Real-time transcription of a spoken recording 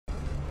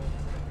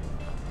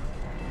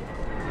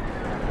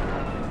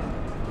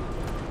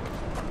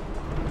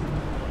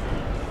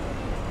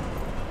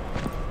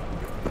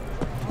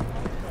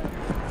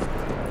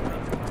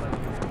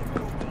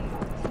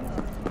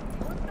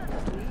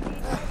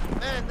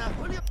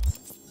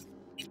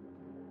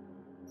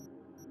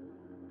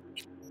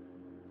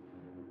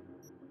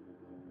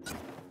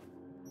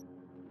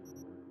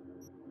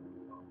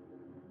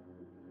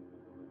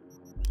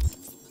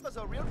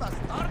was a real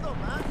bastardo,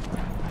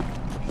 man.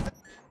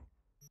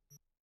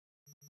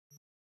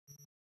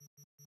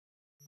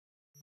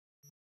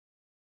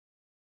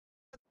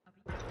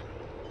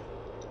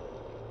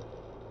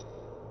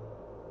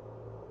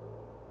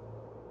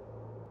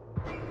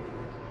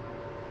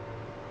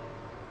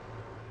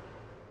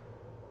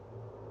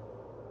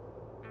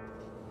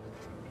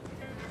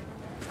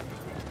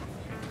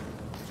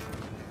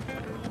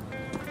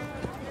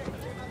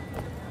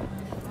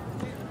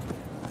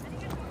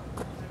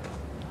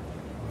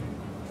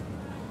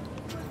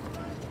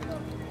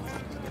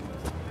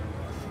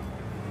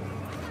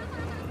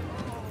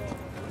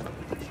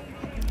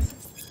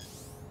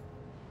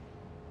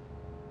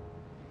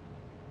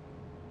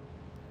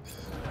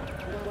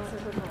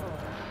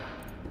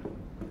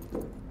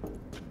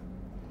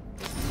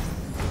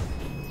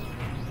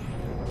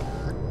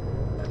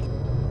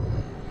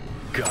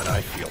 God,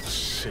 I feel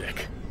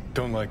sick.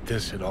 Don't like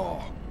this at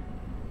all.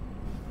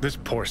 This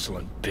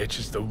porcelain bitch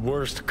is the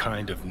worst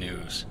kind of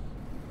news.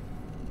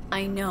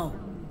 I know.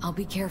 I'll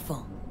be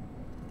careful.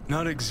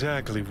 Not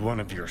exactly one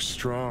of your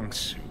strong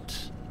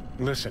suits.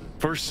 Listen,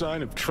 first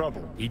sign of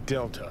trouble, we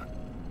Delta.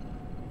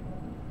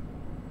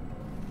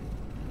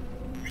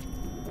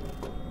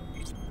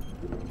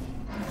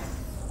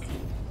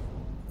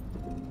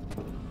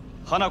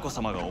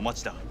 Hanako-sama ga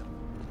omachi da.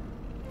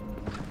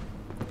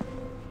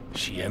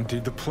 She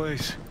emptied the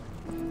place.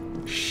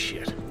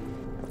 Shit.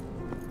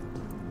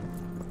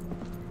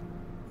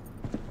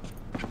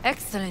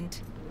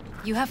 Excellent.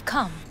 You have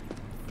come.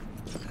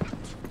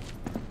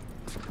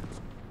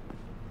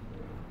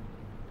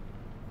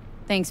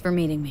 Thanks for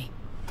meeting me.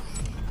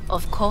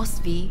 Of course,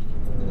 V.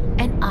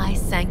 And I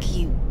thank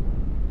you.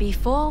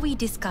 Before we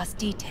discuss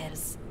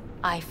details,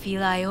 I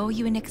feel I owe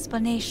you an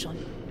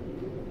explanation.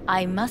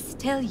 I must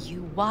tell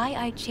you why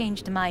I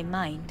changed my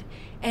mind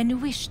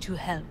and wish to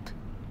help.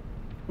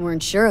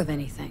 Weren't sure of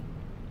anything.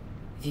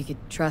 If you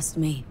could trust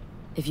me.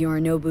 If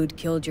Yorinobu'd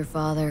killed your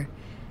father...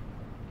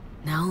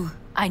 No?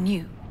 I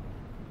knew.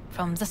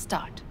 From the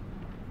start.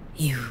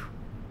 You...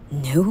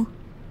 knew?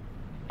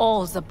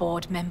 All the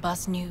board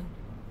members knew.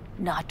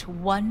 Not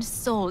one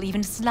soul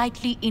even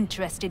slightly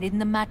interested in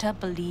the matter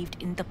believed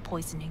in the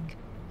poisoning.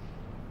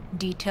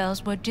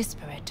 Details were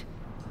disparate,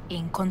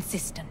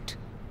 inconsistent.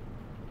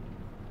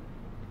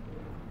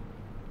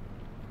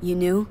 You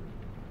knew,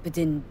 but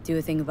didn't do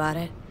a thing about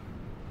it?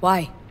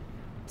 Why?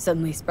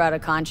 Suddenly sprout a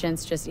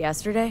conscience just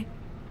yesterday?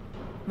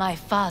 My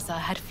father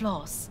had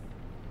flaws.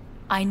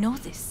 I know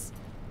this.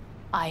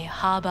 I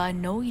harbor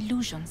no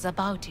illusions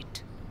about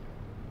it.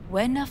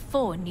 When a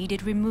foe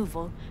needed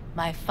removal,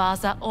 my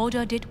father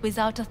ordered it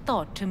without a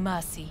thought to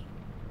mercy.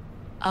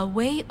 A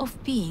way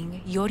of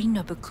being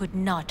Yorinobu could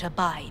not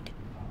abide.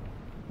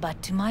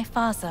 But to my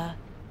father,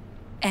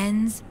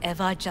 ends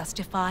ever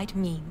justified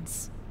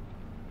means.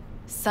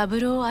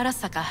 Saburo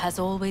Arasaka has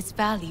always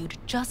valued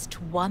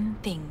just one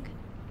thing.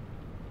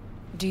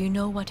 Do you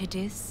know what it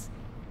is?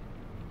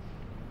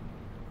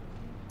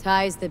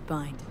 Ties that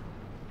bind.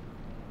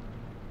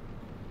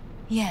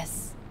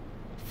 Yes,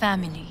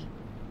 family.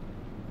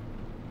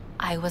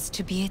 I was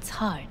to be its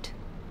heart,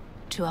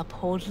 to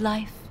uphold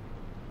life,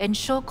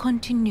 ensure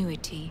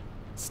continuity,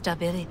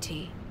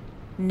 stability,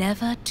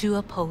 never to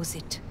oppose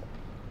it.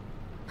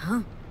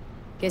 Huh.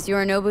 Guess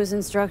Yorinobu's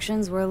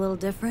instructions were a little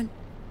different?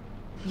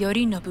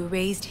 Yorinobu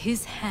raised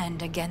his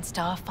hand against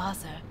our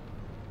father.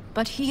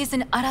 But he is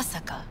an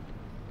Arasaka.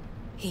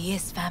 He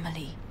is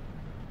family.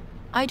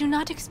 I do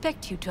not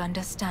expect you to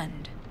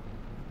understand.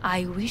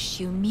 I wish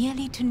you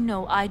merely to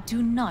know I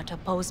do not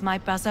oppose my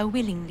brother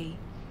willingly.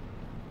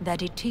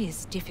 That it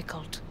is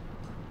difficult.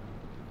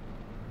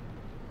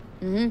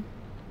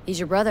 He's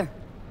your brother.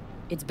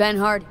 It's been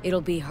hard,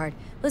 it'll be hard.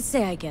 Let's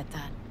say I get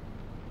that.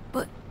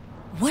 But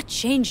what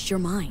changed your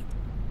mind?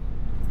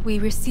 We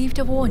received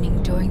a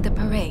warning during the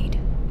parade.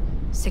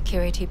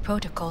 Security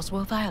protocols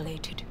were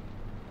violated.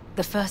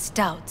 The first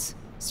doubts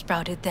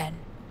sprouted then.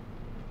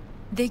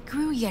 They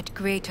grew yet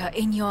greater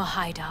in your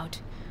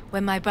hideout,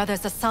 when my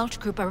brother's assault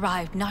group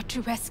arrived not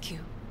to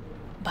rescue,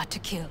 but to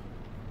kill.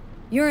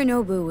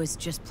 Yorinobu was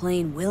just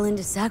plain willing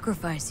to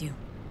sacrifice you.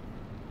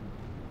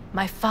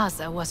 My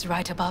father was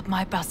right about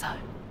my brother.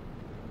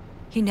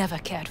 He never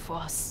cared for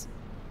us.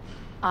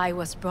 I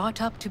was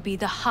brought up to be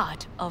the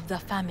heart of the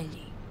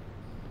family.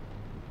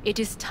 It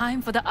is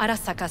time for the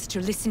Arasakas to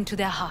listen to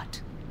their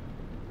heart.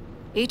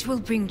 It will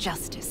bring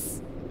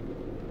justice.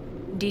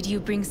 Did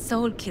you bring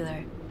Soul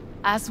Killer,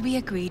 as we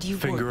agreed you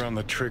would? Finger on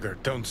the trigger,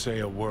 don't say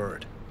a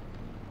word.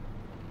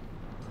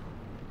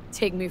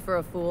 Take me for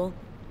a fool?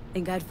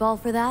 Think I'd fall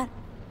for that?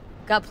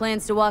 Got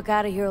plans to walk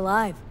out of here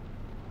alive.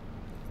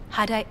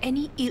 Had I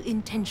any ill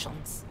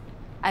intentions,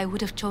 I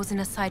would have chosen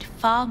a side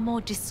far more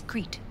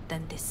discreet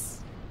than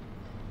this.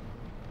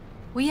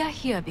 We are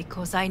here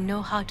because I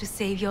know how to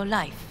save your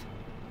life.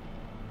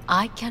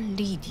 I can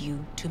lead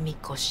you to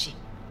Mikoshi.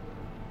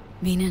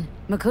 Meaning,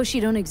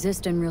 Mikoshi don't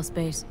exist in real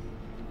space.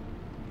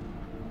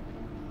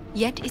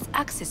 Yet its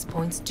access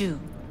points do,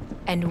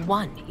 and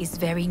one is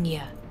very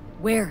near.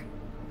 Where?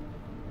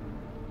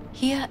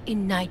 Here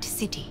in Night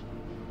City,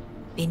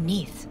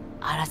 beneath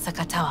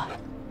Arasaka Tower.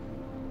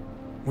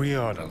 We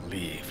ought to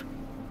leave.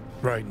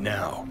 Right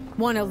now.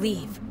 Wanna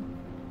leave?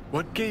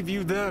 What gave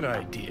you that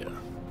idea?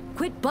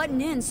 Quit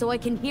butting in so I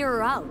can hear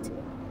her out.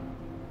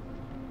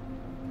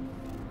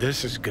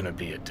 This is gonna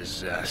be a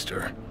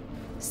disaster.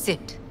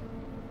 Sit.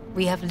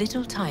 We have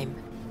little time.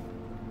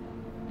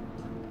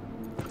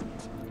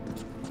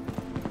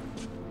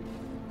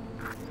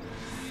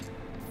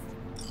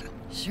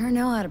 Sure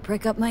know how to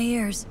prick up my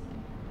ears.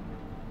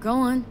 Go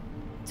on.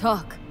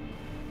 Talk.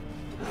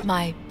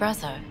 My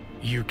brother.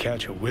 You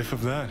catch a whiff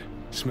of that?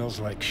 Smells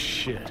like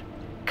shit.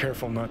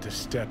 Careful not to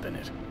step in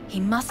it. He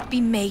must be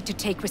made to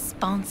take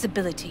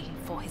responsibility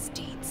for his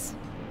deeds.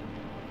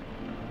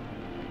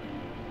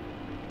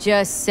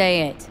 Just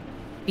say it.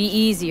 Be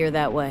easier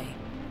that way.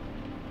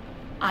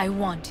 I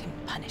want him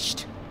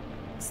punished.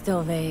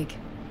 Still vague.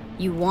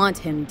 You want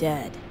him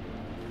dead.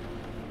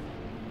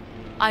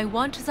 I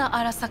want the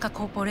Arasaka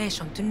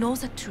Corporation to know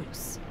the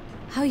truth.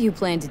 How you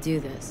plan to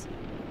do this?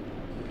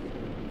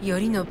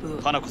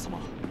 Yorinobu, 花子様、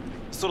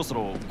そろそ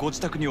ろご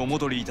自宅にお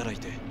戻りいただい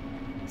て。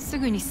す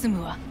ぐに済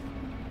むわ。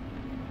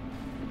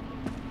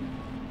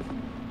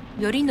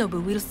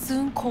Yorinobu will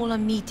soon call a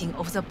meeting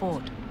of the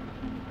board.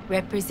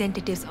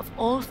 Representatives of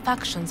all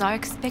factions are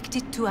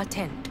expected to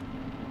attend.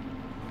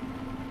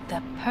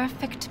 The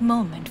perfect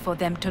moment for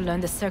them to learn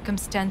the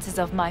circumstances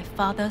of my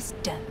father's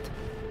death.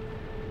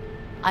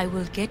 I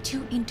will get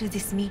you into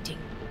this meeting,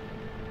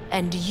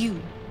 and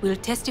you will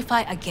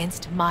testify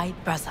against my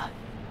brother.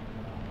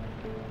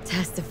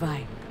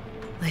 Testify.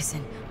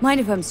 Listen, mind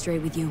if I'm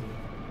straight with you?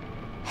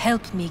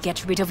 Help me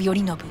get rid of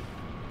Yorinobu.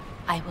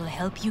 I will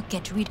help you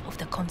get rid of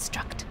the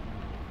construct.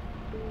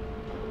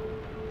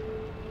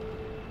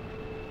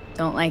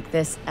 Don't like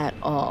this at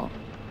all.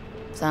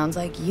 Sounds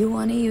like you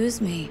want to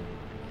use me.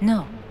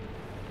 No.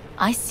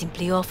 I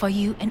simply offer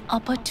you an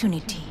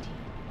opportunity.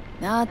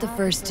 Not the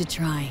first to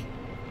try.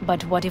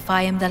 But what if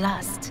I am the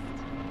last?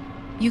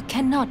 You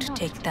cannot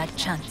take that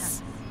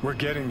chance. We're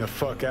getting the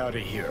fuck out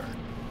of here.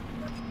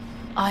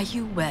 Are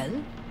you well?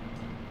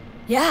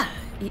 Yeah,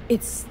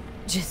 it's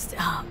just,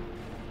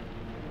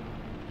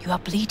 You are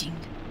bleeding.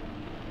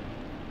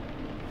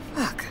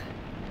 Fuck.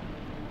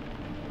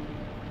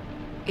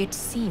 It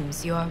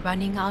seems you are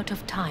running out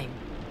of time.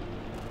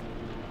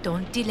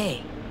 Don't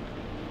delay.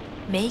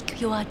 Make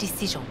your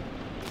decision.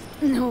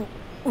 No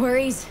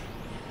worries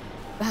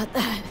about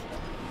that.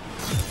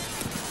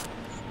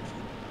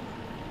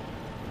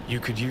 You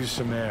could use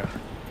some air.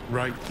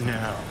 Right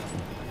now.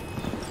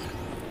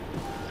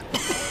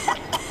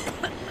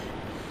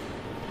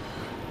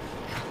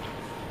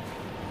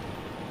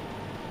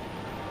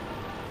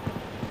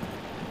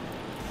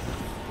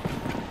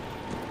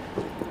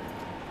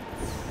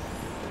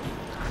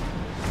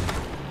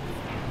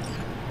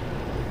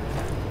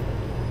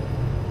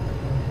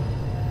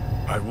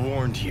 I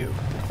warned you.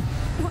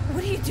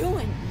 What are you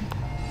doing?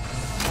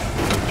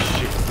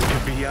 Shit, we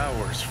could be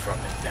hours from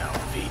it now,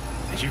 V.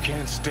 And you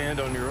can't stand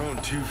on your own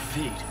 2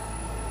 feet.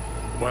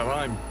 Well,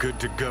 I'm good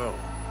to go.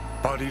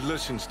 Body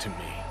listens to me.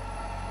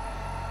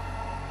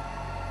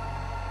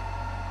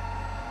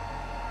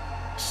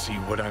 See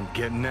what I'm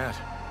getting at?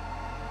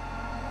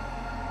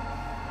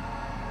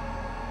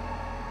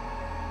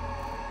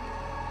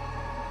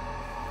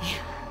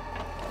 Yeah,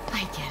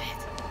 I get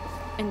it.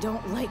 And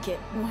don't like it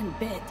one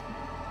bit.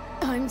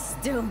 I'm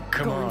still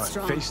Come going on,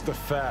 strong. face the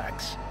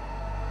facts.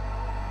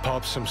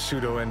 Pop some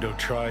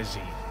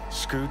pseudo-endotrizine,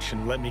 scooch,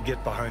 and let me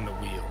get behind the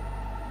wheel.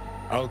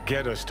 I'll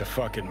get us to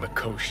fucking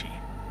Mikoshi.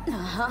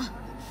 Uh-huh.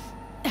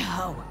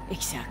 How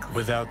exactly?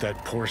 Without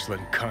that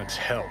porcelain cunt's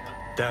help,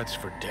 that's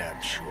for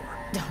damn sure.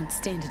 Don't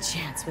stand a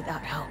chance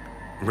without help.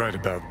 Right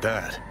about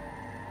that.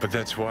 But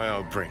that's why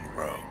I'll bring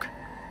Rogue.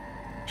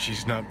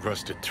 She's not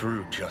rusted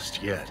through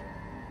just yet.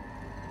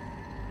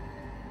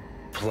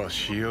 Plus,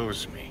 she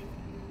owes me.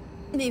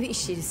 Maybe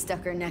she'd have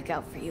stuck her neck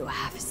out for you a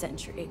half a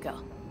century ago.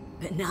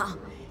 But now,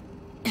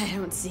 I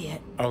don't see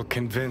it. I'll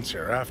convince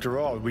her. After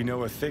all, we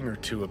know a thing or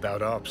two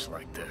about ops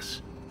like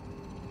this.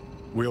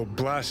 We'll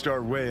blast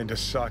our way into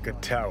Saka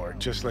Tower,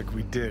 just like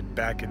we did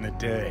back in the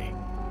day.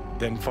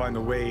 Then find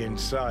a way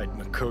inside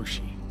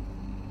Mikoshi.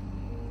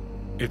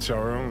 It's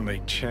our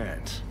only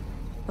chance.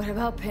 What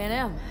about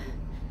Panam?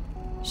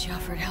 She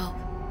offered help.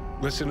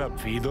 Listen up,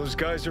 V. Those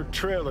guys are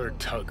trailer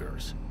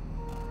tuggers.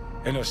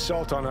 An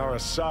assault on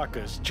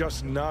Arasaka's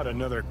just not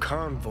another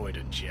convoy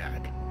to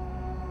jack.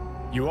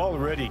 You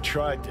already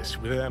tried this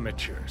with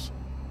amateurs.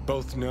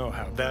 Both know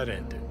how that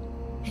ended.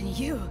 And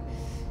you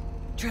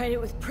tried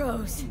it with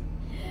pros.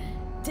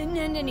 Didn't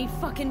end any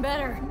fucking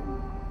better.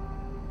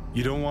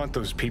 You don't want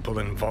those people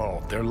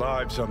involved. Their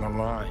lives on the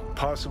line,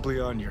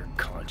 possibly on your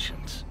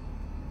conscience.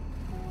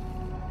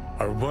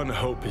 Our one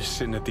hope is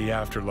sitting at the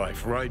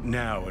afterlife right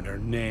now, and her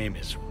name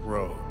is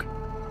Rogue.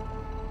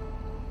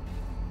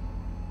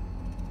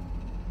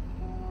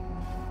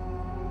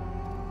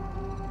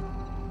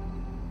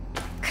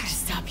 Gotta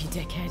stop you,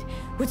 dickhead.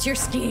 What's your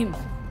scheme?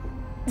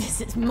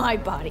 This is my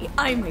body.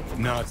 I'm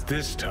making... Not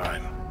this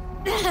time.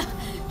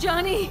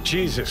 Johnny!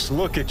 Jesus,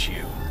 look at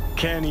you.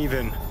 Can't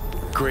even...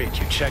 Great,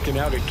 you checking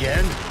out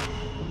again?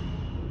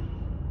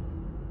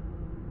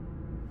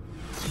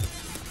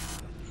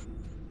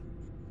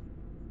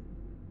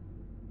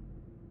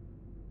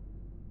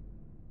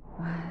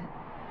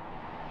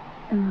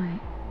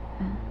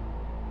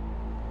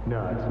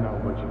 No, it's not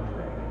what you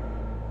think.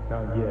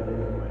 Not yet,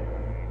 anyway.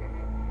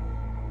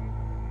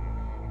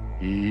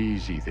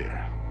 Easy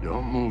there.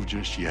 Don't move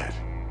just yet.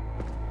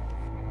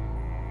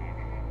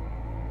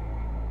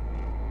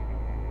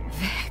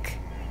 Vic.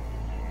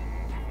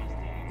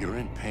 You're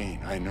in pain,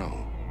 I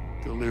know.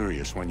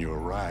 Delirious when you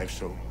arrived,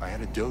 so I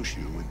had to dose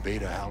you with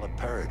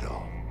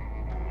beta-haloperidol.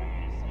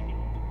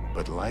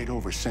 But light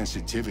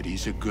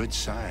oversensitivity's a good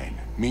sign.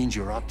 Means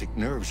your optic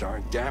nerves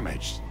aren't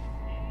damaged.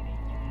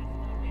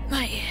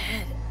 My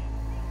head.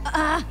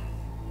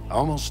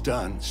 Almost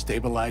done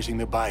stabilizing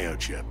the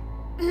biochip.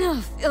 No,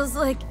 feels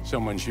like...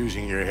 Someone's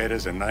using your head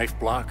as a knife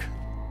block?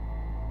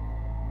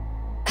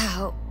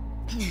 How...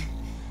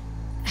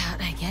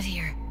 How'd I get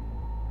here?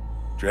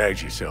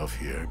 Dragged yourself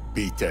here,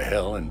 beat to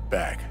hell and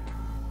back.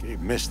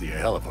 Gave Misty a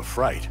hell of a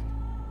fright.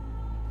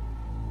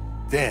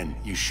 Then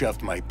you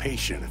shoved my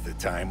patient at the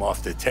time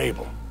off the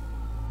table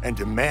and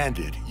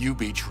demanded you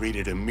be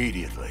treated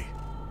immediately.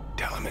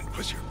 Tell him it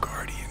was your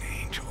guardian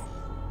angel.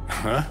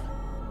 Huh?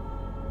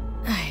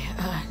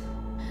 I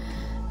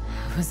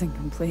wasn't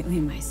completely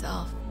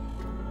myself.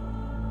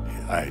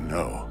 I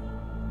know.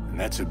 And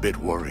that's a bit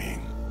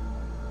worrying.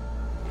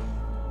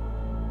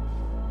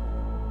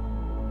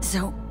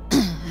 So,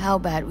 how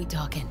bad we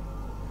talking?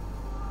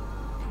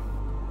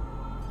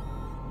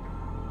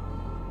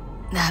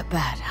 That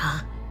bad,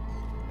 huh?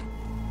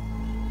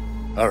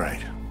 All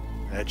right.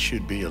 That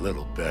should be a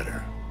little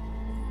better.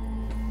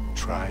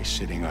 Try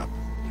sitting up.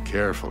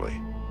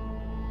 Carefully.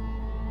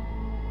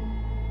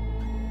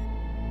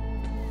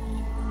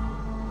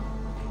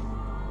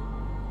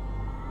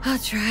 I'll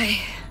try.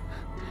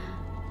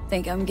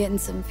 Think I'm getting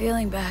some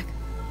feeling back.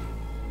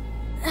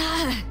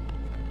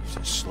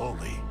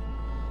 Slowly.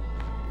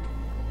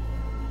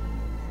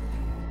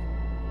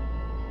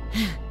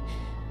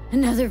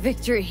 Another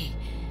victory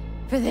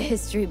for the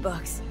history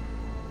books.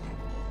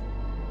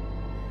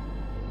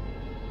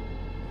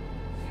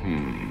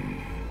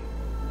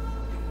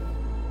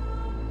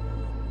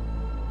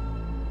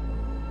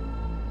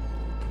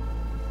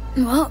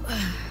 Well,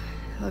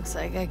 looks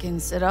like I can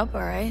sit up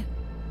all right.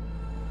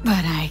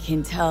 But I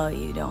can tell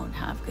you don't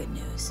have good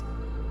news.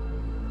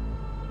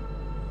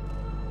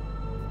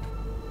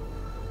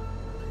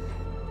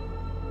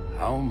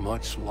 How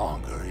much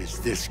longer is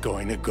this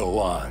going to go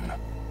on?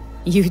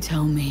 You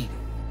tell me.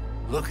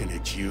 Looking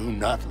at you,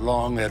 not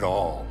long at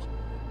all.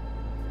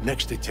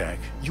 Next attack,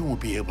 you won't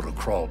be able to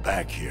crawl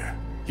back here.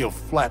 You'll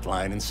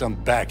flatline in some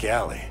back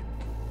alley.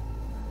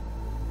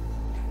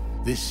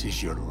 This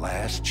is your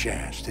last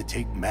chance to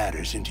take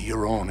matters into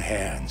your own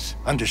hands.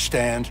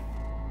 Understand?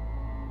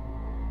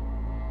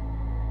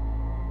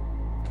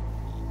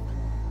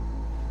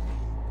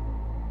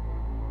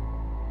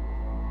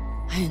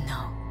 I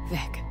know,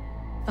 Vic.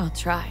 I'll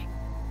try.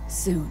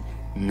 Soon.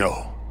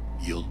 No.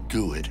 You'll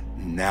do it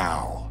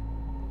now.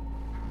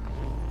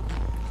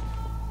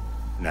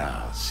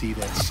 Now, see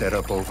that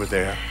setup over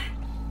there?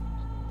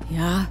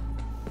 Yeah?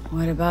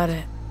 What about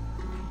it?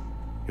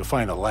 You'll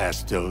find the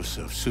last dose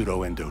of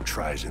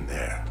pseudo-endotrizin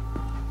there.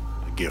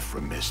 A gift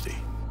from Misty.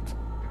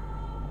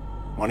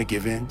 Want to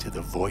give in to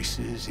the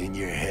voices in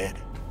your head?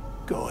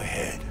 Go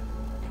ahead.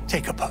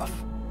 Take a puff.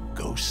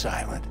 Go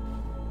silent.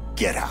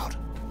 Get out.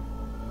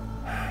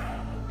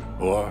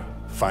 Or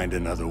find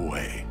another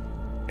way.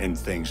 End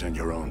things on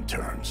your own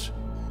terms.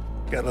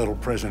 Got a little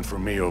present for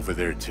me over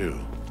there too.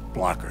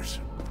 Blockers.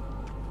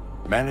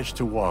 Manage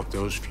to walk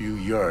those few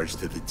yards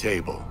to the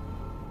table.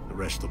 The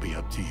rest will be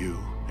up to you,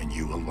 and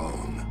you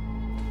alone.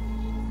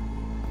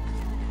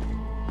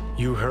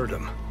 You heard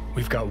him.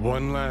 We've got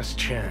one last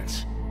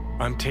chance.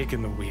 I'm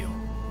taking the wheel.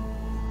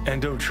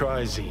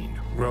 Endotrizine,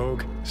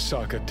 Rogue,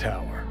 Saka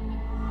Tower.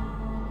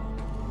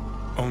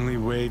 Only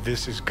way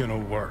this is gonna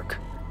work.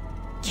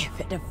 Give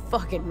it a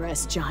fucking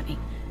rest, Johnny.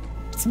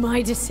 It's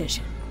my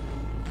decision.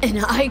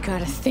 And I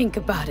gotta think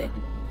about it.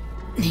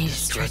 Need to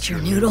stretch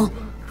your noodle?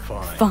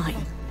 Fine.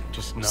 Fine.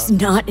 Just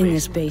not in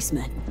this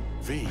basement.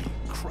 V,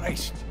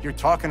 Christ, you're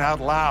talking out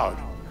loud.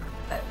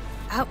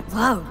 Out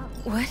loud?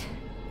 What?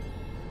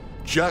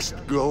 Just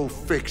go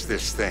fix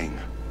this thing.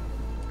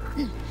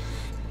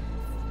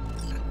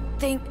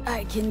 Think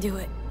I can do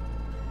it.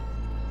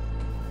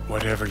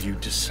 Whatever you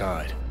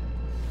decide.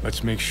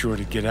 Let's make sure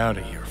to get out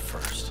of here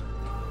first.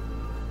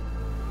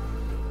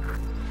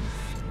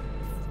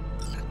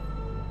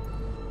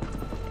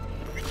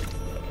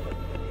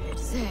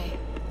 Say,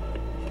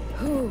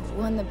 who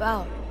won the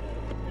bout?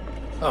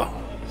 Oh,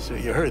 so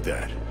you heard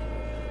that.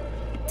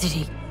 Did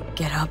he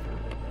get up?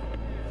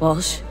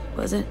 Walsh,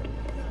 was it?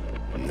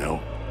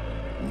 No,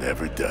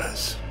 never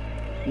does.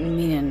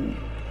 Meaning...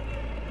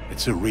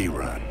 It's a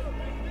rerun.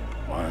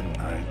 One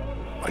I'd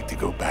like to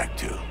go back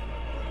to.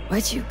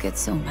 Why'd you get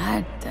so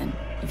mad, then,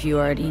 if you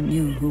already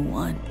knew who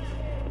won?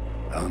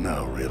 Oh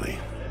no, really.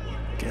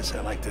 Guess I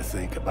like to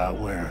think about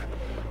where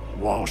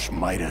Walsh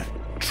might have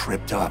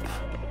tripped up.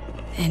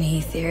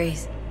 Any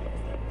theories?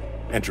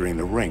 Entering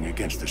the ring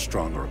against a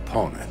stronger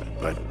opponent,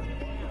 but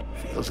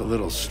feels a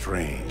little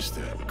strange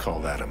to call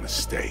that a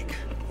mistake.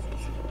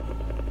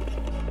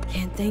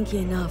 Can't thank you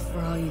enough for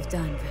all you've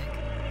done,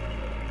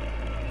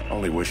 Vic.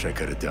 Only wish I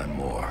could have done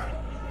more.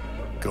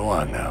 Go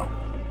on now.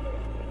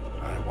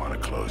 I want to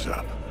close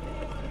up.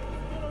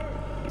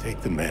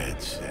 Take the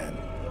meds and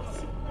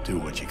do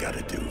what you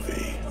gotta do,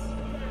 V.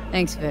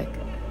 Thanks, Vic.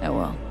 I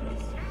will.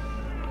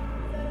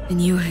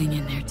 And you hang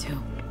in there, too.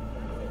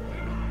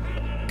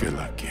 Good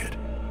luck, kid.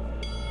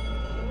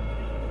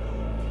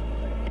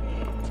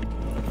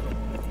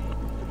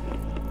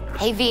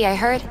 Hey, V, I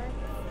heard...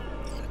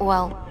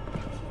 Well,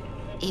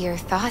 your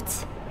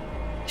thoughts?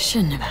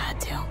 Shouldn't have had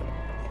to.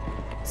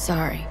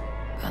 Sorry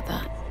about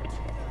that.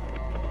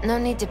 No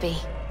need to be.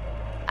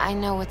 I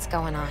know what's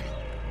going on.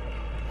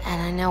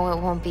 And I know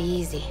it won't be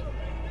easy.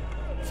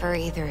 For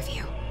either of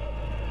you.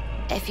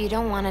 If you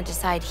don't want to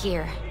decide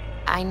here,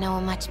 I know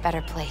a much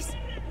better place.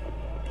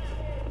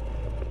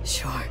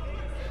 Sure.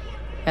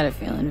 Got a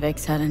feeling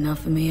Vic's had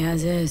enough of me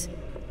as is.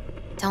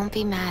 Don't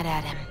be mad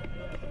at him.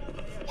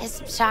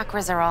 His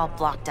chakras are all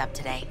blocked up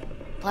today.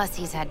 Plus,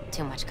 he's had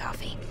too much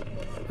coffee.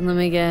 And let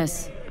me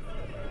guess.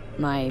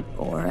 My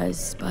aura's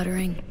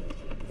sputtering?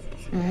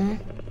 Mm-hmm.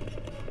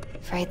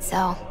 Afraid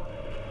so.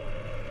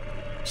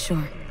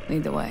 Sure.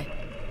 Lead the way.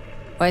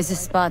 Why is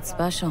this spot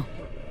special?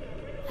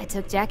 I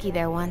took Jackie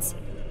there once.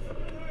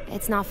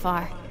 It's not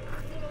far.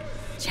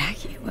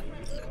 Jackie?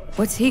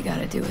 What's he got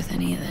to do with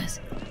any of this?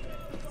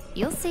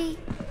 You'll see.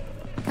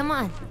 Come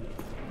on.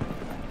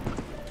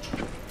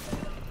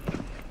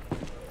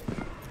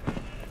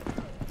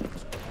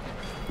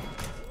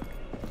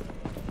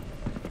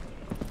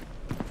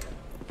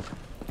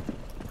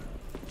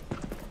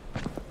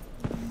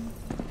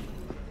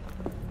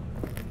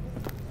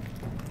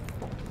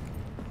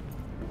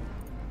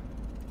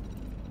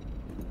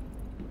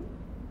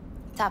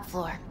 Top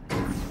floor.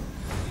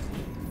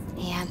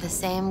 He had the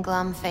same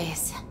glum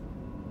face.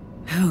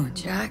 Who,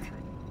 Jack?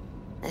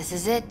 This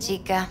is it,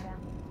 Chica.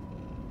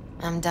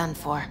 I'm done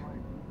for.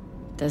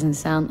 Doesn't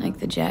sound like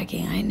the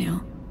Jackie I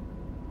knew.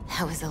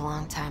 That was a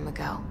long time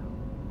ago.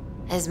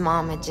 His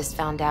mom had just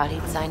found out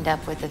he'd signed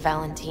up with the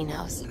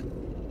Valentinos.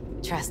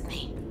 Trust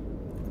me.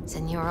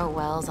 Senora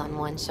Wells on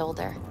one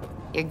shoulder,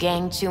 your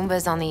gang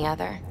Chumbas on the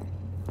other.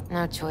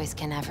 No choice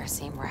can ever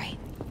seem right.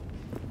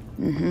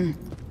 Mm-hmm.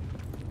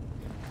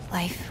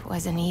 Life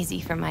wasn't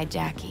easy for my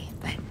Jackie,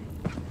 but...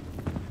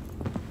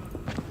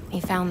 he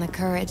found the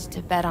courage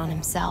to bet on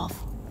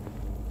himself.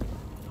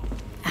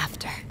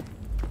 After.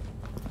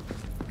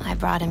 I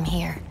brought him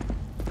here.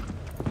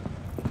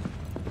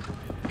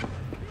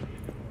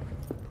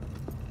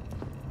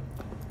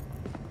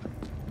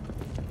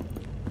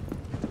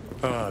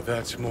 Ah,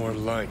 that's more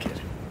like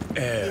it.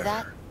 Air. See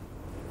that?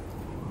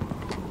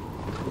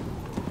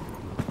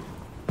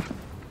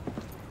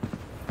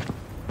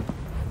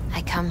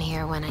 I come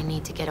here when I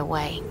need to get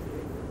away.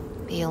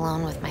 Be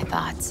alone with my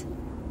thoughts.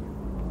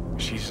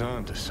 She's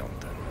onto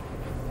something.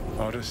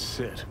 Ought to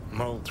sit,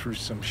 mull through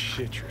some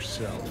shit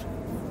yourself.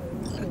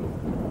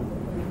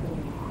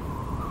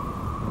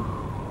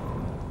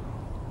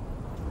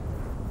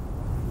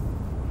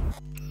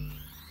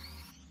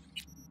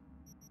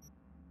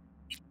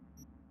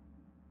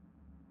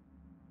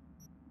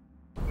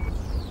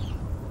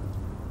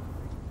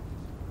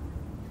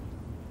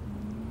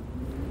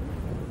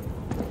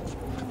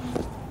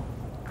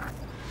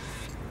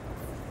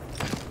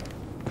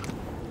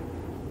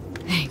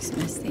 Thanks,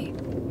 Misty.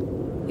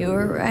 You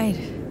were right.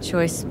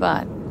 Choice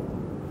spot.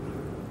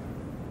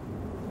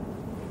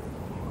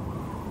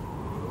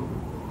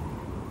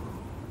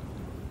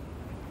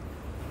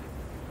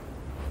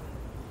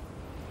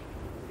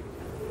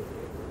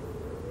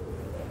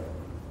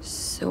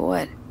 So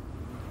what?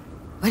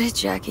 What did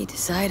Jackie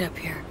decide up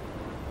here?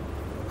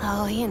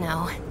 Oh, you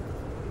know.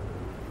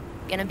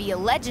 Gonna be a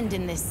legend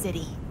in this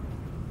city.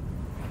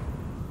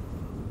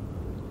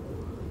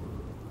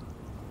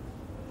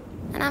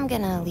 And I'm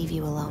gonna leave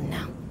you alone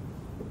now.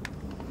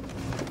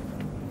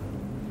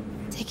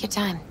 Take your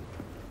time.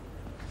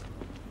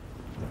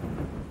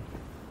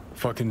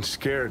 Fucking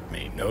scared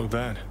me, know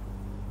that?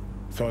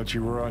 Thought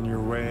you were on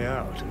your way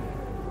out.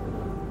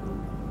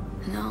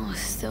 No,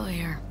 still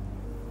here.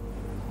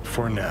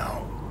 For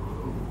now.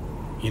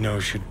 You know,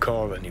 should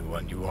call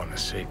anyone you want to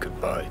say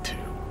goodbye to.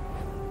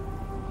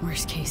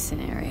 Worst case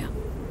scenario.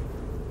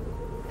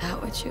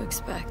 That what you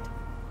expect?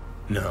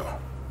 No.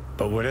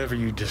 But whatever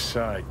you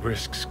decide,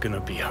 risk's gonna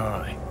be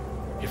high.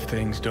 If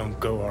things don't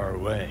go our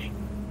way.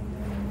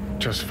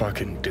 Just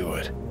fucking do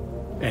it.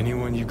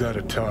 Anyone you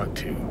gotta talk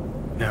to,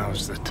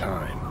 now's the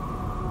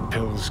time.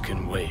 Pills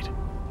can wait.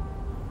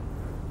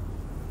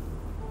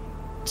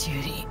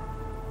 Judy.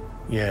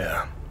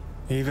 Yeah.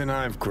 Even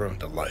I've grown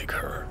to like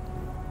her.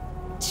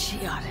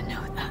 She ought to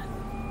know that.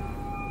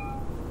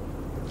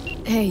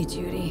 Hey,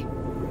 Judy.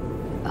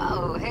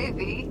 Oh, hey,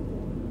 V.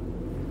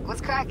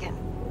 What's cracking?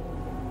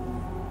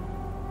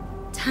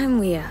 Time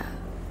we,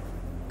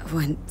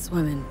 went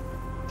swimming.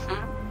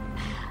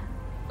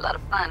 A lot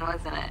of fun,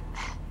 wasn't it?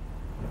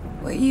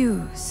 What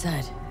you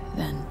said,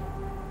 then,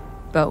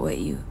 about what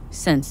you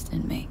sensed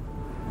in me.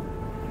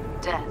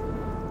 Death.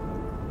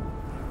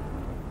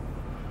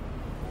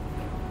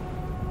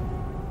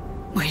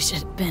 Wish it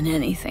had been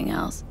anything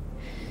else.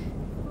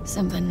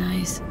 Something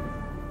nice.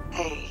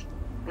 Hey,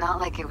 Not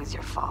like it was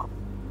your fault.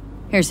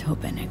 Here's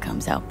hoping it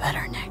comes out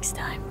better next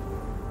time.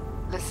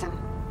 Listen,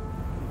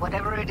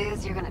 whatever it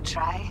is you're gonna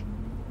try,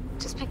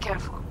 just be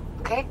careful,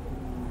 okay?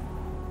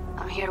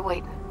 I'm here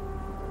waiting.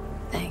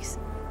 Thanks.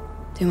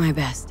 Do my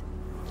best.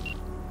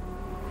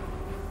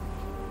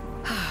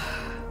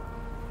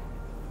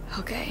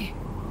 Okay.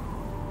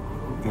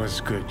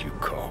 Was good you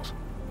called.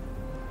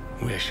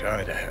 Wish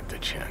I'd have had the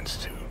chance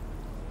to.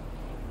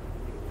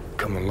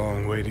 Come a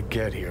long way to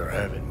get here,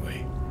 haven't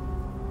we?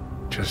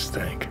 Just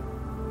think.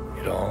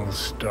 It all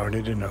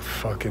started in a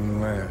fucking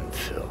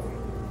landfill.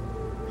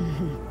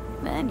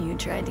 Then you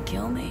tried to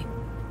kill me.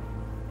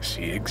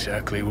 See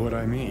exactly what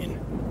I mean?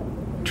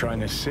 Trying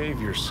to save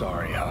your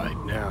sorry hide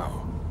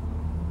now.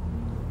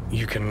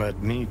 You can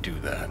let me do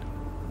that.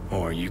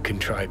 Or you can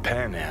try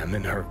Panam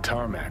and her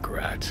tarmac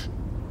rats.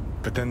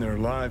 But then their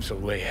lives will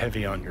weigh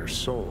heavy on your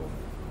soul.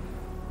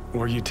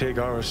 Or you take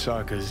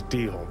Arasaka's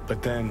deal,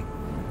 but then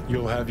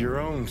you'll have your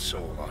own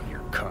soul on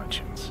your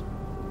conscience.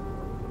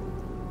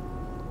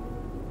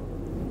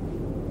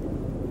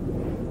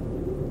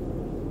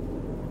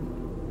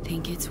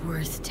 Think it's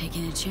worth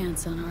taking a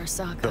chance on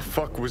Arasaka. The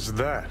fuck was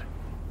that?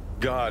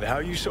 God, how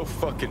you so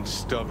fucking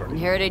stubborn?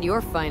 Inherited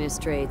your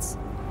finest traits.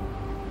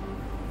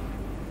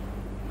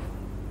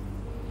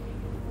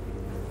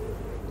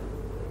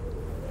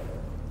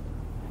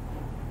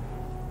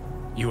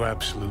 You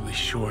absolutely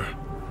sure?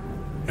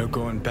 No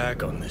going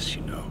back on this,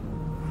 you know.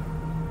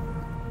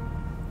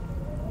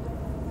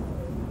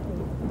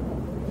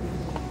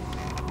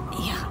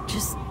 Yeah,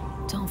 just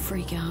don't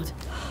freak out.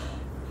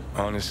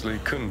 Honestly,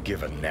 couldn't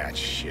give a gnat's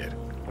shit.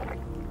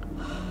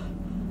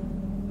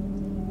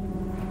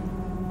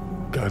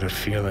 Got a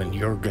feeling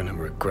you're gonna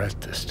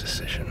regret this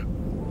decision.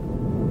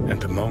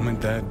 And the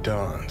moment that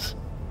dawns,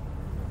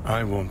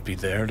 I won't be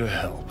there to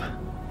help.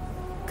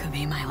 Could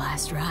be my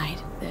last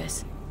ride,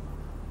 this.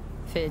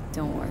 If it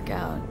don't work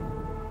out.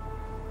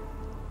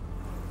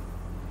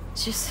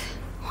 Just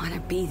want to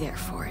be there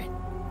for it.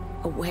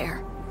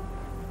 Aware.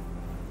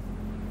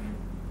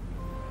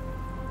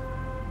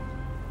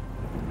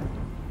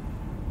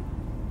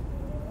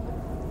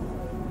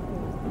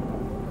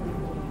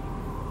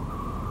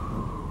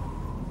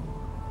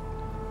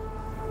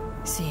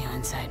 See you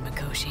inside,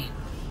 Mikoshi.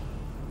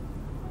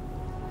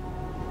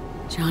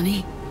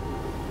 Johnny?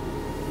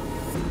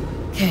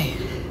 Okay,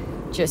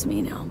 just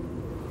me now.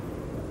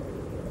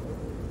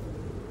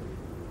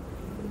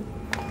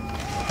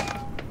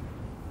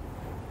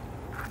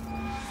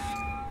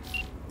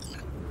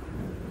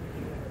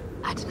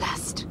 At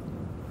last.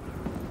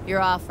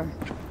 Your offer.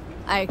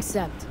 I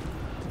accept.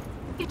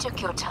 You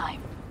took your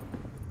time.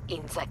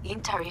 In the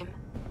interim,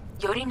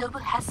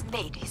 Yorinobu has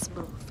made his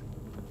move.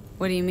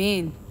 What do you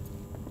mean?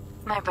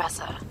 My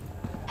brother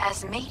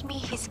has made me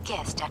his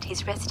guest at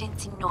his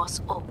residence in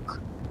North Oak.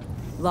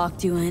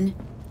 Locked you in?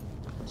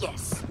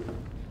 Yes.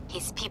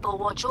 His people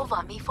watch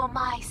over me for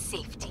my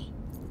safety.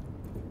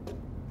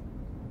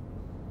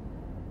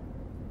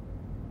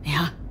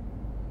 Yeah.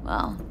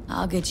 Well,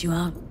 I'll get you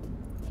out.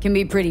 Can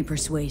be pretty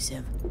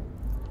persuasive.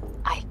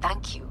 I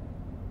thank you.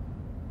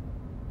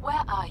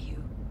 Where are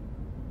you?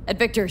 At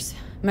Victor's,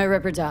 my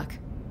ripper dock.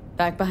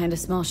 Back behind a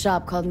small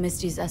shop called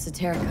Misty's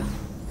Esoterica.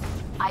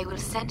 I will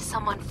send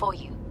someone for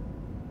you.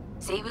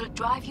 They will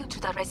drive you to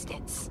the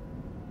residence.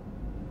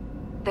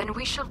 Then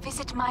we shall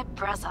visit my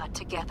brother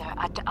together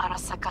at the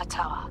Arasaka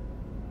Tower.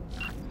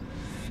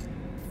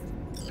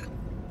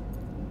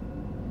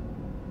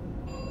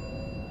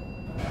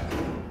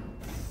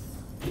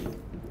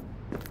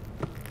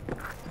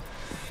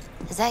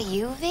 Is that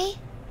you, V?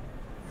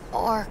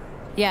 Or...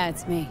 Yeah,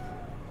 it's me.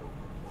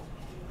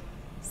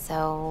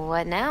 So,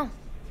 what now?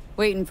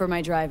 Waiting for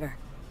my driver.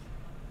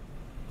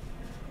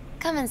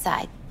 Come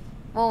inside.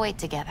 We'll wait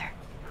together.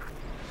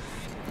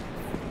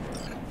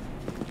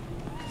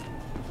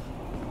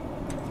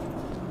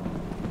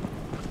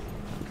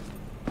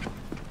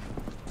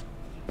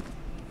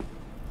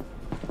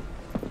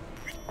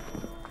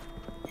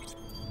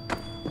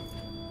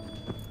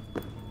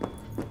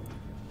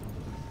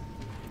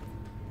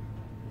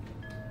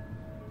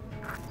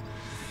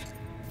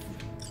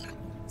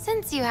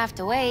 Since you have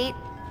to wait,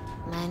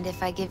 mind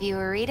if I give you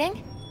a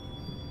reading?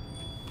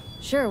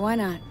 Sure, why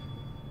not?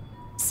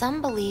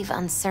 Some believe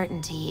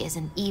uncertainty is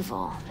an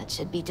evil that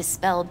should be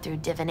dispelled through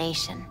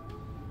divination.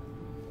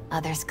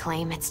 Others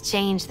claim it's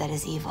change that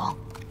is evil.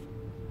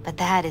 But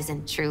that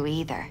isn't true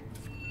either.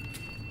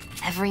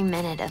 Every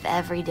minute of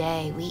every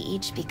day, we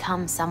each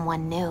become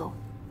someone new.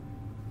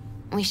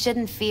 We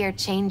shouldn't fear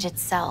change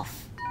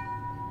itself,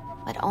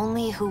 but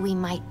only who we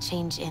might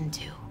change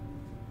into.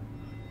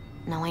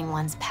 Knowing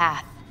one's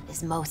path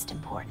is most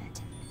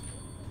important.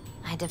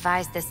 I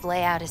devised this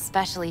layout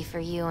especially for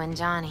you and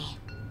Johnny.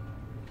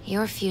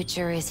 Your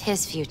future is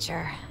his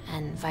future,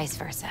 and vice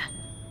versa.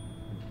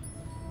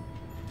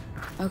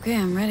 Okay,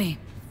 I'm ready.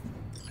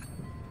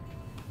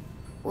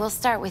 We'll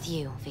start with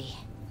you, V.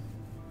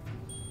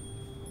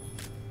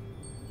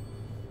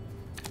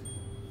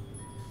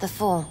 The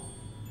Fool.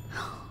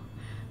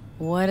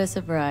 What a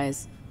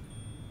surprise.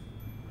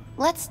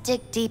 Let's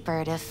dig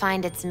deeper to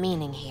find its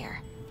meaning here.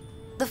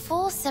 The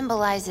Fool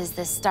symbolizes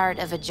the start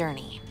of a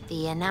journey,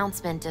 the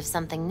announcement of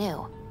something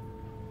new.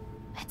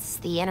 It's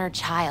the inner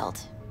child,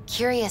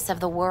 curious of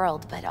the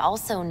world, but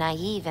also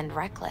naive and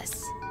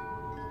reckless.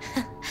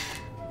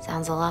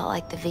 Sounds a lot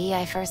like the V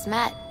I first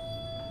met.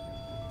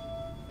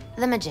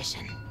 The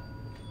Magician.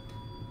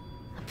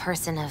 A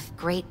person of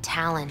great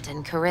talent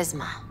and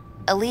charisma.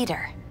 A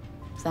leader.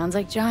 Sounds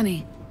like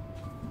Johnny.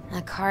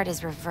 The card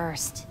is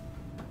reversed.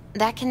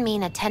 That can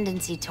mean a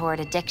tendency toward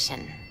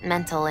addiction,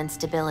 mental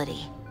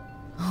instability.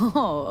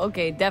 Oh,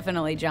 okay,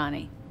 definitely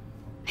Johnny.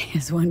 He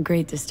has one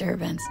great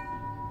disturbance.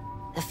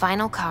 The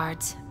final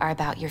cards are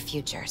about your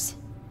futures.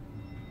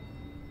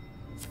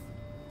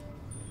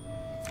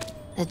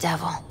 The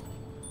Devil.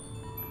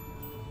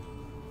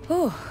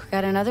 Whew,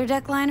 got another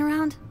deck lying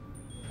around?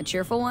 A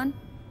cheerful one?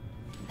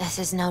 This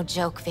is no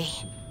joke, V.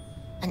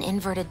 An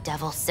inverted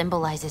devil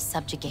symbolizes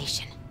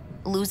subjugation,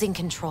 losing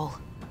control,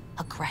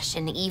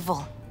 aggression,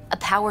 evil, a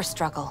power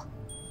struggle.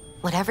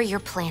 Whatever you're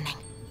planning,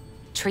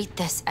 treat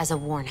this as a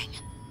warning.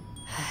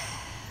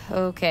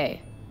 Okay.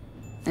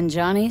 And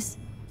Johnny's?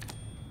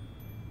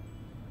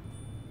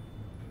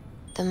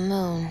 The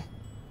Moon.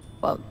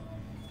 Well,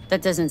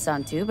 that doesn't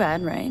sound too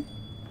bad, right?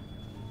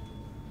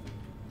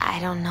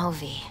 I don't know,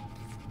 V.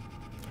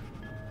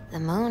 The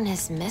Moon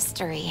is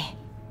mystery.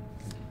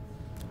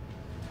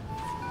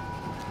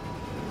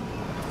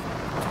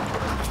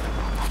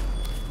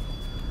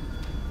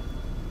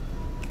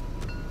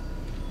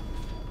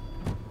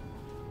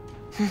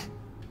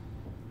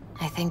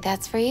 I think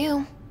that's for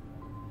you.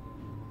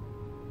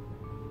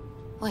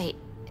 Wait,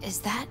 is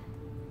that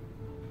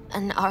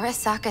an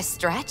Arasaka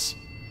stretch?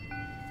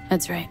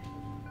 That's right.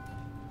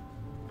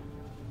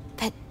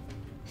 But,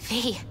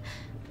 V,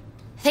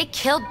 they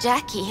killed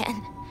Jackie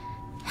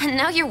and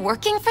now you're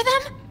working for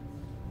them?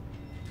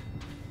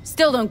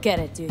 Still don't get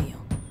it, do you?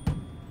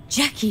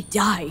 Jackie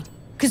died,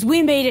 because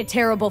we made a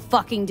terrible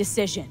fucking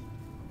decision.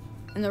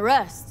 And the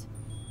rest,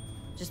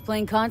 just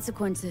plain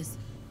consequences.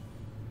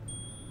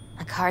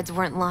 The cards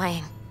weren't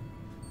lying.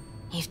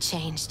 You've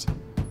changed,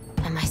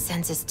 and my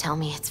senses tell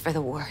me it's for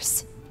the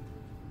worse.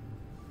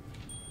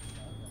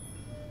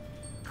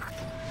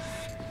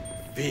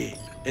 V,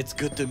 it's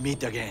good to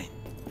meet again.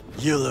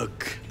 You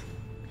look...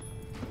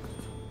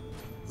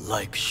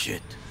 like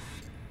shit.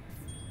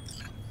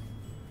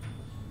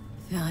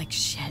 I feel like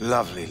shit.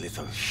 Lovely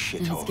little And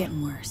shithole. it's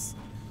getting worse.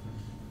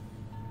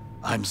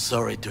 I'm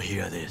sorry to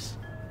hear this.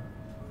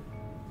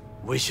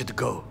 We should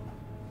go.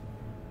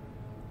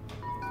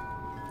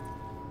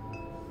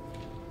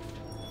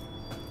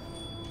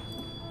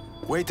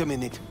 Wait a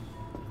minute.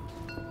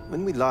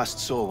 When we last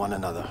saw one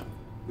another,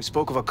 we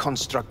spoke of a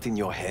construct in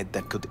your head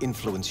that could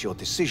influence your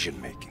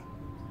decision-making.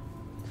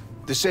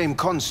 The same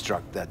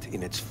construct that,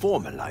 in its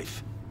former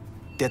life,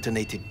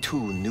 detonated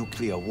 2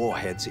 nuclear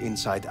warheads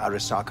inside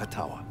Arasaka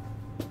Tower.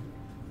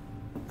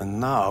 And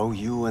now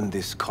you and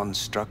this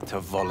construct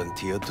have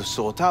volunteered to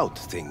sort out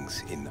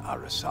things in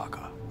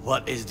Arasaka.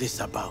 What is this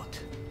about?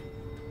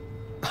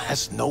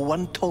 Has no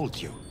one told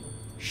you?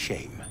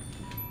 Shame.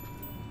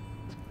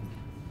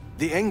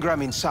 The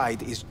engram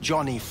inside is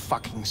Johnny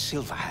fucking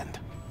Silverhand.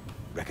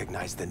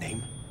 Recognize the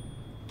name?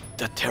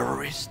 The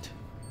terrorist?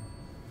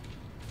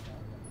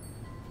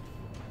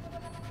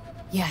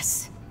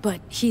 Yes, but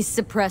he's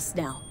suppressed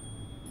now.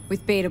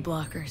 With beta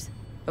blockers.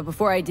 But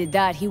before I did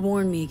that, he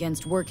warned me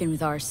against working with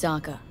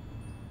Arasaka.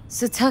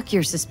 So tuck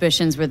your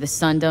suspicions where the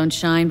sun don't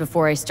shine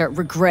before I start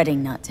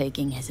regretting not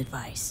taking his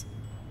advice.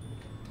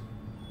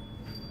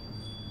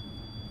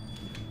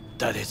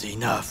 That is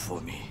enough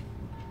for me.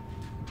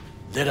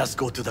 Let us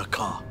go to the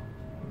car.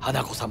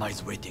 Hanako-sama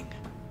is waiting.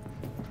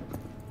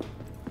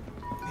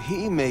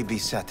 He may be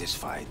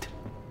satisfied.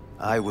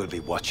 I will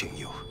be watching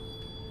you.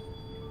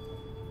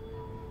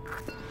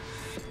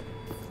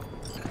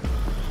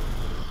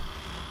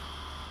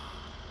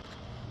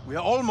 We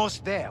are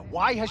almost there.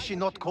 Why has she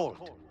not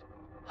called?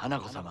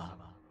 Hanako-sama,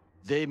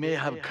 they may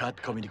have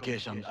cut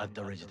communication at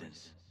the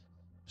residence.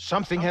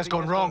 Something has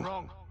gone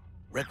wrong.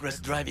 Reckless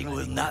driving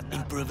will not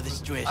improve the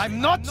situation. I'm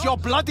not your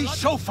bloody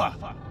chauffeur!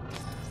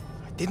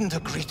 I didn't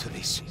agree to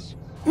this.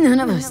 None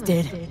of us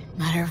did.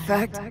 Matter of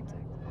fact,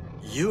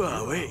 You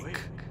are awake.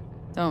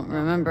 don't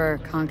remember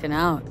conking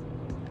out.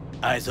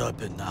 Eyes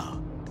open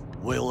now.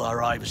 We'll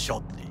arrive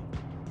shortly.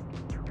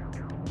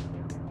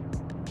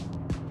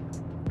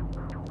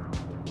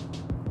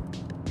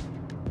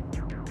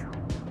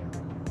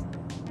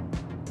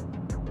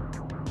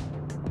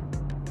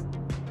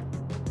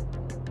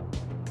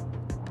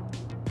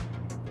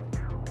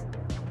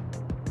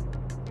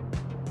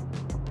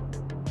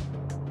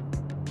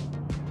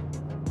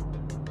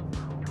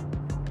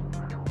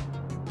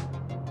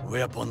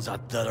 Weapons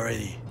at the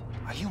ready.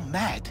 Are you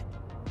mad?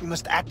 We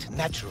must act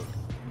natural.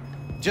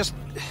 Just...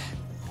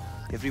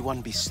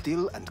 everyone be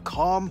still and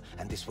calm,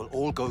 and this will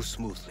all go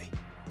smoothly.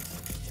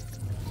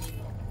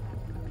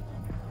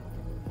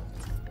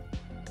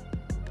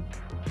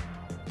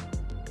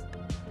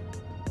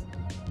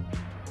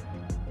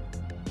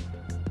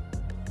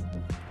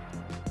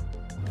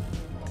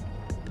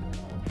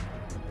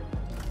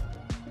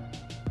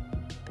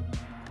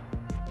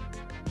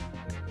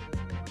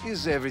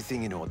 Is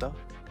everything in order?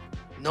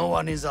 No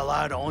one is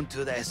allowed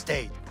onto the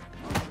estate.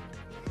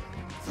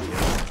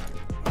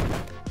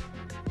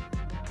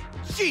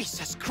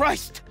 Jesus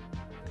Christ!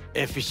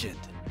 Efficient,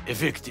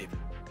 effective,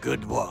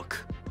 good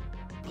work.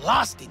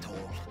 Blast it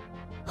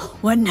all.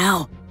 What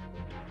now?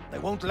 They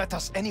won't let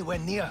us anywhere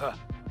near her.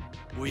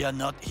 We are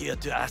not here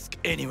to ask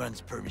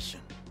anyone's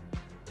permission.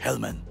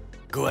 Hellman,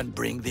 go and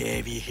bring the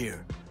AV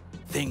here.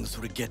 Things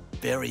will get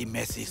very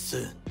messy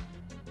soon.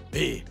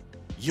 B,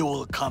 you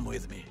will come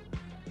with me.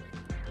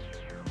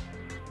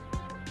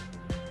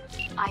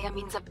 I am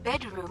in the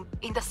bedroom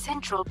in the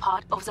central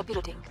part of the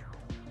building.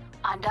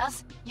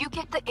 Anders, you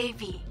get the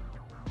AV.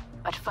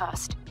 But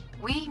first,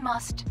 we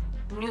must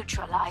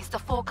neutralize the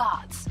 4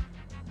 guards.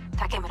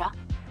 Takemura,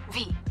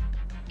 V,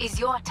 is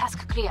your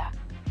task clear?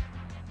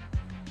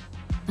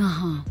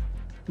 Uh-huh.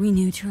 We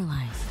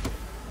neutralize.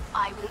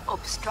 I will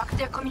obstruct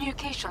their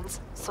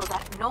communications so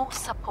that no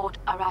support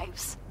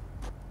arrives.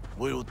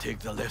 We will take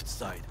the left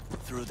side,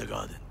 through the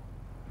garden.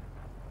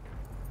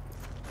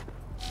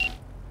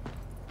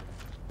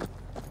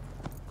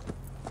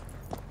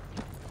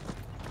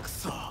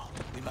 So,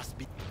 we must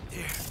be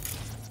there.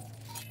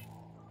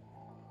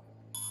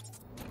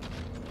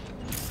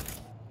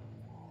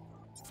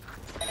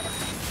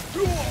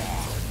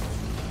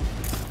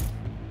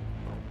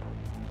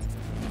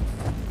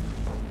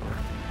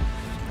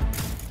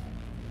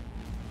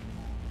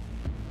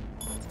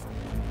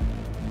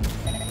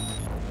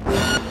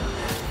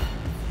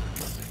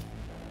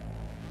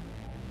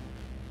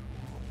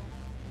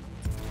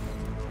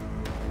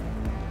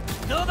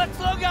 No much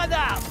longer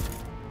now!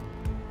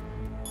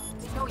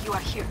 We know you are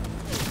here.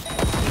 We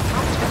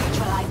must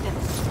neutralize them.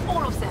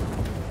 All of them.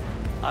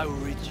 I will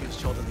reach you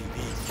shortly,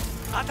 B.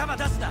 頭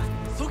出すな！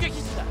狙撃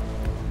手だ！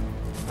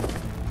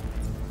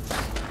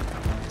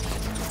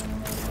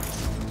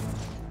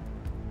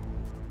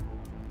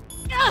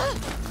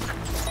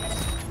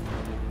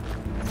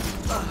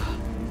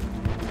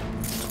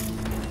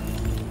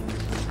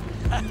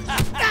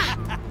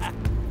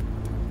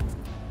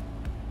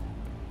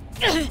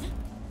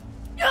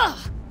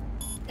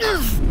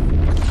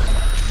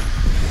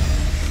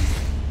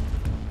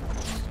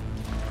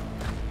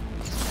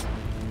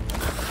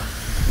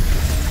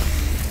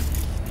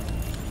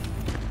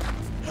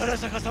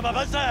 Arasaka-sama,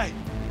 banzai!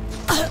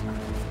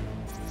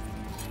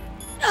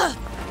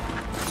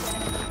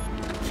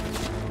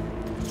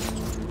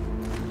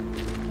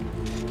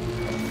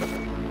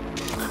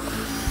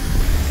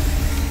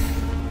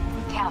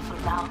 Careful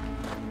now.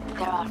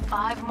 There are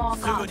 5 more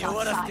guards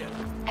outside,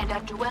 and a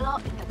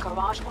dweller in the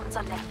garage on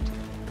the left.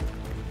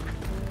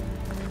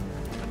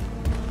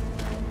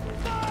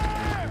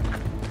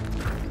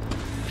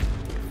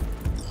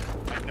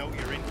 I know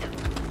you're in here.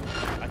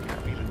 I can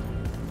feel it.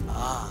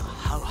 Ah,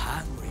 how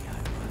hungry I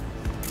was.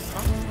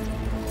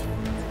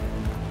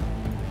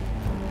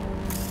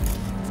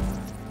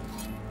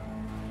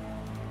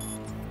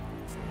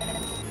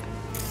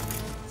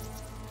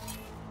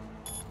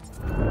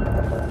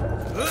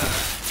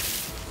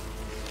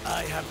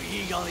 I have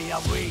eagerly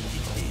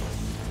awaited this.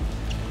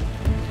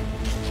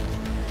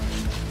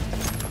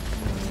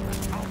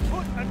 I'll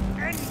put an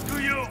end to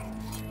you!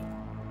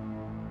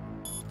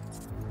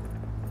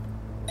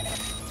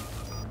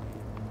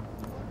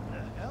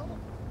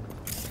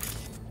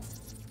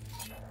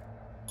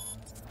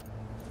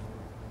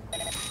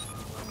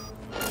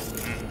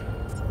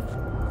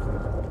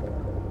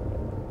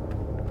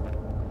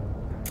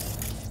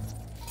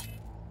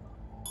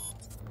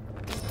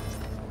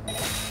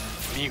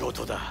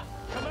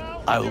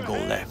 I will go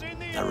left.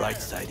 The right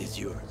side is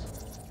yours.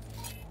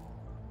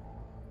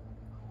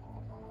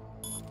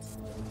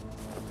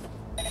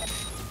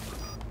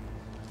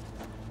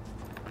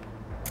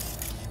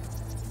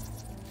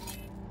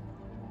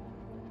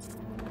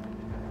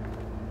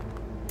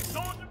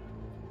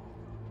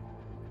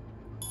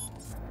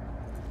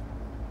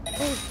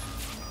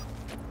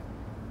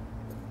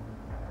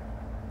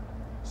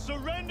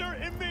 Surrender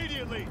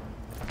immediately!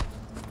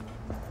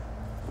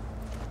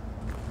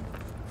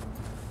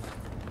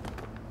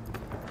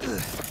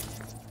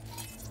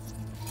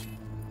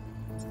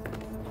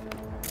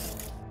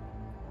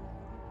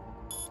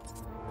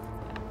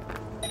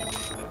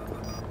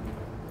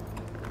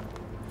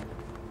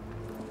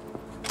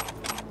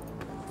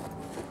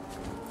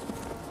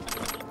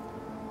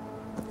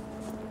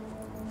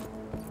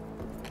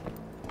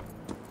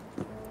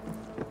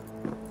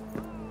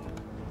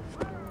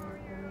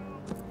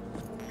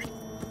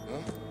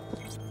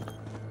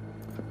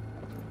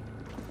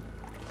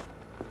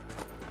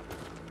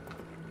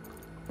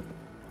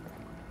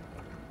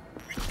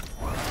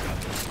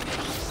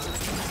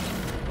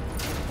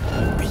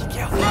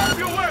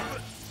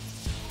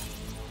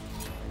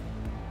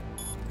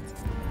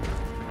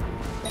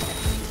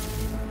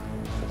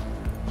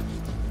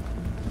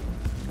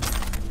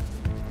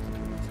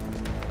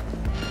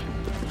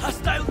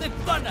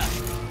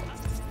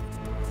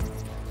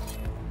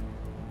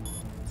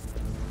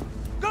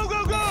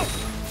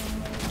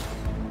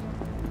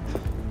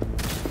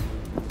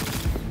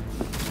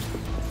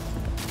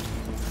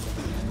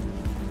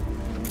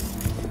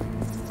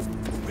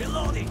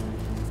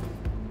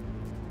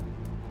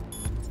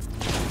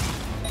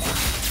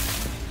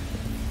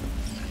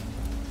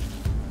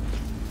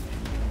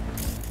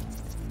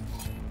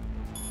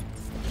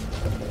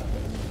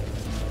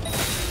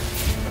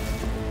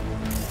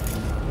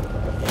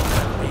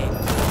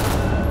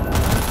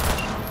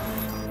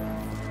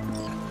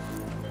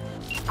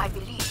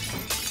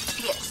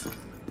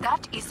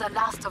 That is the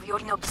last of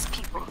Yorinobu's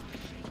people.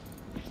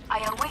 I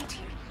await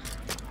you.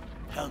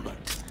 Hellman,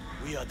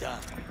 we are done.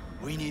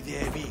 We need the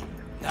AV,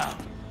 now.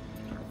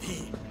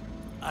 V,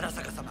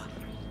 Arasaka-sama,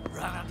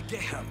 run and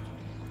get her.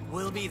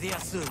 We'll be there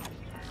soon.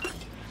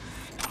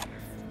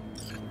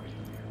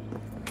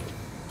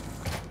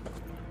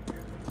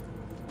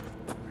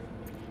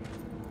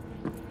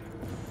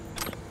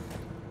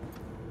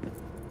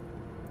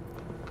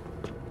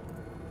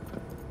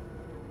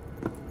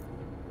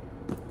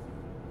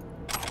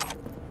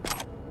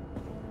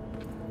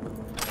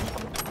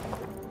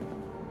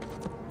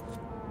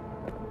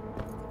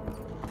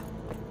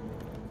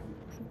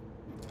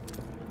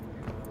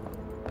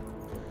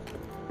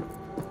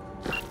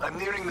 I'm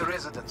nearing the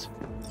residence.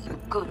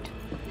 Good.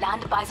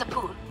 Land by the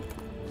pool.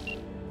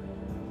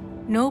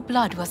 No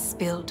blood was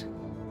spilled.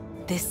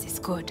 This is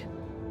good.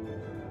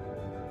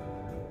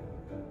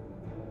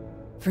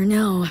 For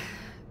now,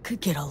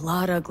 could get a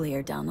lot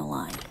uglier down the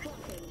line.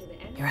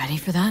 You ready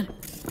for that?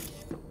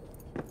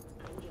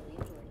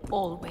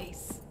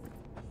 Always.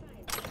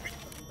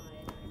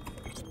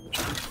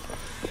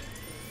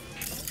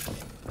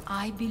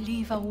 I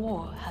believe a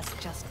war has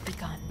just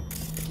begun.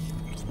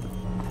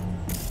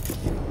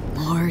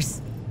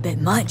 War's bit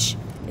much,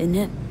 isn't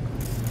it?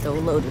 Though a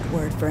loaded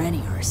word for any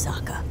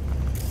Arasaka.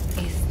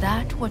 Is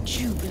that what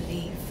you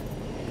believe?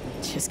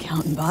 Just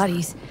counting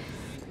bodies.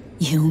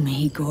 You,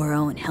 me,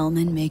 Goro, and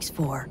Hellman makes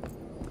 4.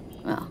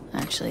 Well,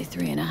 actually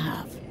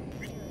 3.5.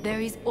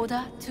 There is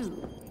Oda,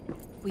 too.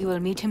 We will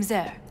meet him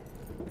there.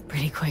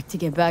 Pretty quick to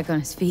get back on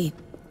his feet.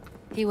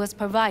 He was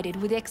provided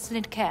with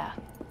excellent care.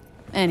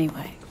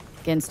 Anyway,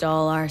 against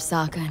all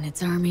Arasaka and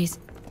its armies,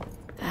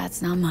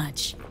 that's not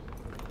much.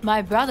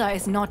 My brother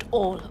is not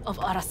all of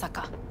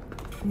Arasaka.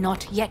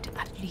 Not yet,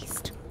 at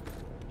least.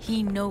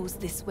 He knows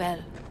this well.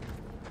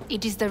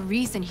 It is the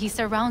reason he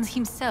surrounds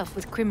himself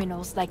with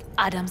criminals like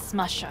Adam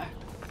Smasher.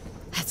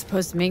 That's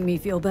supposed to make me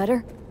feel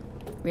better?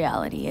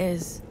 Reality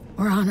is,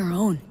 we're on our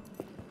own.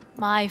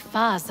 My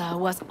father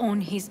was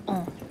on his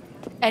own,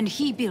 and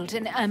he built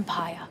an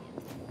empire.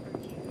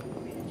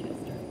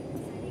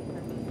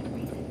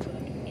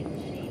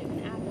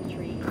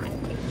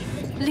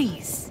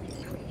 Please.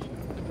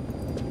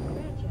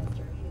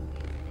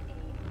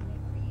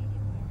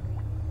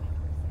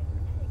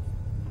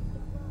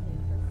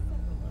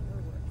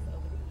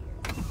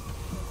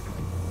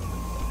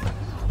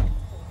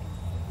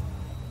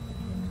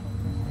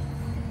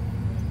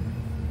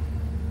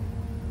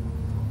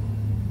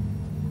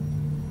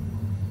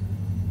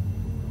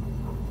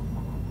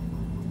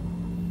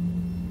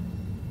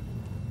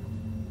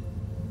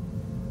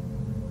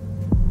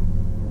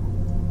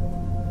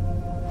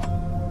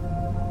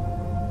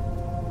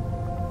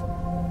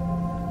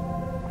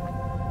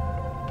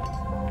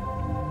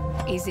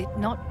 Is it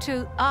not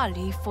too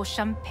early for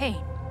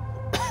champagne?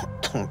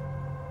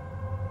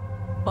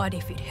 But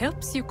if it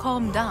helps you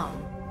calm down,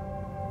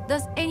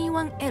 does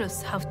anyone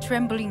else have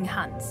trembling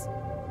hands?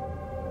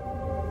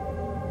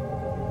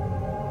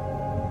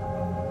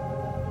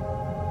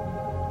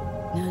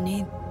 No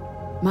need.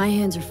 My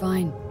hands are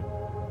fine.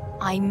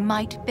 I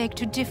might beg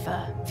to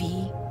differ,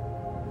 V.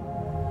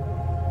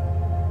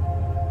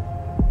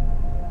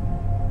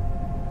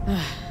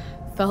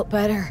 Felt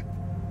better.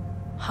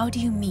 How do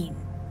you mean?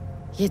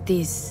 Get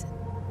these...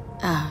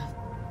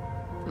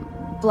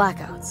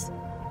 blackouts.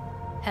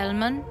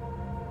 Hellman?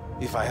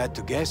 If I had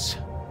to guess,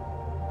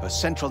 her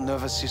central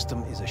nervous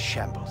system is a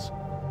shambles.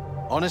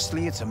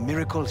 Honestly, it's a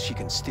miracle she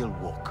can still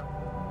walk.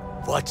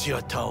 Watch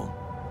your tone,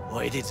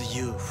 or it is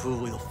you who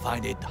will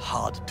find it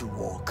hard to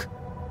walk.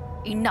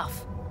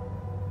 Enough.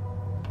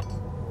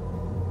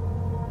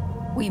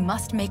 We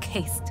must make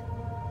haste.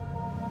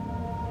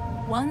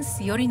 Once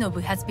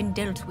Yorinobu has been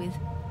dealt with,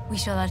 we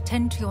shall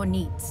attend to your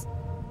needs.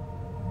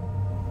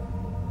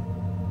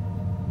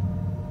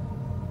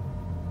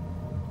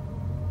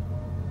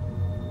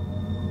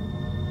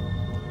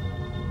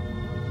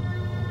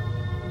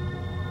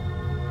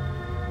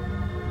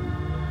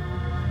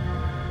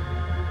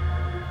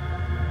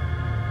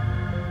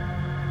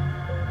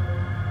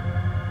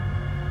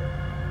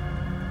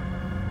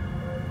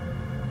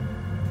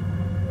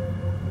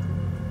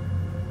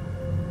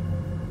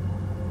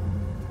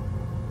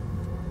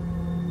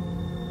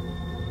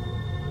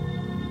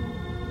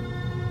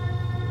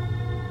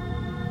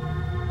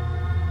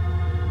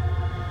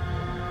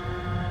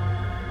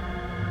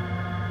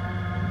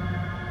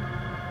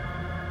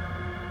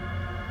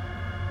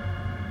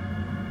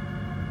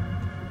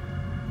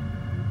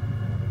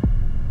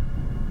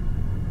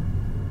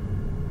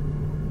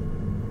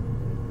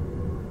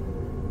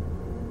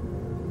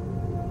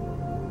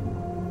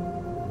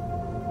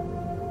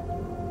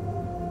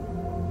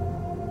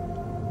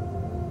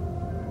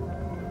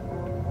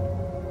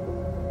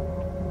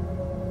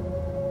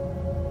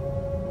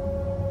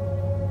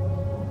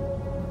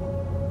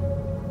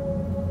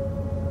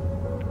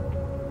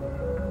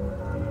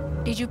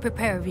 Did you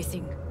prepare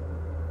everything?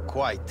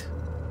 Quite.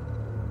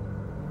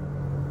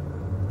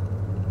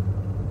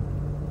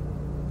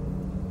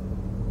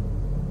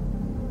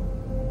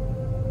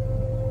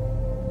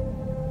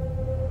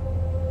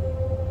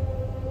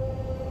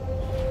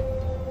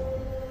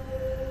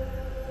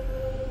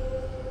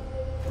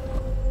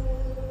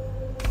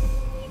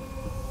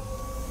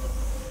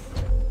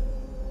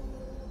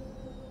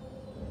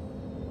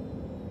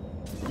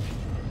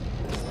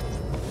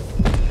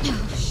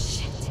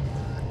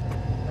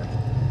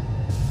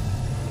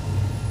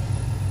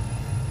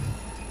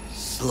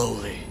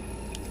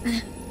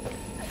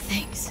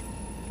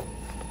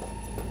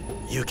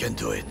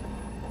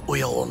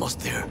 almost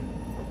there.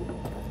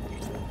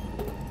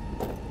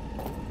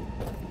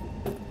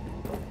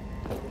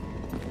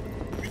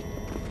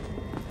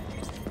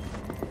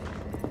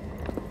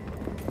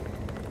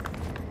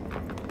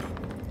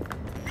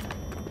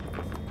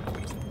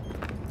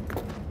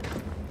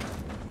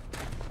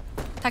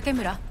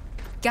 Takemura,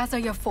 gather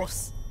your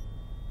force.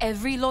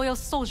 Every loyal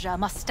soldier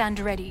must stand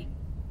ready.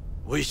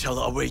 We shall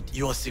await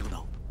your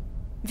signal.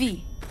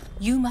 V,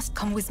 you must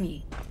come with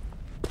me.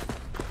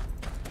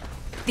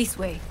 This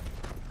way.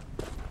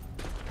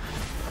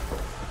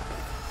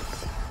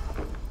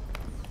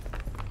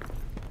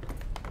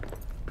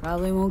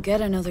 Probably won't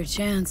get another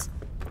chance.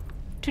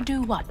 To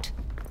do what?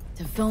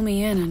 To fill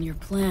me in on your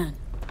plan.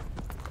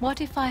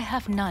 What if I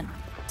have none?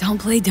 Don't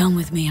play dumb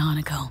with me,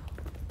 Hanako.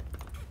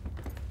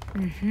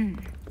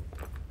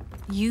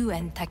 You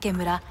and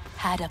Takemura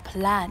had a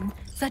plan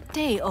the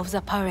day of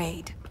the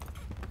parade.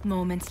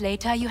 Moments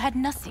later, you had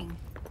nothing.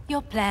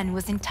 Your plan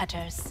was in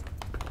tatters.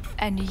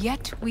 And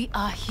yet we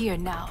are here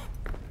now.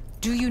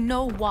 Do you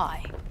know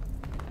why?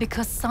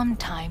 Because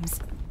sometimes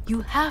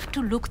you have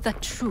to look the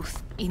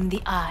truth in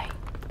the eye.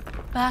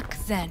 Back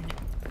then,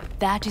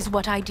 that is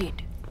what I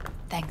did,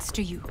 thanks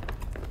to you.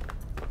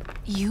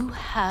 You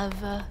have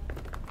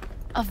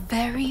a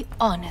very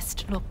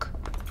honest look.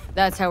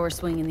 That's how we're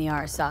swinging the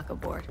Arasaka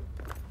board.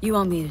 You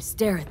want me to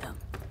stare at them?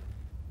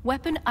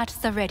 Weapon at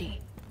the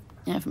ready.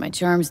 If my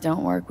charms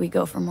don't work, we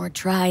go for more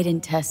tried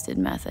and tested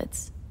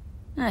methods.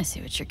 I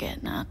see what you're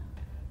getting at.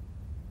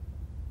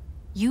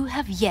 You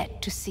have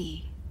yet to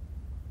see,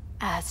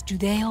 as do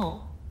they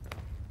all.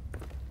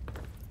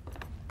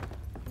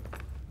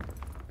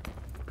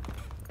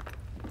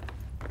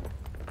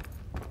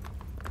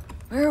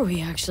 Where are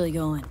we actually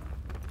going?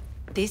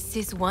 This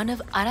is one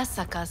of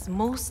Arasaka's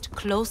most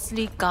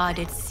closely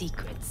guarded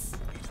secrets.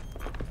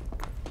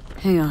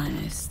 Hang on,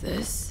 is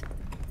this?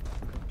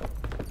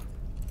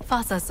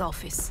 Father's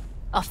office,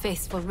 a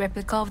faithful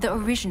replica of the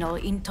original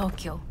in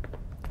Tokyo.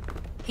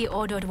 He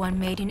ordered one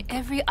made in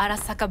every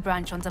Arasaka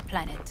branch on the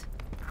planet.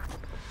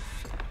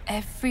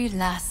 Every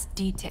last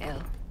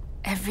detail,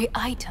 every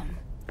item,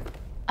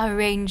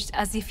 arranged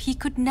as if he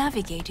could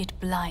navigate it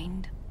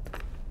blind.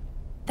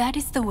 That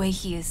is the way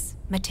he is,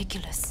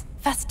 meticulous,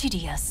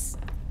 fastidious.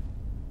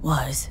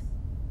 Was.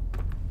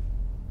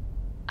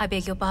 I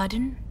beg your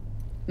pardon?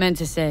 Meant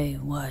to say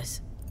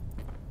was.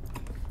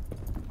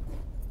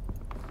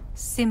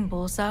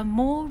 Symbols are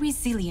more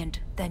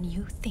resilient than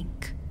you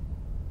think.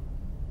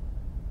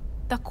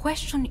 The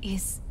question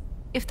is,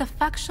 if the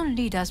faction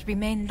leaders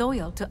remain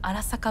loyal to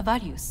Arasaka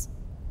values,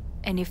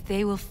 and if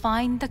they will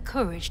find the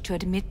courage to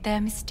admit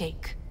their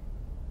mistake.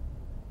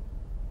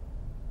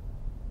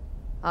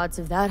 Odds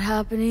of that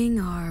happening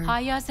are...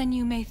 higher than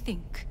you may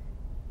think.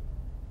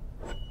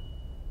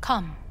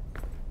 Come.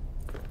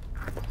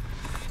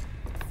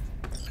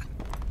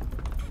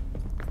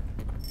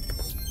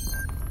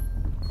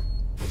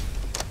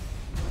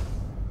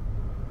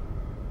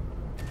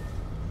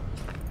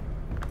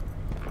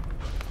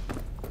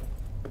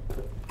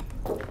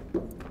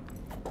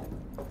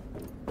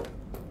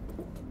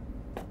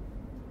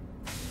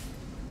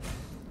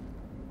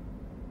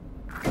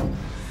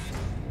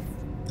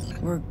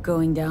 We're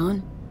going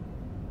down?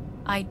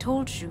 I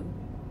told you.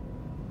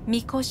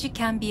 Mikoshi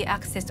can be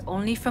accessed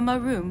only from a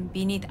room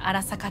beneath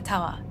Arasaka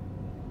Tower.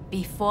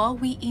 Before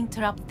we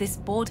interrupt this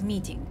board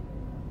meeting,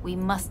 we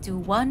must do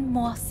one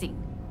more thing.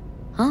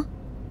 Huh?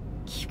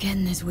 Keep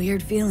getting this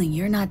weird feeling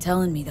you're not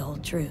telling me the whole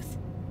truth.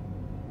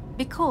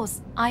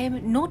 Because I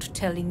am not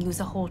telling you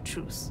the whole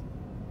truth.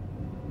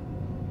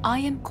 I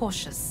am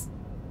cautious.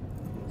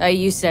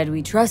 You said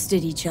we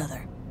trusted each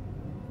other.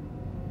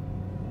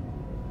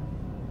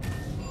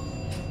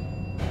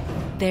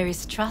 There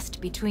is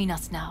trust between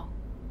us now.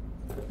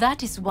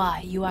 That is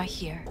why you are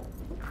here.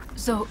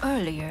 So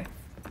earlier,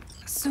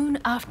 soon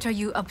after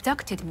you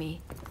abducted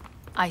me,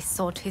 I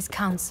sought his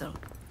counsel.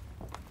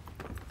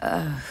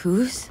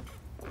 Whose?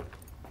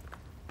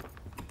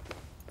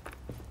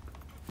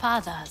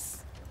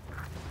 Father's.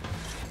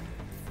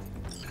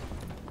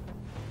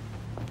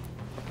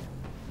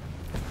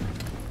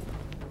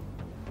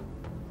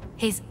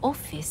 His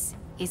office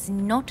is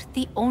not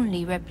the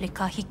only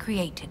replica he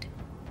created.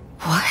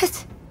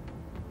 What?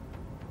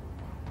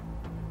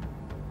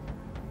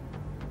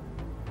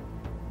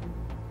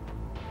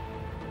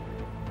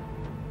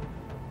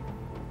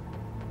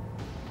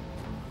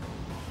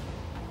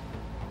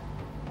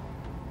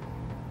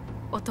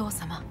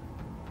 Otou-sama.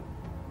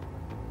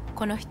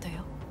 この人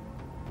よ。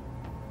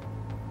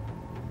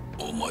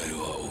お前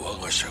は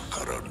我が社か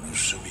ら盗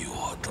みを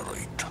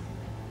働いた。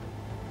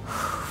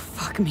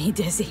Fuck me,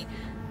 Dizzy.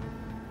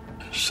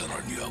 さ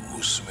らには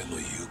娘の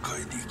誘拐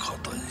に加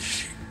担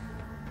し、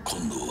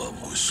今度は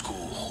息子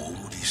を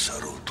葬り去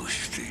ろうと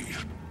している。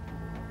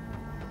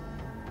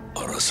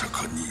荒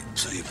坂に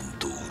随分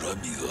と恨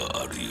み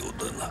があるよ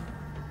うだな。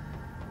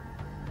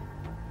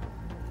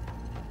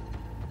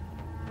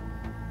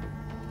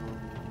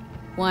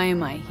Why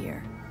am I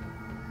here?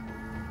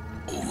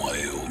 お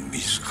前を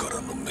自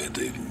らの目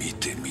で見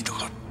てみた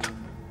かった。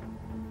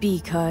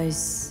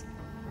Because...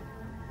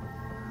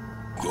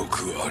 ご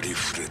くあり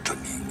ふれた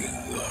人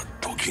間が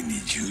時に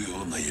重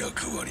要な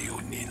役割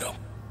を担う。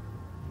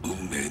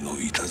運命の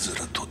いたず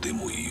らとで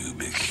も言う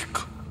べき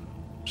か。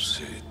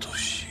生と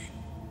死、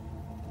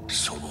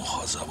その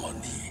狭間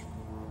に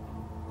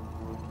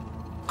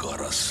ガ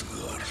ラス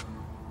がある。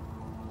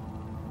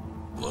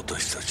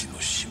私たち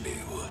の使命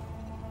は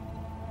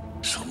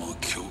その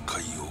境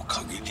界を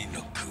限り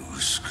なく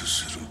薄く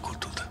するこ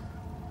とだ。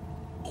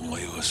お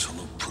前はそ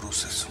のプロ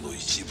セスの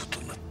一部と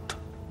なった。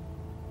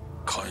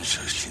感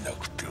謝しな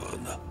くては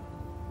な。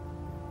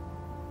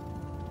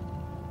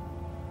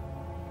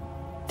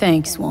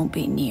Thanks won't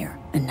be near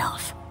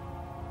enough.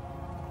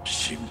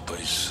 心配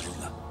する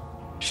な。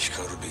し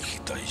かるべき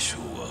代償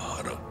は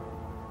払う。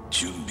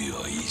準備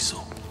はいいぞ、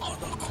花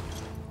子。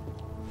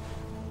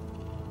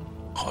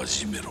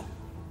始めろ。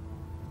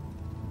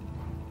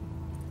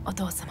お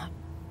父様。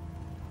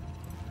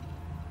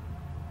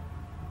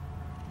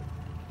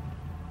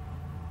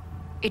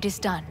It is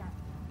done.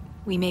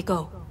 We may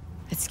go.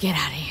 Let's get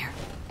out of here.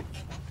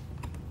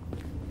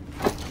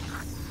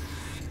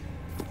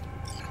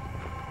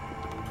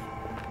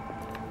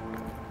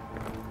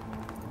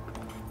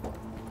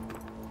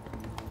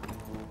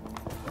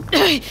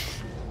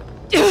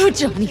 Oh,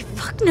 Johnny,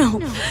 fuck no.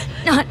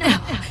 Not now.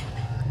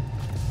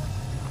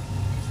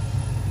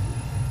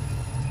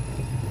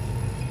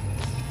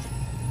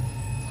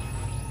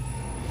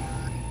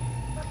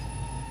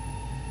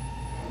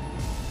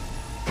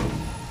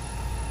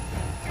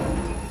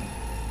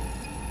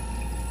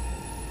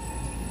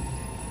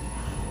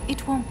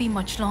 It won't be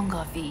much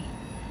longer, V.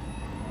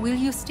 Will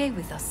you stay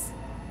with us?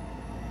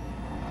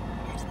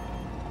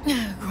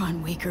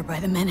 Growing weaker by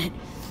the minute.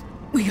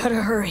 We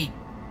gotta hurry.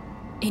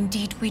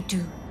 Indeed we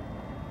do.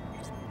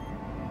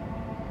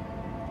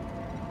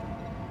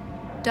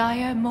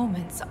 Dire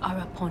moments are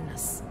upon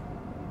us.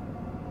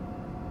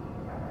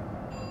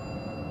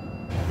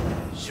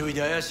 周囲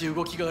で怪しい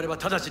動きがあれば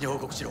直ちに報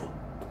告しろ。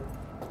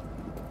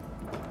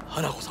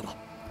花子様。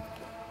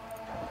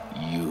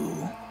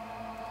You.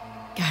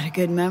 Got a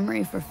good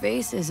memory for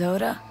faces,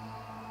 Oda.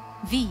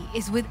 V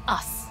is with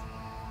us.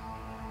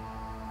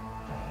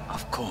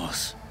 Of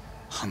course,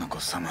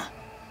 Hanako-sama.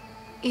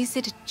 Is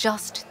it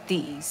just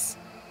these?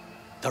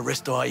 The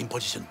rest are in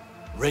position,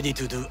 ready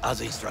to do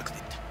as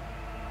instructed.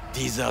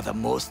 These are the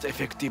most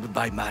effective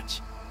by match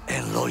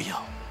and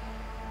loyal.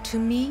 To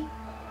me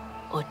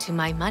or to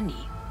my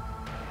money?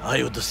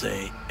 I would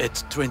say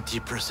it's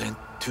 20%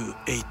 to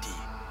 80,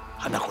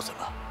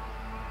 Hanako-sama.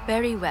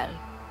 Very well.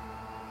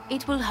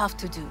 It will have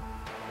to do.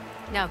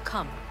 Now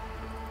come.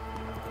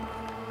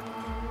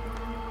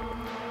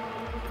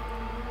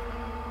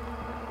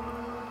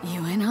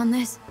 You in on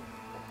this?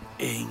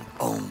 In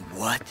on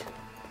what?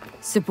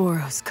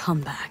 Saboro's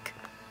comeback.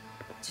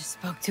 Just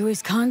spoke to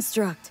his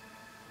construct.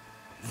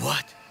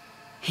 What?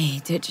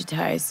 He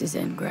digitized his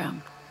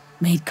engram.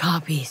 Made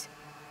copies.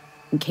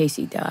 In case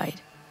he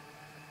died.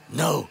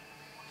 No.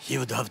 He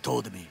would have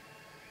told me.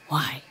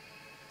 Why?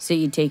 So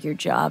you take your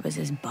job as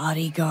his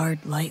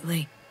bodyguard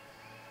lightly?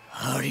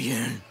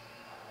 Aryan.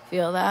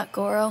 Feel that,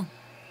 Goro?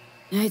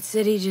 Night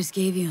City just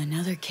gave you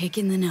another kick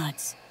in the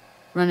nuts.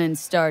 Run and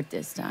start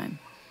this time.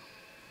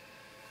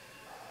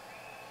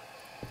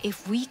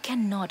 If we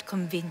cannot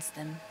convince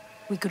them,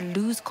 we could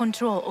lose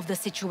control of the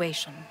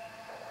situation.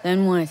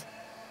 Then what?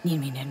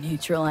 Need me to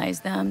neutralize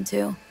them,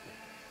 too?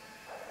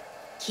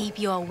 Keep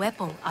your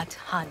weapon at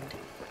hand.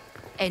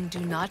 And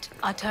do not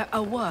utter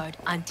a word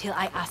until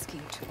I ask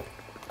you to.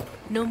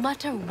 No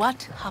matter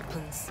what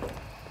happens,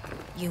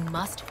 you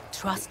must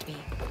trust me.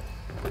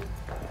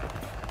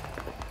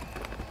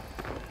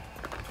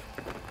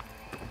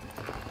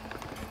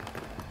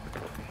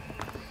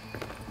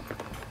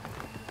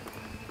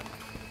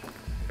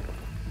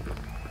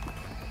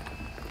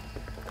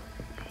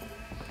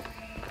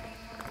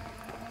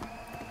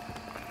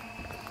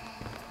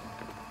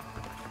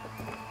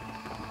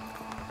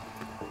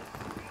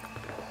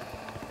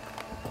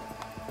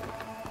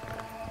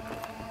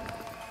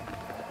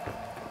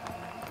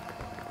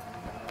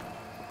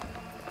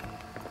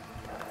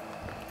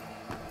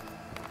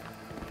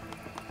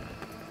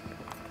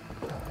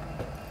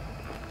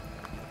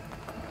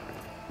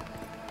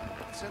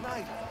 It's an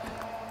island.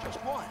 Just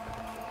one.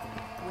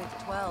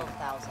 With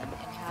 12,000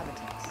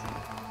 inhabitants.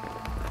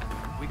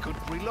 We could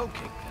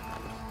relocate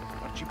them.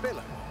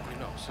 Archipelago, you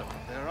know, so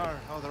there are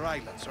other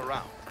islands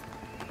around.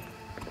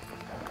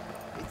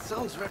 It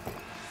sounds very...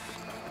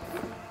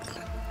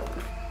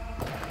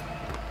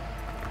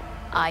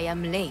 I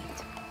am late.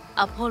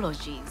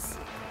 Apologies.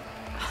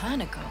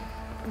 Hanako,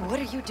 what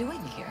are you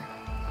doing here?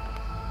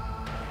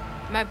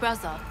 My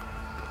brother,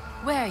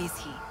 where is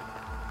he?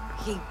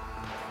 He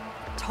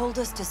told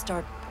us to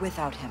start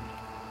without him.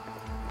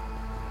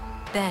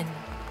 Then,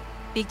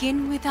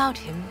 begin without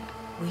him,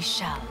 we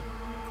shall.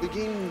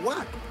 Begin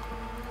what?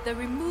 The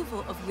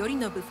removal of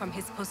Yorinobu from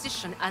his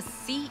position as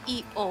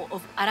CEO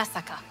of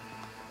Arasaka.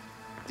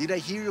 Did I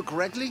hear you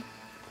correctly?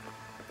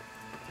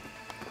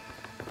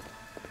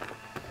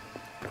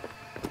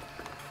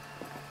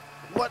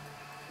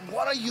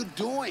 What are you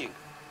doing?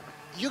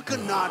 You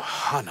cannot...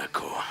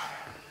 Hanako.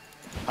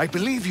 I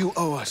believe you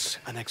owe us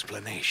an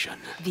explanation.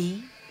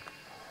 V,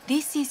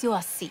 this is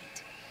your seat.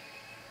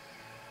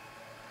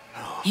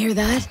 Hear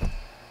that?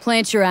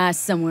 Plant your ass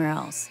somewhere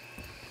else.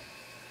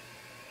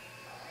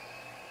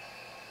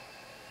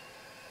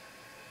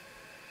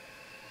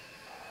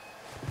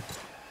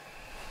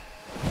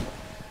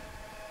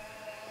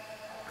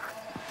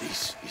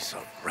 This is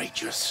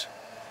outrageous.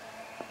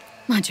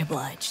 Much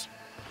obliged.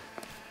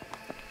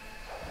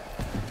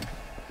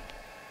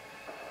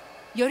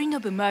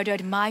 Yorinobu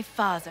murdered my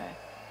father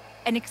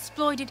and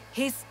exploited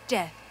his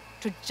death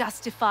to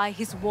justify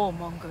his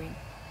warmongering.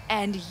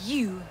 And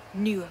you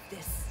knew of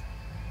this.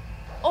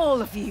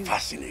 All of you.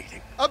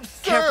 Fascinating.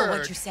 Absurd! Careful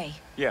what you say.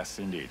 Yes,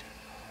 indeed.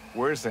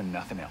 Worse than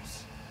nothing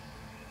else.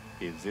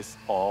 Is this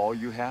all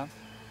you have?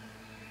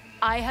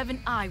 I have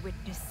an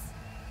eyewitness.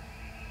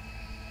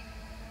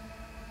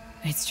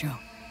 It's true.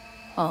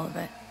 All of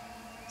it.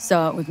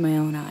 Saw it with my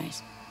own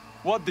eyes.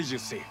 What did you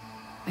see?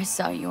 I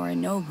saw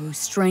Yorinobu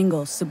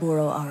strangle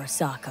Saburo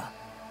Arasaka.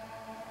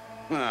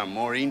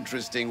 More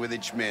interesting with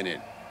each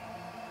minute.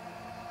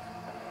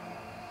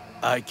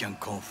 I can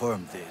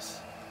confirm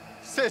this.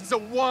 Says a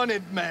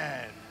wanted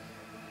man.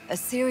 A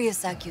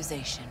serious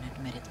accusation,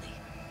 admittedly.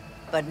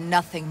 But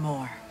nothing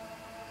more.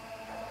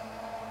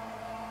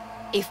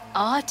 If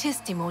our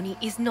testimony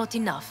is not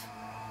enough,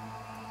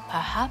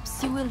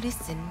 perhaps you will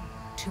listen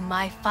to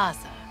my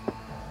father.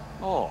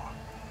 Oh.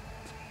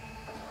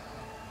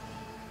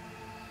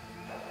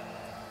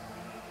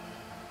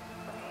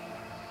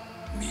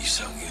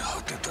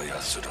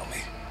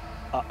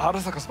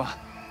 Arasaka-sama.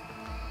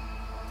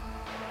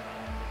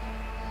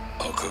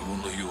 赤子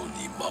のよう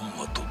にまん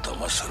まと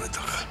騙された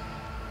か、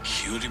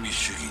日和見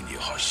主義に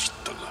走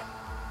ったが、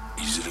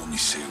いずれに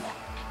せよ、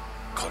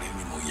彼に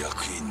も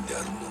役員であ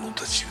る者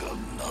たちが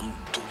なん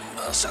と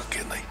情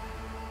けない。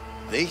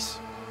This?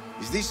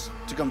 Is this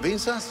to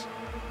convince us?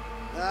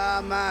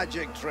 Ah,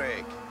 magic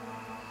trick.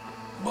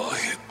 マ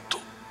ヘッド、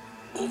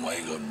お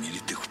前がミ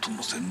リテクと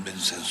の全面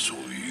戦争を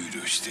憂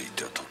慮してい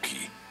た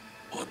時、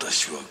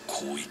私は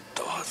こう言っ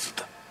たはず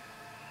だ。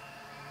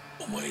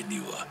お前に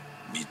は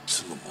3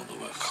つのも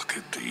のが欠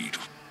けている。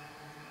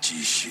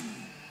自信、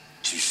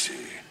知性、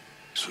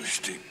そ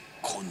して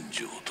根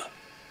性だ。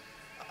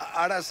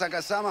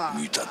Arasaka-sama,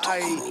 見たとこ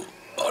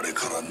ろ、あれ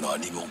から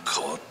何も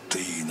変わって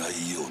いな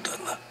いようだ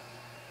な。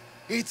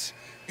It's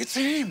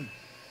him!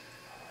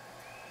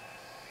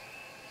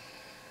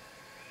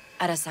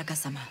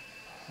 Arasaka-sama,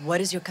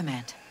 what is your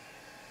command?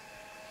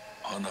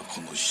 花子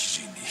の指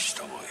示に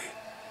従え。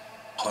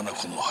花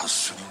子の発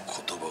する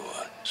言葉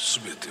は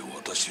全て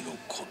私の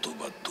言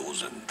葉同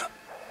然だ。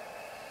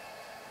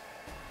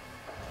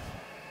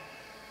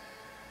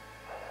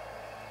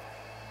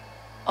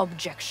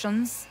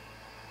Objections?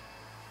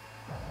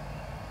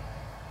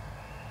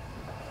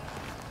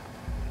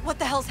 What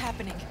the hell's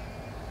happening?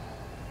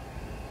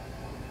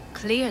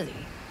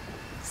 Clearly,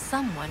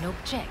 someone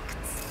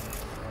objects.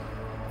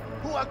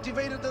 Who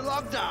activated the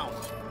lockdown?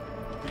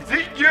 Is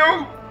it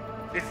you?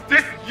 Is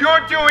this your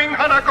doing,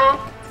 Hanako?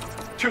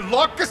 To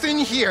lock us in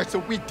here so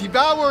we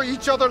devour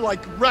each other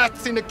like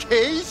rats in a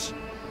cage?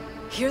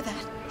 Hear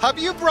that? Have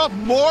you brought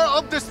more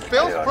of this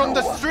filth from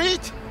the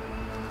street?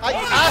 I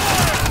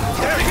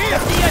asked... They're here!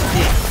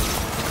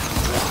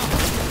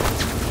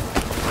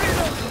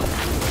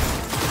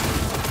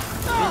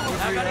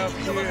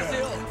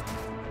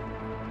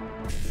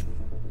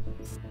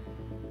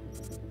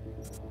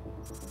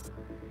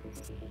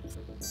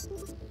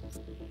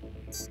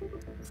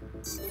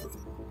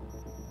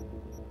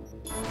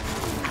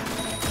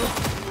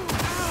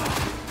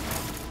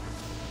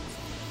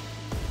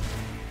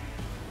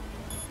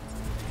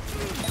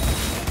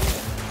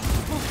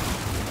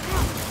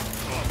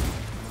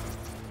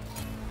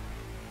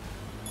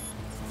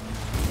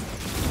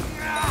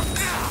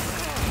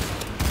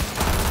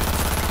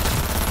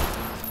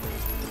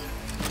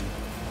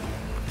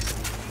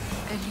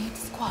 Elite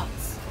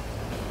squads.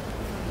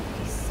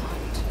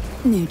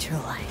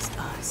 Neutralized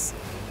us.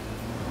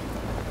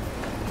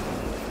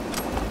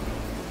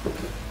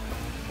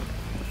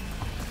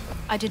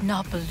 I did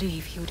not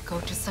believe he would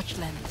go to such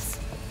lengths.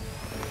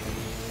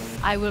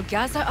 I will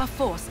gather a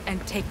force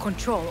and take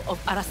control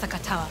of Arasaka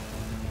Tower.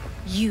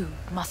 You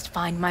must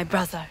find my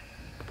brother.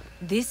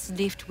 This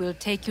lift will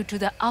take you to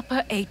the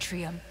upper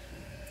atrium.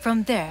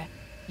 From there,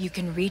 you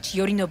can reach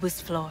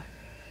Yorinobu's floor.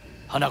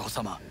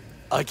 Hanako-sama,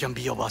 I can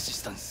be of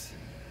assistance.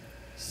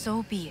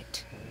 So be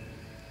it.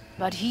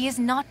 But he is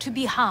not to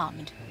be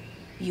harmed.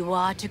 You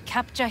are to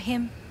capture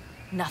him,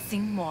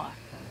 nothing more.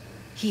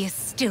 He is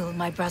still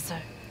my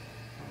brother.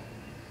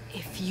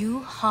 If you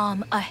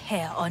harm a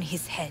hair on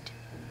his head,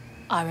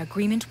 our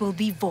agreement will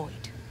be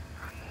void.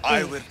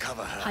 I will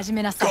cover her.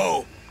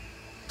 Go!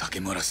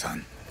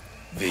 Takemura-san.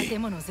 V,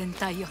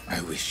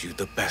 I wish you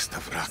the best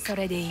of luck. そ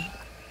れでいい。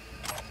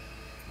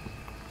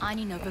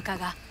兄の部下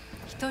が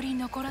一人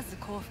残らず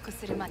降伏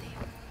するまでよ。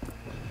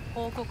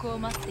報告を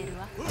待ってる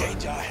わ。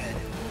Danger ahead.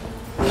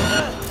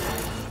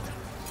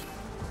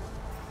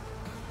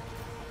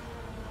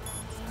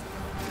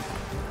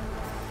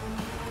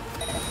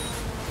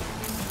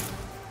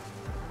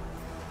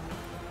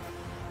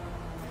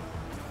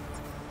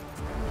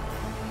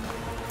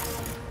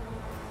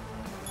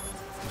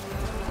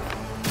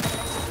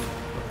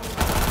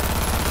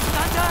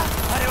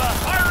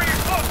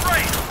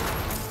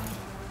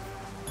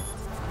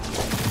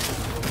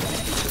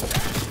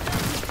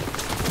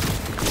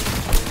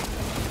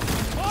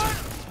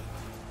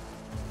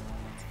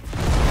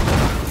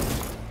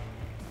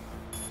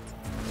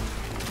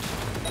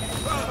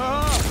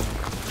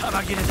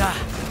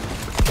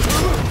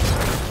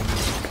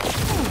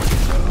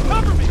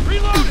 Cover me!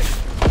 Reloading!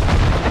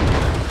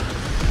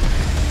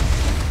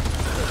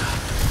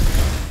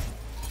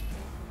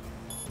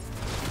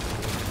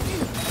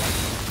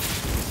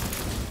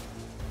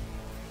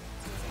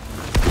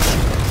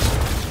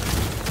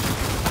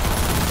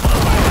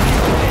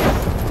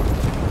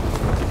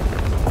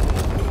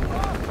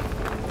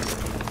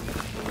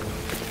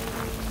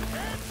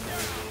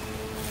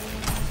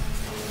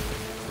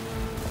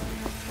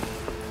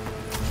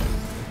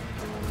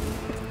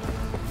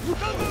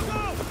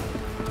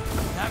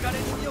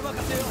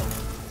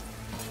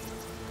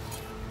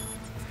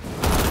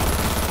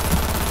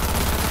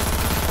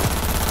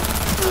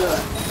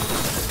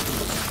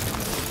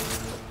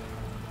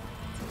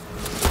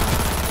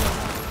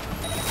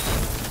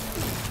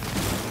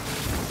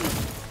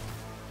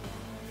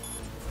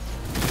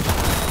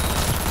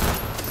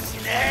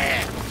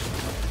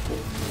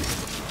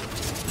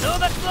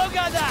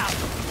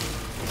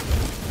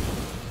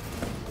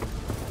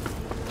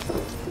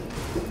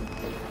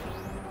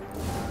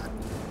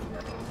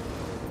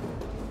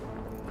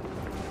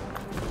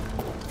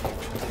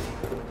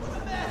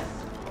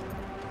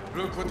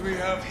 Look what we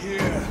have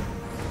here.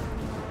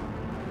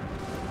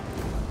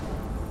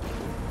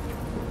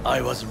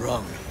 I was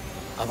wrong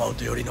about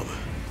Yorinobu.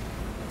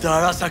 The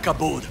Arasaka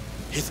bowed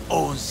his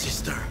own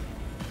sister.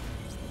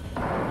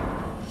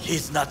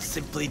 He's not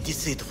simply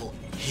deceitful,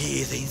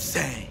 he is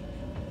insane.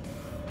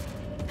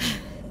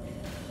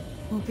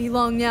 Won't be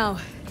long now.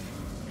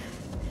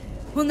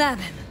 We'll nab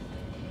him.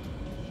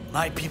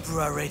 My people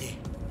are ready.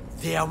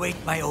 They await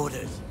my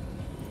orders.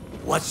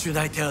 What should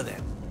I tell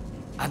them?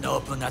 An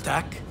open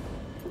attack?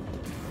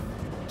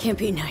 Can't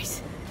be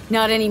nice.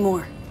 Not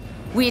anymore.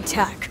 We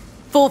attack.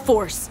 Full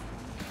force.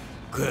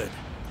 Good.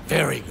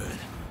 Very good.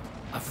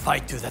 A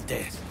fight to the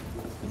death.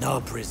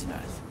 No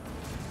prisoners.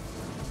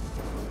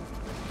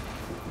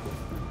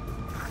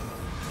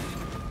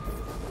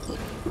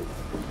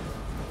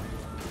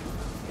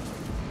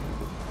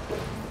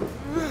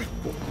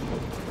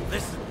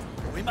 Listen,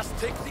 we must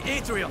take the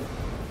atrium.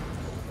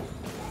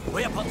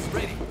 Weapons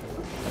ready.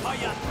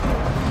 Fire!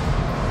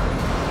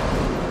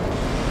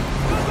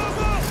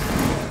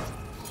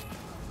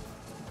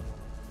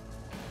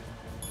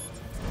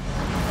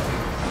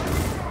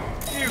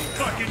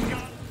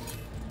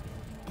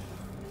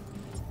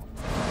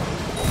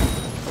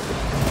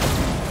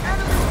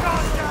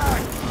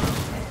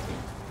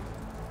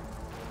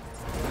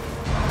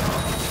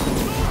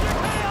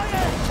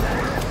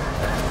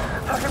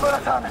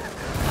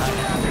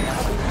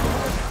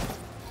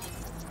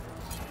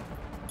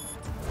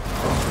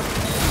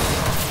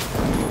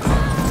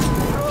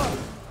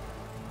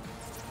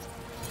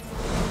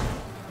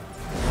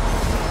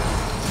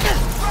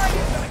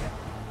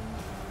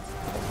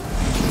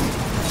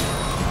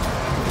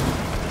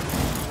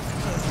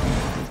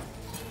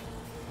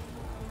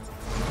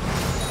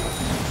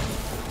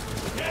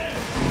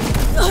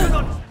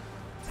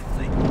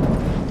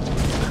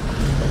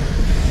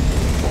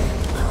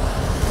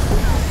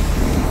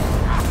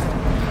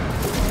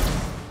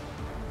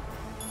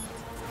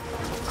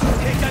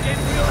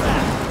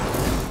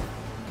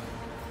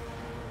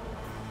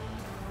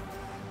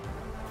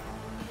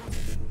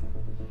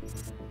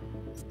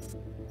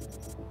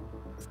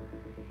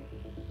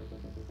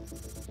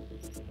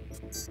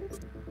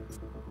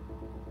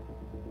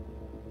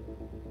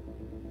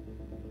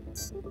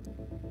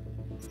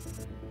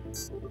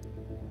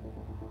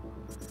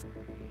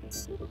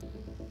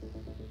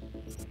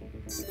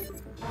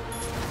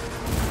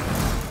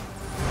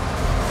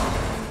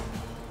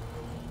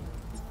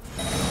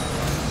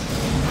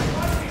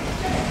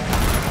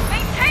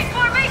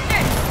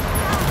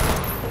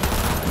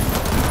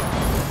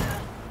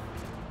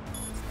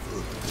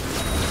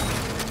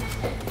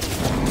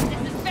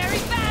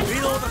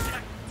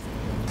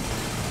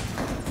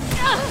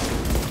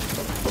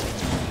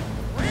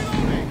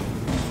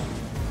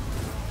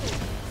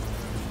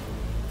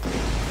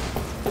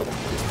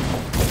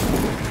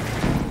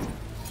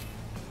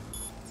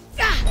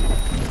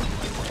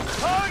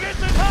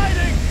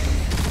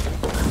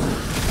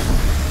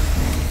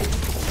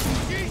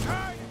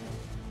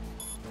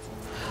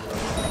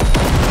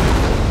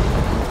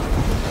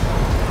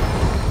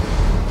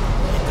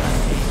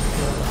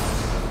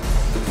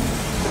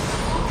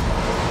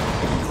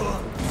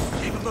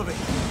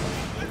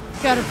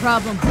 Got a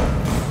problem.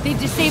 They've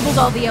disabled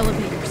all the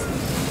elevators.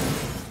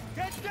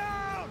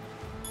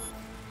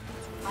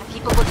 My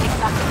people will take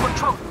back the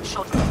control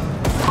shortly.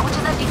 Go to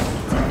the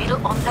elevator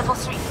middle on level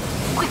 3.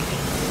 Quickly.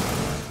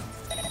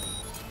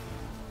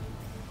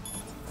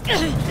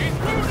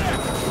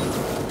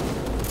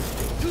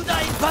 You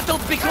die in battle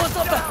because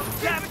of the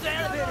jammed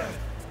elevator!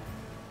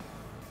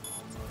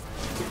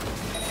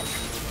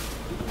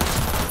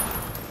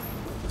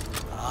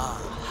 Ah,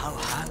 how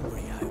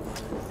hungry I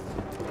was.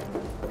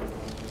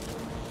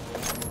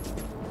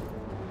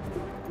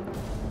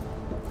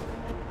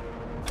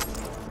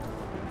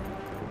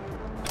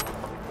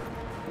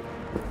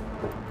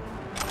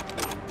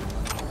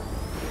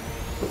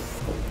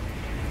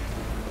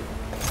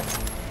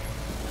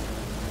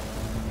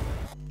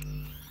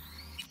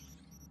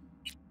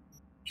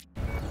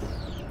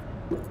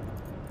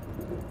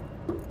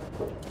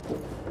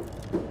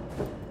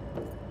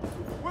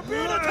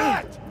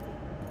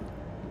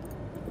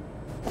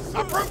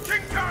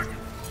 Approaching target!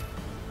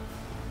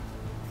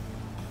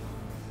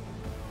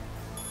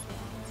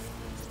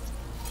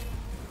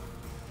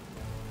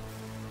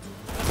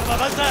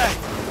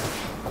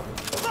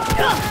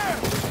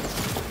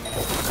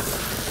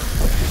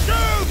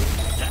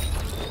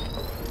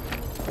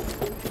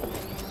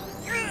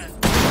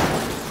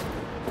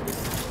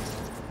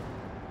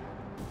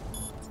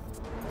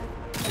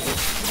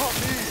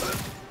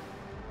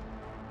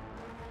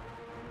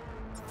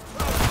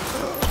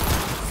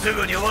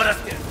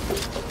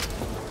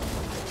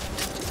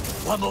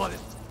 One more.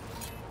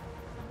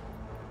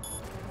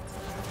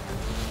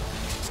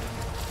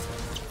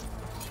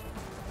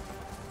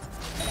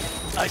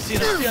 I see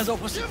the stairs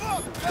opposite. Give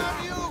up,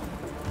 damn you!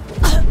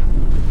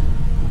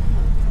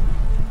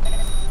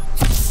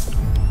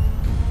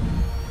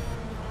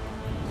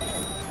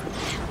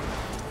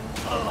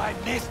 Oh, I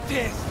missed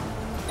this.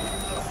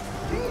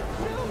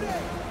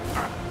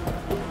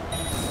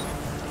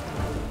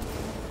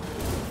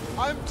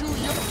 I'm too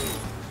young.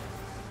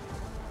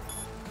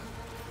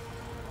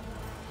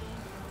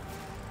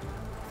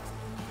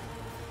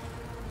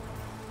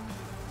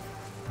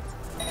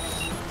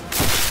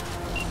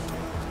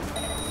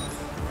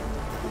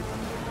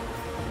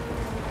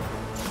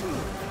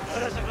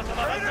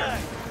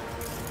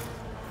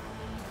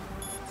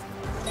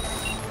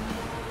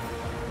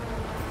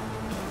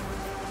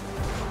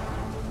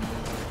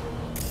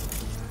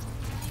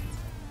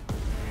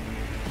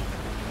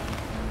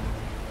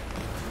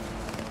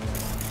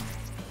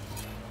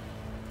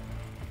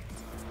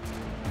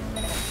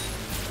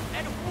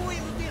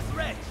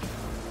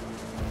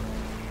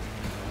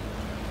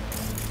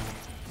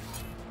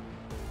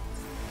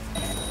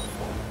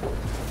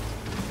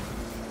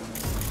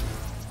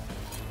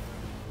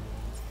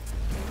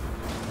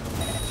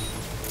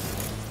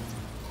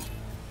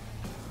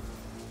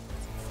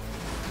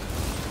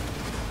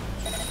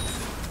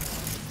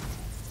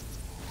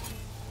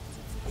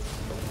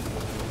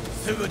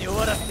すぐに終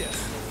わらせてやる。さ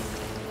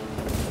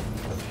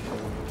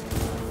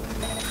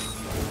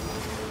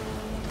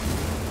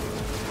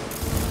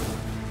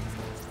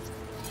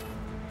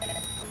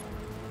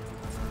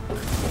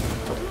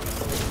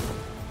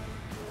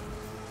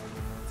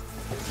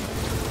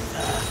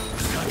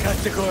あ、かかっ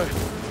てこい。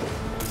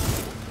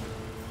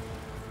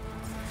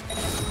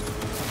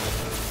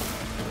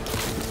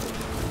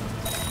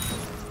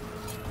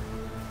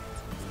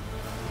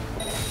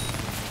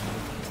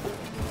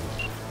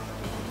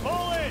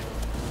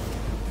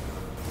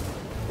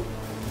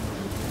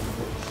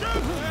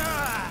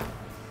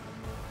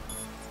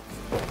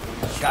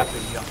Chippin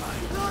in your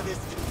mind.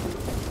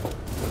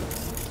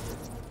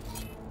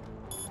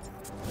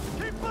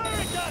 Keep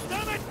firing,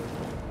 goddammit!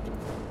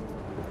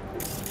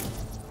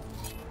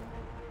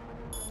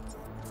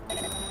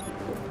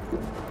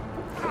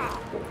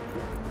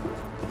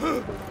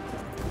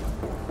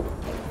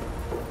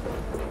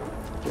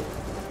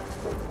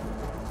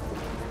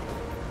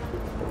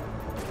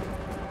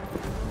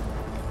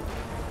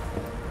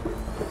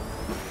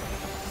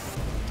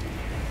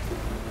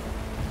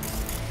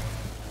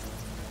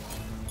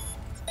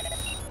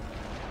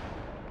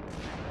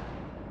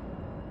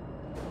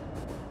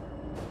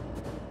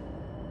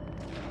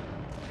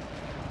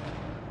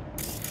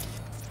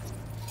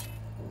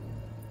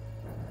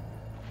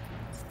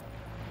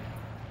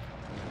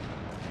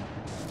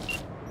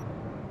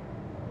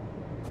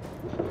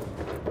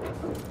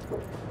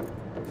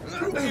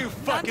 You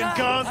fucking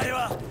gun!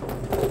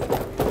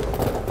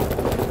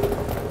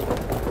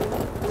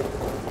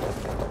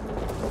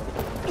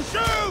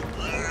 Shoot!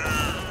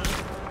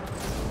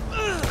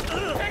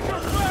 Take her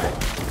away!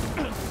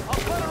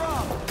 I'll cut her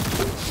off!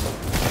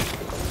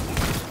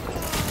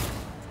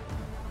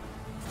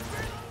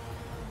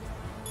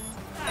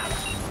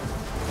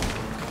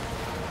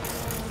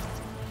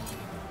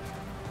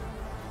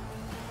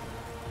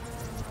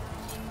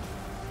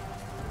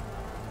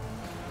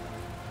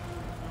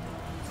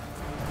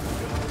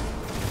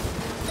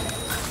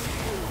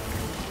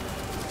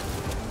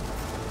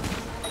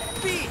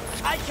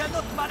 I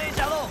cannot manage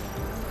alone!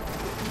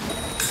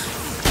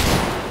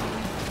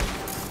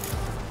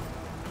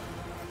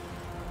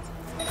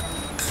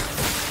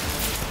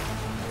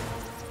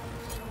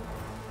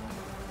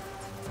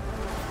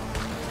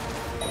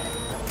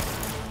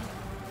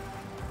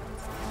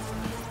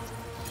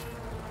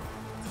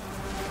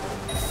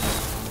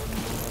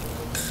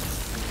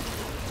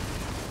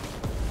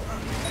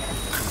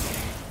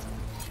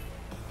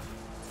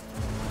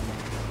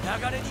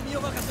流れに身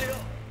を任せよ。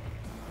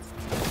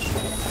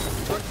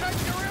Protect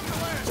your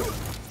implant!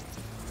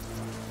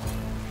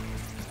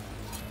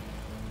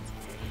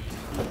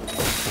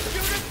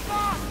 Shoot it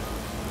back!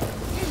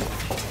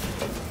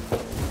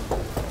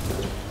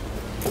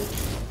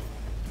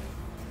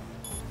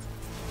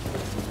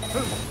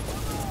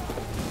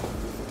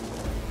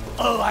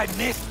 Oh, I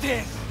missed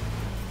this!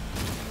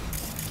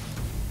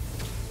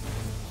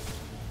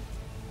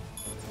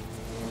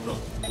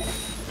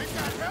 We've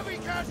got heavy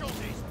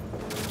casualties!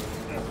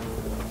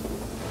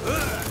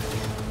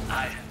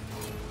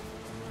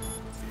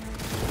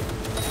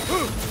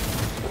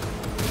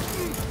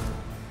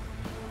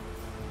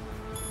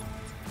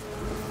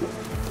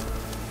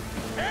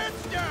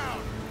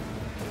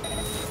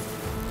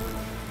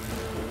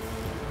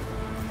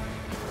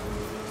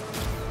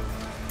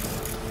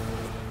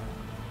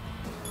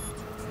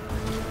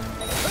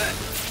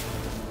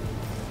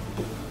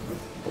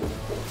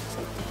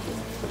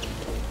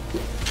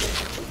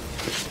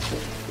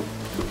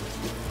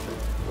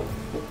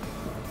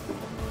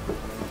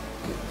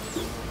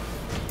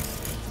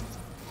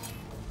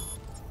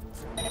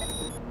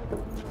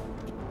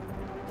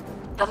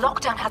 The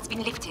lockdown has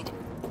been lifted.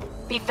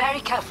 Be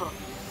very careful.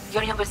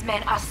 Yorinobu's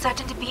men are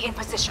certain to be in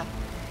position.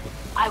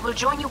 I will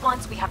join you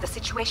once we have the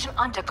situation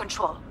under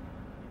control.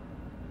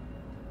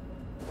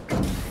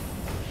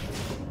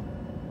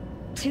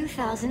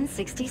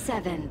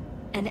 2067.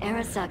 An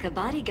Arasaka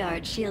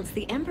bodyguard shields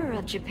the Emperor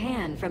of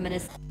Japan from an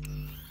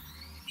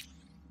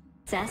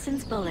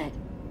assassin's bullet.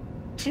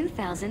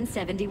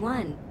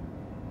 2071.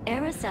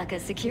 Arasaka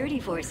security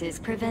forces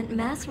prevent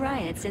mass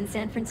riots in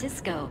San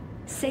Francisco,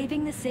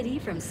 saving the city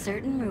from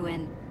certain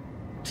ruin.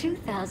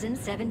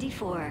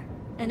 2074.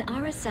 An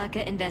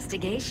Arasaka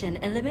investigation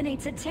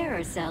eliminates a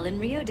terror cell in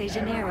Rio de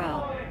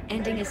Janeiro,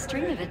 ending a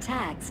string of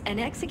attacks and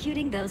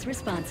executing those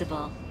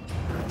responsible.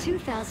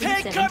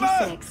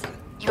 2076.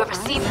 You have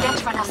received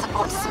Netrunner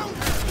support.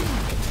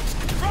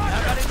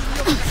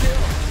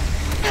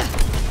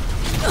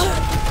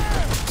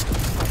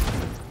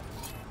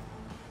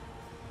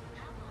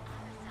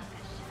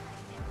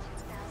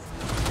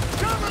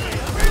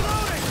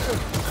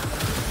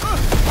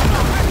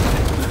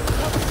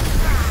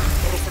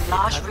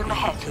 Large room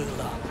ahead.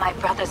 My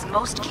brother's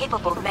most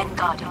capable men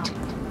guard it.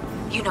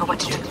 You know what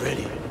to do. Get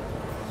ready.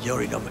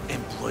 Yorinobu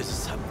employs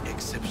some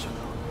exceptional.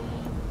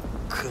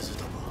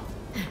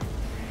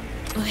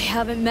 They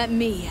haven't met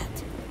me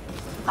yet.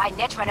 My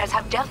netrunners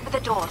have dealt with the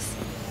doors.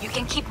 You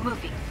can keep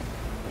moving.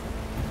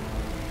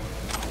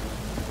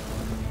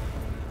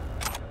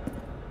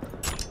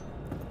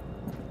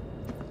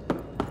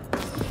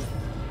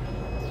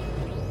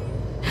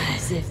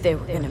 As if they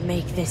were gonna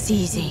make this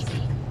easy.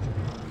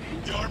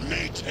 Your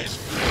mate is...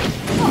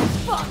 Oh,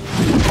 fuck!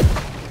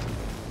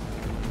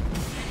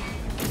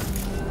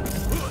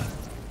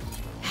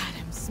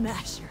 Adam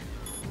Smasher.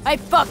 I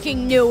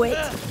fucking knew it!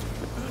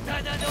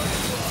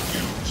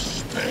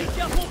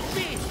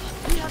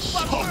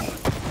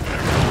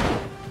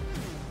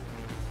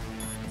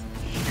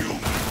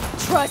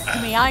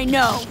 Trust me, I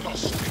know!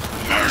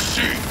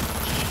 Mercy!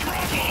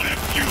 Struggle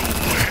if you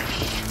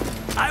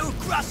wish! I will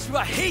crush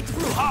your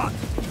hateful heart!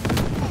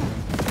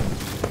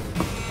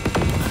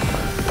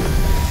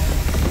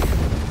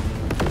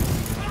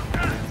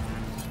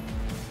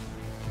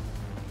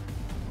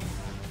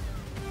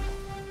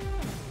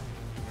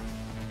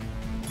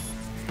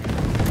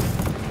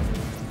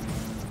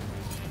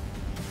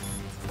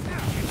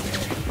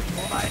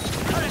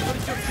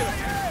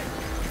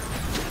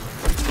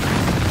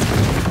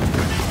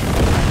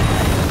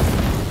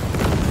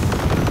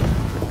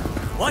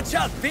 Watch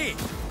out, V!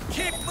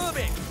 Keep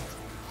moving!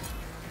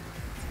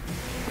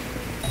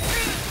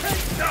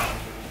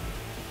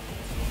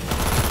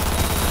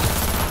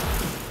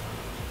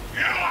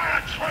 You are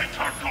a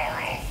traitor,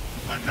 Goro!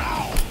 And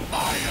now, I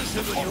as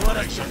the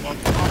corporation will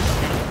crush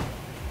you!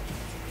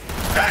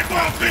 It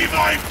will be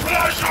my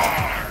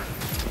pleasure!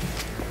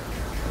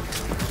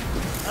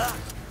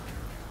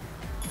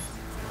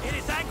 It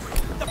is angry!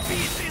 The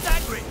beast is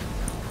angry!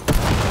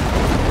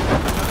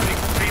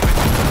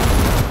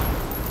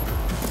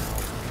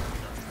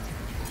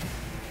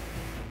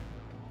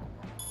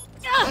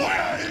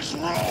 Where is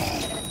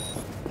Rome?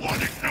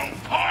 Wanted no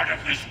part of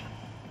this...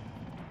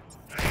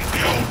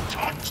 You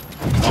tunt!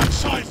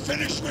 Once I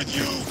finish with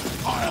you,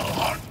 I'll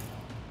hunt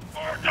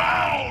her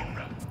down!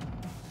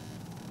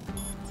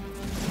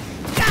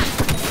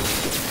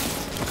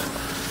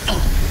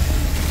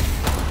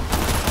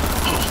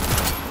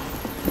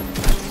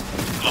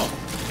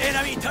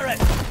 Enemy turret!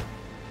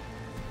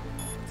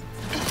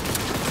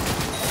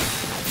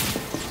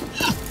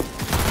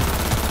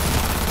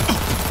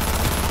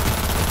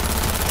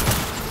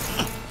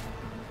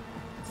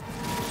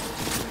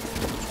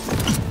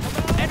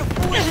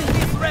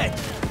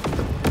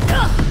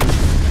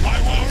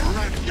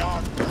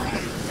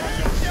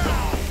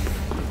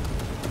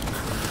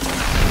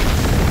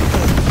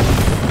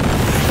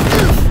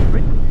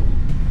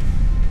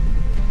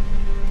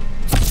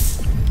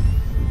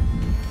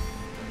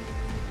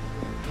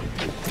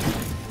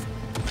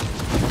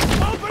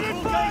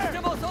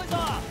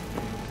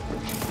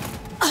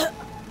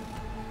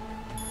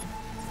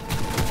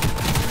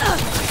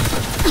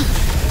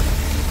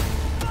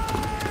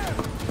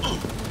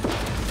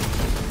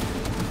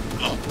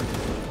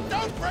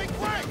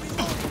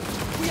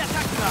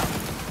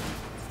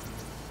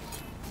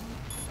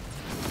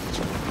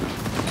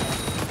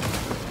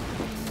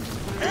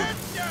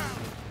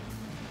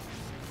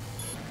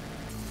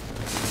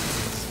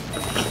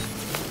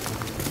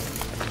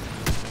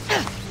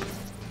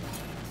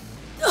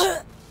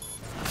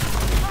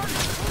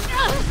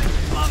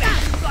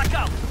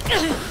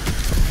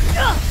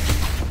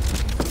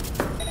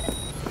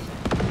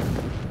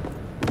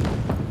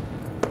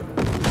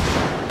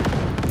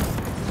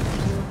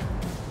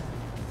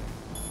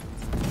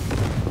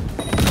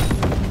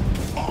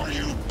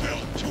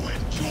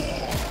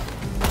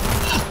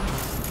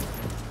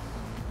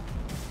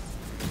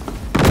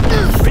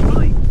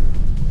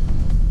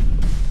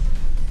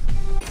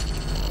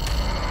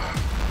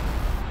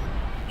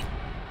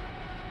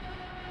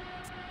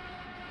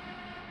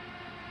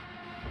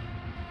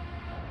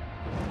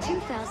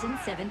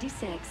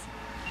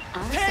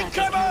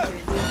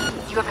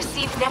 You have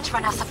received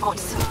Netrunner support.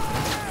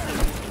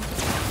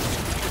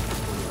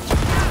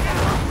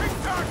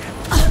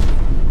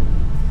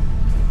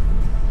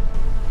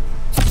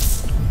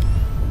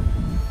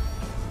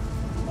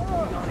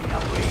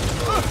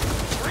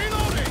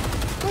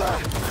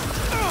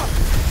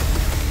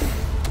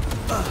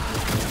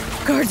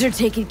 Guards are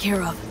taken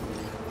care of.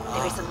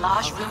 There is a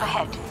large room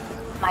ahead.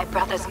 My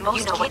brother's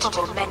most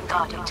capable men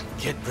guard it.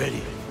 Get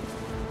ready.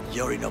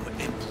 Yorinov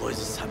employs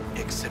some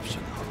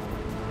exceptional.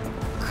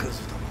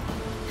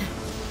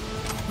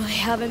 I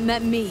haven't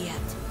met me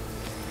yet.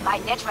 My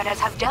netrunners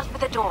have dealt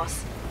with the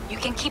doors. You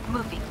can keep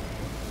moving.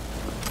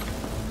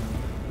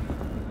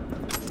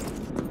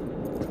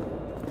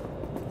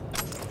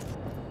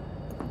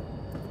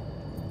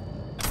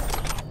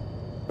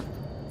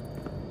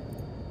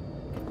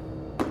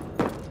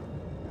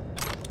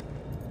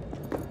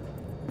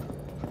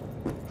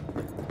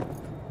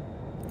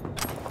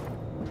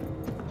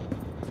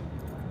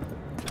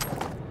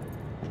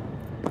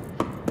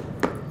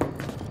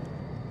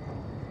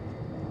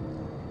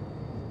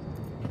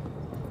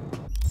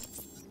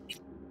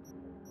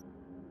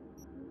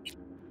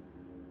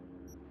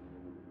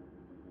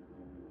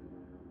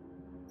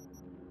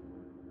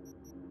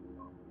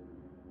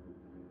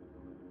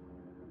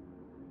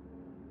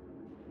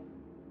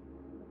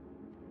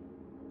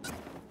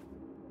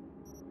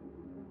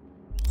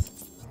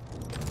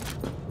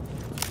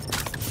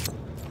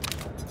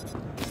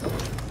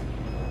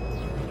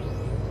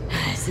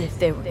 As if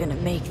they were gonna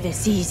make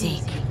this easy.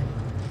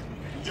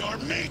 Your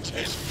meat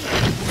is...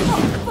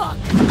 Oh, fuck!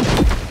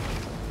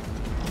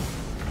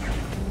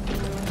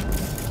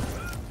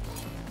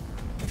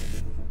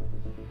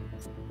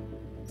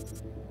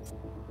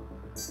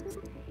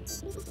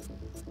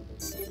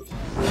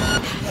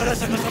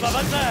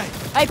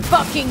 I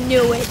fucking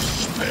knew it!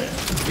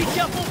 Be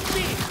careful,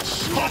 please!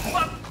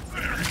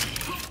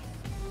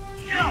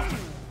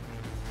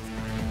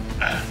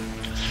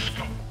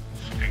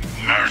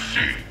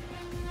 Mercy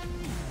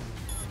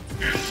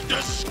is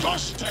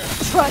disgusting!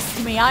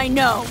 Trust me, I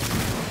know!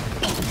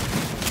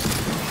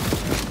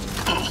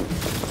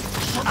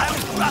 I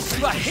will crush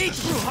your hate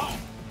through!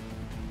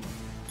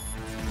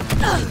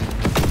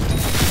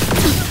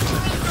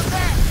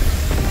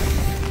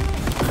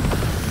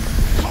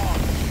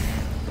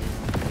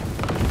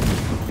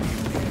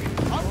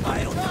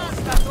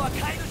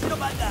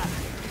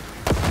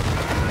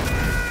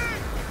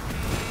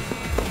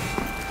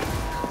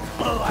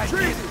 Oh, I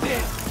did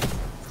this!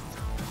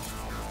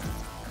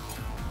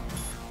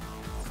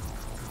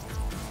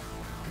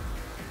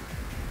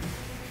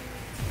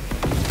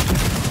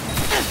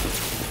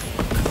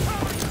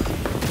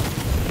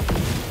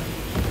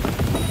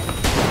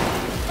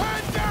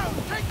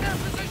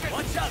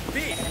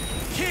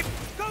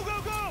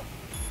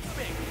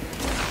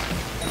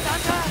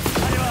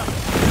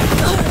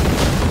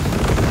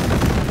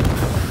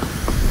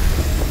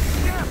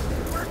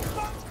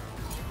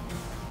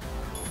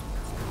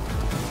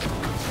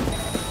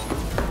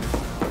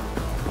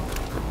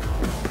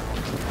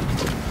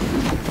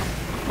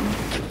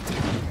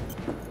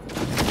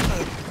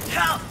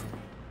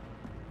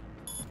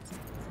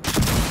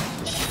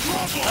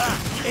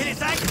 It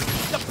is angry!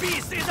 The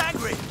beast is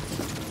angry!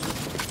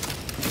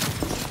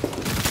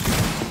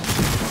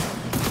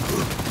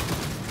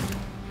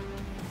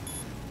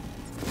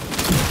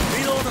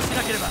 Reload し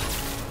なければ。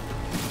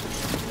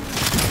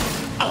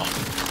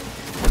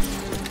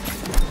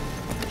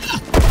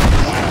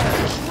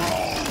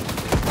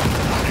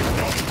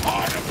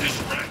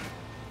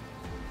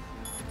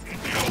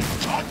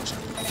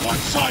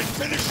Once I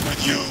finish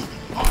with you,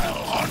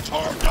 I'll hunt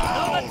her down!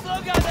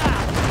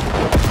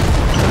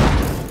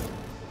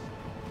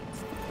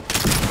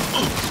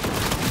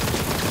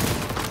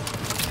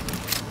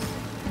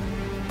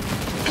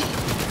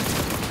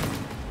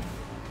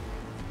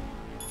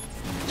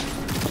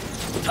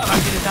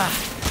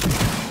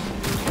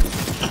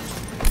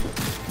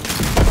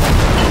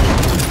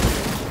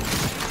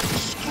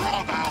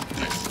 Scrub out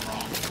this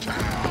rock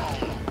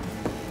town!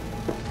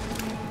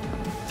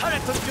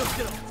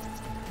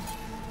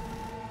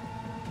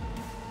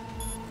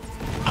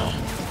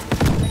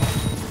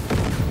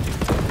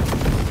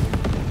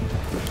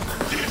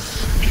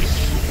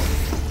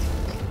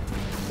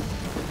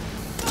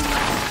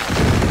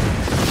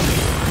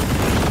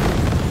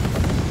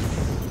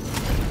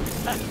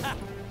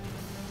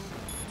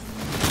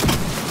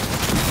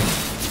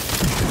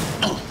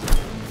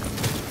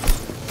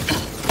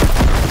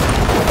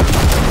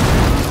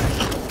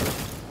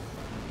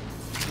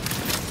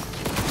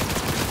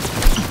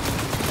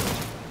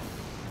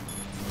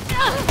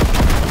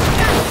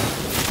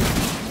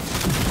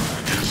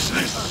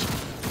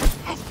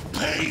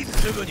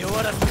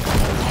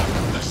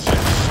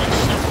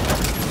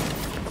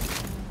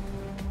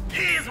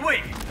 He is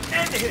weak!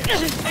 End him!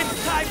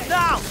 It's time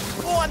now!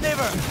 Or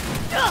never!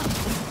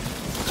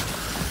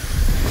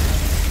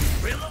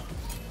 Reload!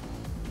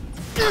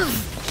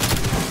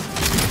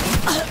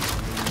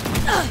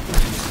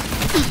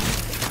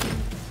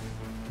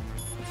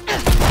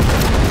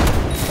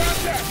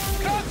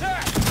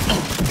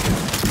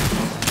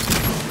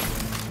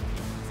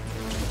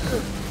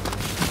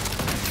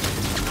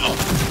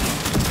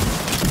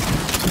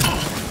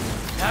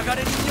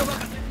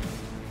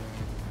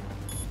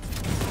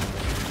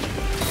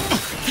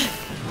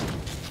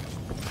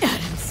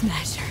 Atom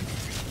Smasher.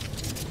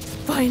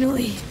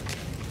 Finally.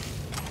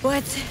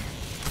 What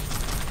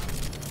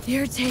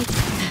You're taking...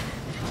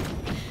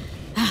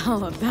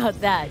 How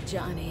about that,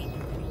 Johnny?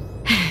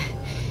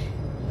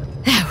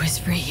 That was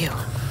for you.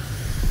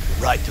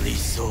 Rightly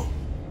so.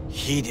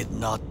 He did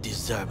not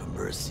deserve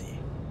mercy.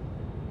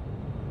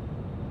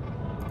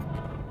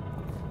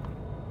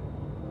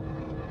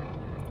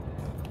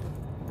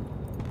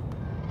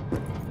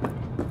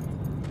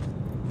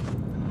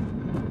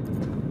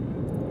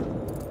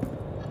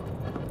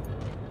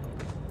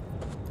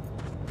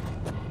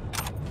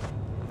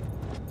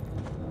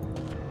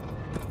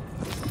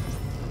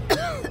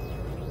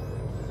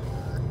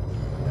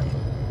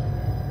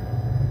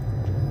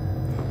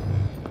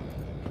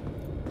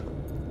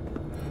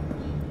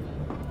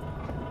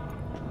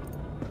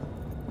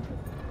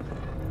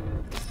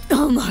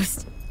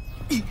 Almost.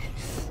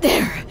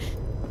 There.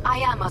 I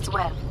am as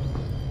well.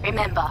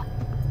 Remember,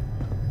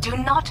 do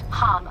not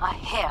harm a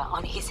hair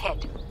on his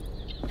head.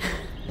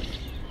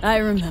 I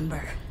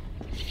remember.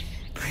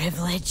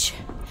 Privilege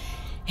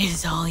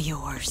is all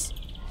yours.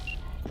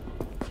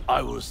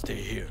 I will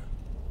stay here.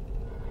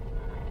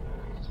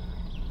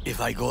 If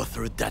I go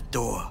through that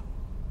door,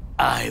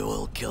 I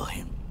will kill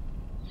him.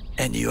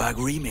 And your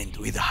agreement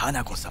with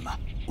Hanako-sama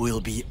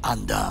will be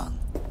undone.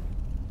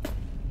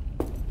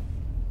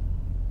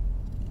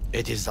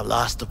 It is the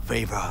last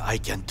favor I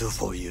can do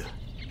for you.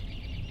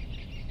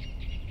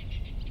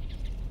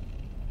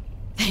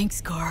 Thanks,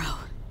 Goro.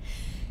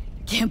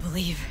 Can't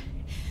believe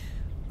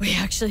we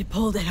actually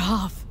pulled it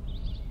off.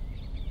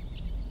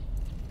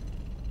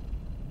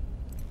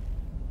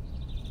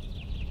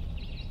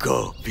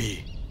 Go,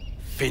 V.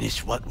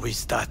 Finish what we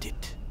started.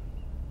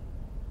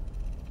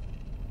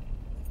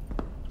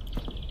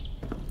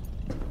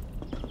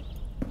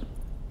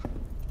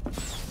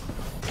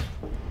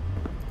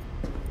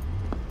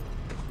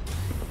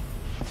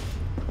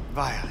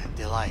 Violent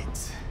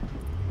delights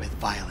with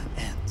violent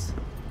ends.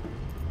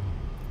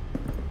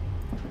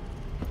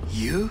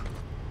 You?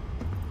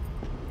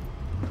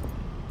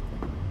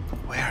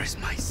 Where is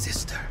my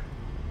sister?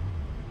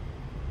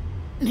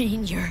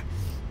 Mean your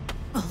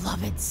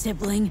beloved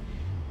sibling?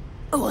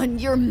 One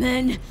your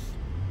men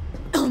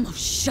almost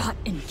shot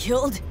and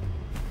killed?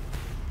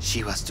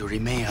 She was to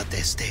remain at the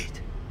estate.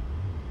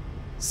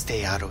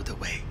 Stay out of the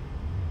way.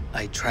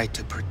 I tried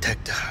to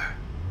protect her.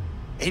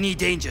 Any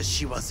danger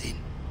she was in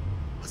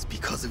was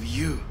because of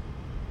you.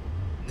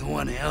 No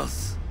one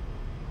else.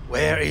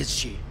 Where is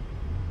she?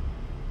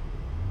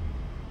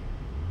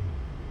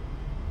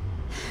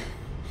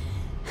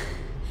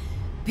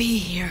 Be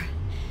here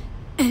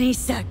any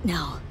sec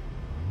now.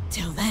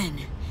 Till then,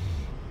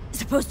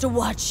 supposed to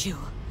watch you.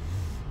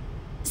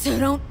 So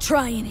don't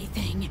try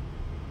anything.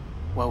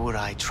 What would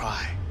I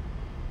try?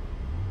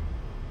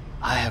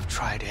 I have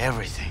tried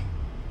everything.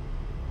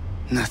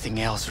 Nothing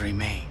else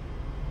remains.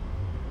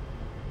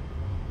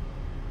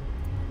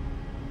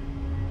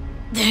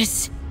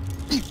 This...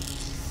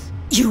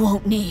 you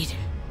won't need.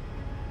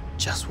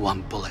 Just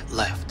one bullet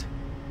left.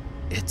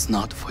 It's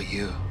not for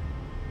you.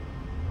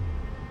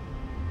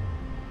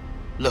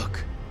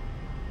 Look.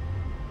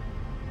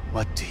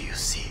 What do you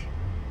see?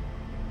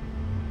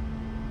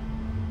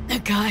 The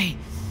guy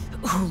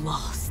who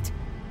lost.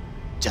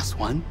 Just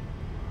one?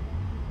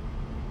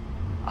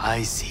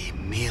 I see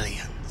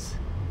millions.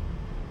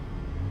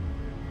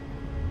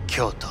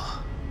 Kyoto.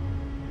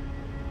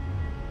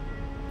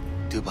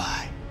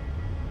 Dubai.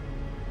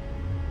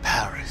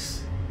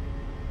 Paris.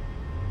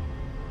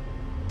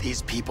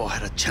 These people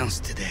had a chance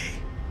today,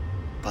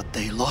 but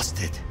they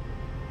lost it.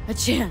 A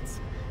chance?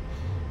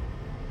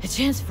 A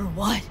chance for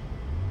what?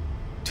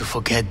 To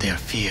forget their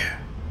fear.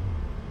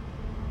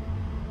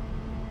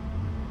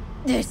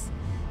 This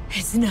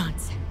is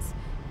nonsense.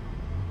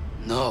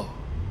 No.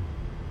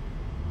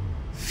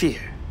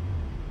 Fear.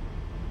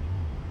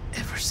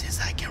 Ever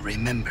since I can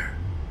remember,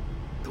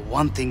 the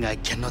one thing I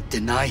cannot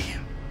deny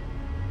him.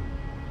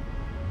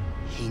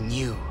 He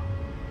knew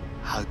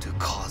how to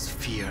cause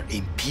fear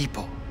in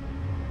people.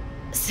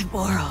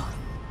 Saburo.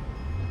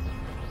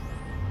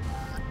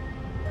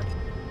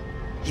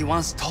 He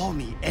once told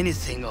me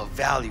anything of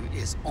value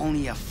is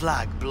only a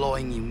flag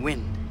blowing in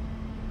wind.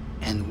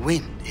 And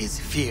wind is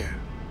fear.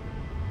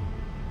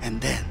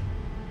 And then,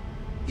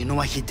 you know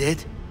what he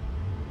did?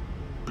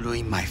 Blew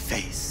in my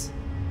face.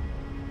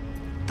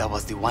 That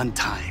was the one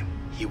time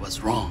he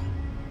was wrong.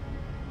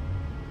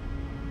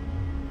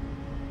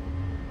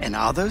 And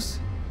others?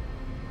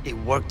 It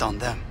worked on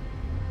them.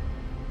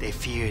 They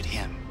feared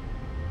him.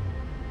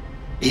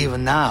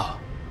 Even now,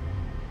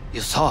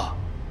 you saw.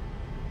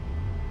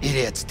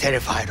 Idiots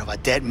terrified of a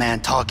dead man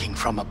talking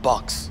from a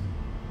box.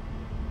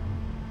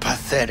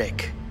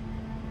 Pathetic.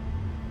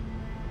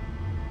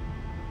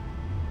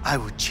 I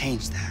would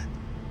change that.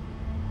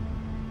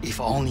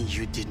 If only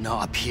you did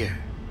not appear.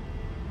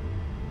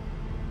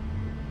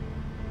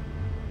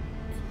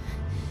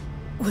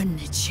 Wouldn't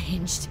have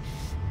changed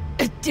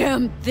a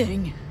damn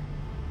thing.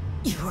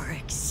 You are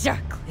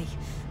exactly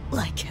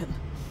like him.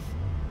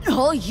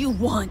 All you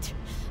want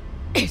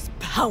is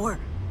power.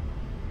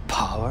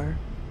 Power?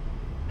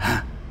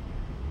 Huh.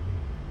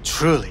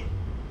 Truly,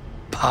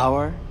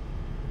 power?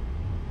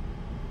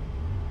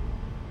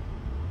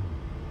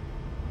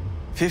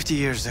 50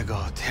 years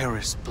ago,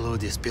 terrorists blew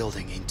this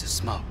building into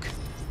smoke.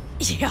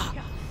 Yeah,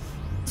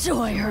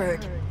 so I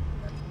heard.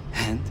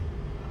 And?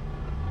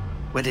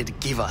 What did it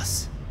give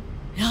us?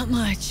 Not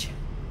much.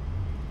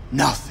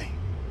 Nothing.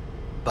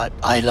 But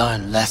I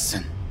learned a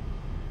lesson.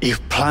 If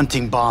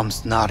planting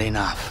bombs not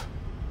enough,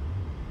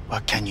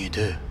 what can you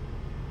do?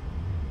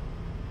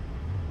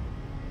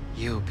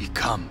 You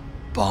become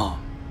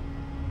bomb.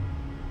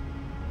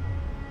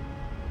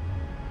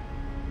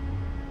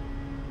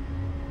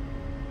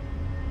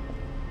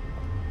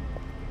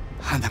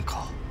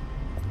 Hanako.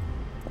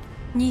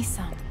 兄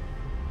さん。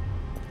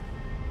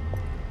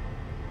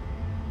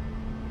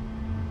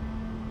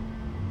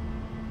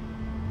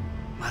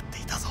待っ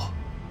ていたぞ。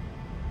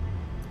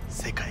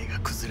世界が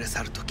崩れ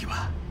去るとき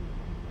は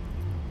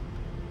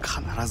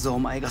必ずお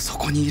前がそ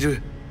こにい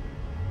る。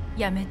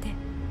やめて。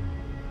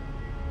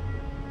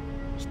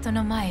人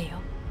の前よ。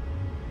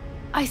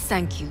I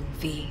thank you,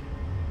 V.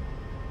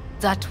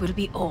 That will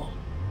be all.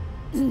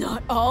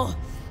 Not all.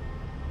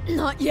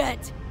 Not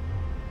yet.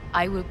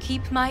 I will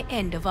keep my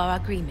end of our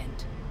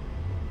agreement.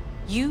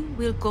 You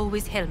will go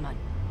with Hellman.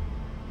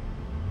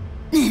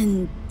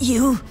 And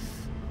you?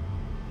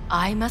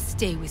 I must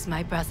stay with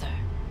my brother.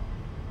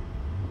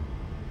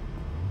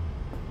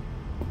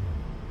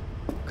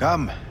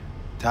 Come.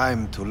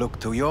 Time to look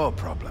to your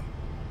problem.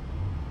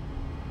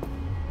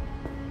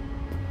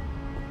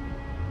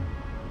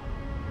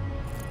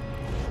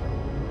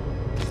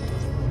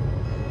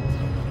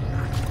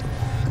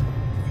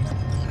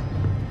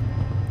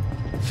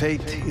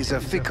 Fate is a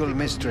fickle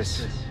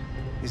mistress,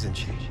 isn't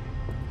she?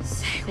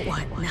 Say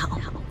what now?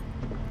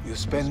 You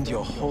spend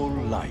your whole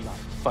life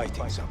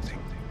fighting something,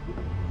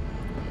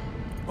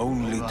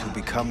 only to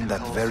become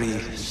that very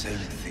same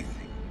thing.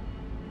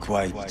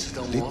 Quite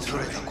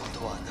literally.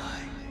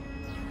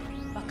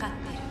 分かっ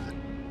てる。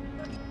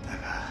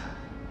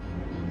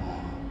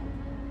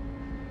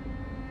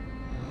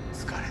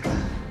疲れた。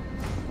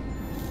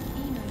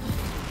いいのよ。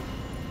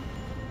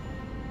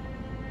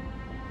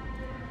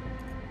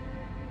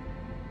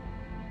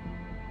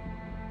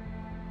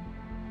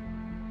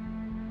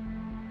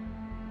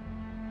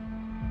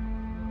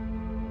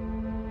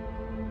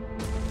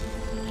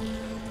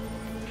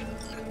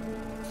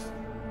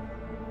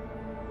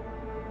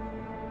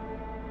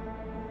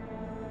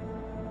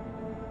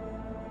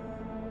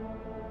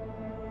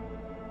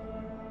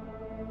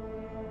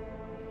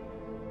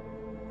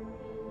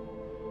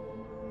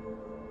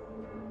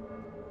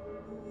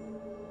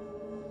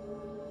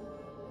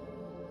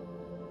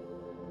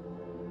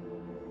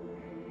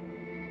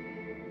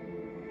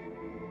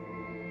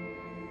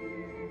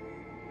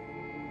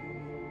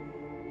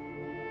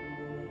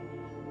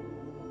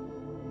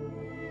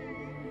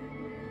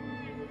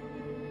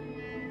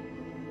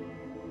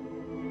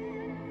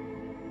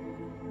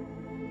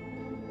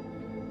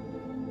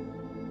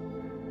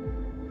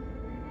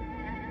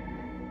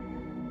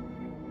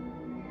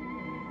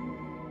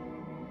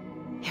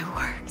It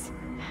worked.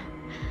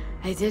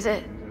 I did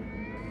it.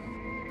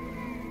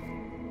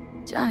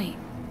 Johnny,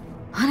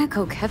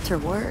 Hanako kept her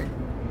word.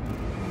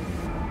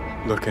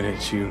 Looking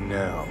at you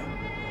now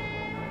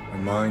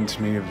reminds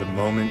me of the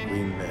moment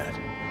we met.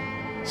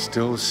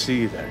 Still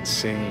see that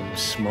same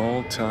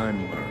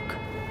small-time merc.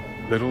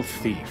 Little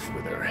thief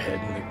with her head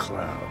in the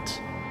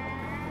clouds.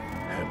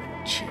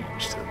 Haven't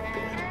changed a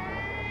bit.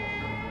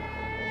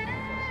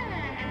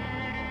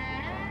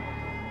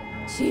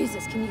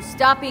 Jesus, can you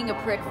stop being a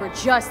prick for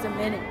just a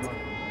minute?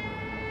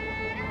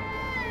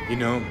 You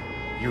know,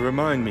 you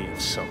remind me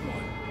of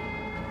someone.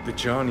 The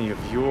Johnny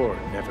of yore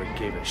never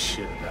gave a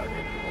shit about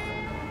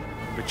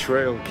anyone.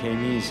 Betrayal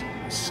came easy,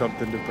 was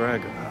something to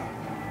brag about.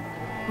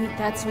 Wait,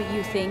 that's what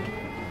you think?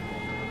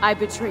 I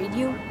betrayed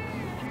you?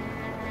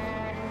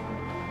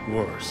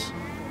 Worse.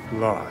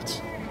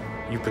 Lots.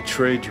 You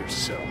betrayed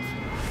yourself.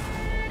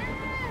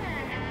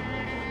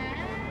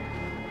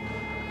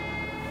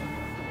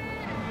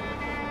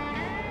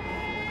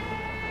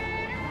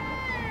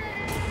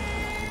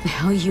 The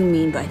hell you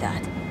mean by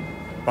that?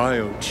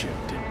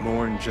 Biochip did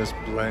more than just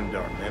blend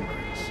our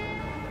memories.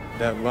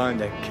 That line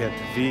that kept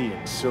V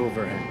and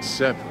Silverhand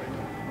separate,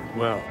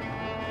 well,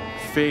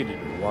 faded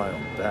a while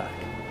back.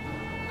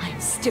 I'm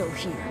still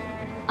here.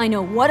 I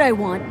know what I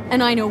want,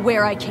 and I know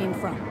where I came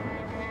from.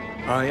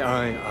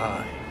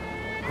 I.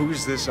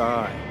 Who's this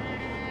I?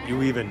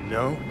 You even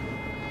know?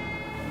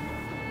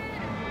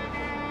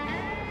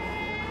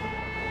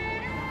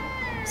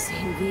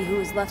 Same V who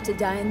was left to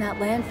die in that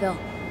landfill.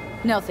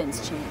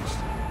 Nothing's changed.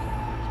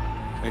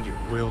 And your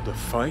will to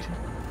fight?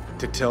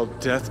 To tell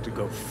Death to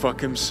go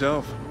fuck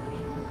himself?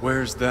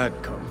 Where's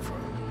that come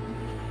from?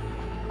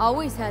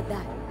 Always had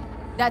that.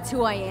 That's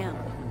who I am.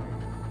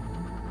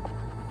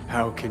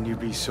 How can you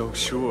be so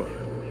sure?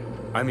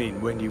 I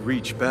mean, when you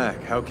reach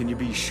back, how can you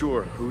be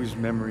sure whose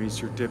memories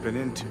you're dipping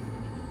into?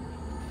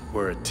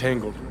 We're a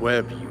tangled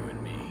web, you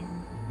and me.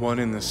 One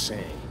and the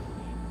same.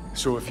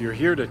 So if you're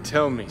here to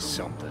tell me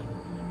something,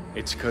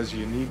 it's 'cause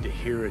you need to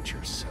hear it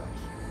yourself.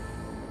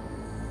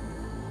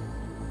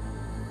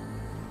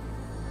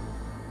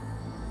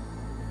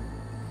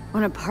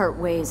 Want to part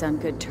ways on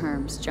good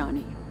terms,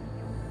 Johnny.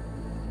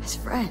 As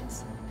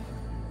friends.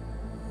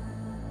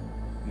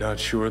 Not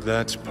sure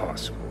that's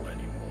possible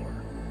anymore.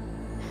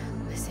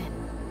 Listen.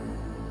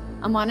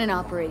 I'm on an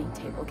operating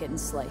table getting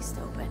sliced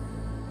open.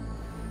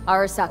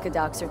 Arasaka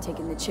docs are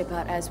taking the chip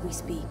out as we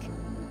speak.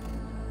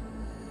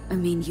 I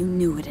mean, you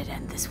knew it'd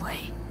end this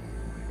way.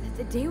 That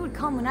the day would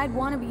come when I'd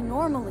want to be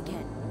normal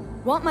again.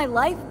 Want my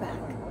life back.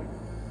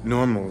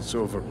 Normal's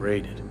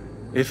overrated.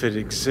 If it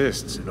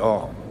exists at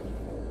all.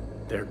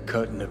 They're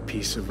cutting a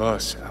piece of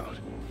us out,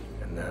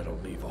 and that'll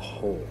leave a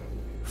hole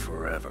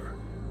forever.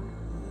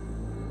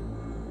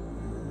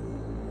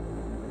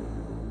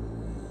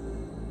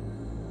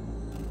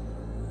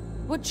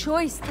 What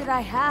choice did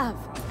I have?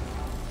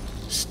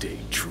 Stay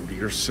true to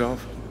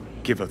yourself?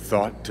 Give a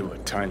thought to a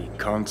tiny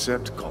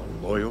concept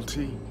called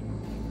loyalty?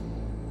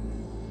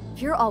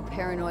 If you're all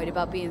paranoid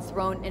about being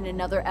thrown in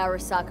another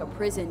Arasaka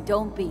prison,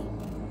 don't be.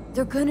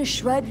 They're gonna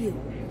shred you.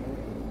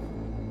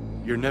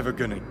 You're never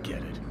gonna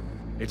get it.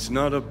 It's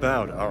not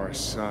about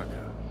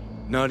Arasaka.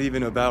 Not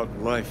even about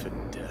life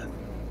and death.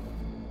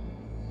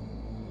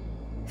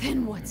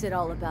 Then what's it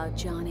all about,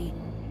 Johnny?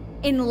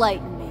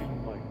 Enlighten me.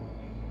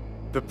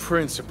 The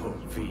principle,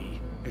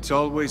 V. It's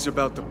always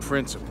about the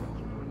principle.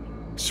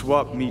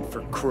 Swap meat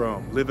for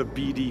chrome, live a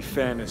BD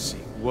fantasy,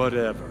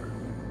 whatever.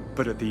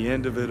 But at the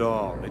end of it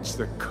all, it's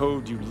the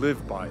code you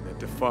live by that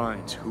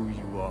defines who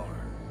you are.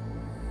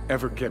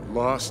 Ever get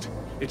lost?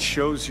 It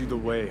shows you the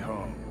way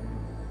home.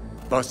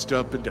 Bust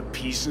up into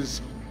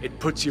pieces, it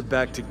puts you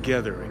back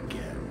together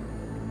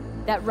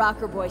again. That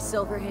rocker boy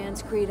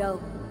Silverhand's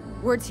credo.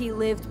 Words he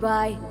lived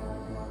by.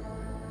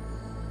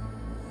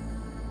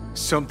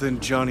 Something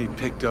Johnny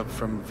picked up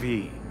from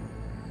V.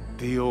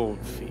 The old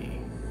V.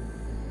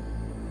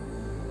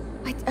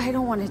 I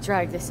don't want to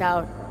drag this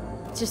out.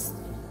 Just...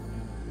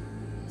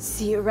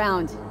 see you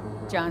around,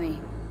 Johnny.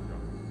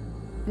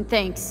 And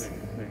thanks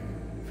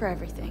for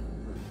everything.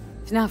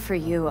 If not for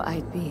you,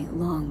 I'd be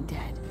long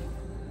dead.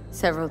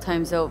 Several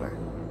times over.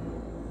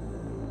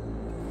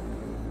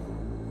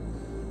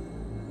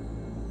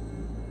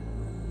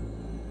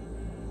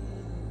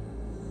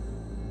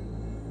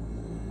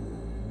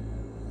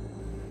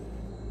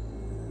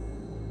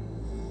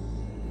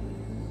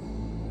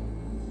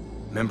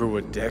 Remember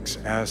what Dex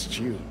asked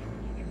you?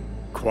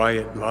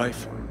 Quiet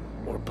life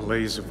or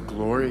blaze of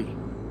glory?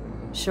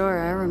 Sure,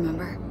 I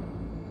remember.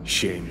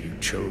 Shame you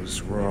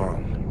chose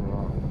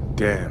wrong.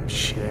 Damn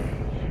shame.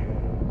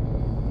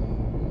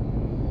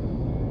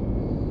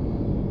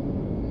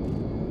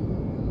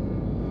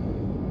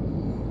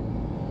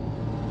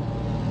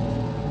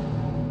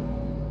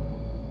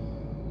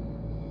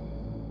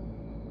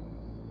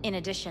 In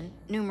addition,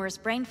 numerous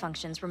brain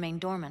functions remain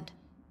dormant.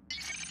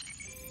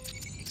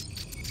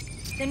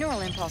 The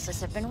neural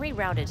impulses have been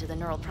rerouted to the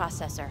neural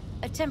processor,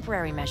 a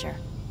temporary measure.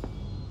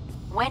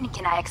 When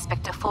can I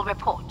expect a full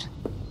report?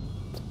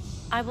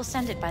 I will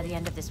send it by the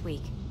end of this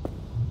week.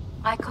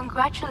 My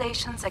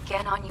congratulations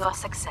again on your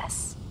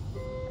success.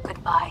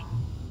 Goodbye.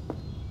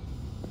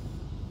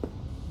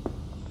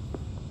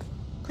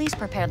 Please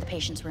prepare the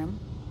patient's room.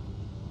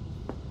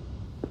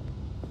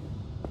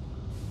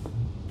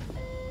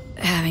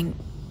 Having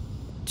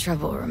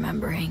trouble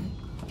remembering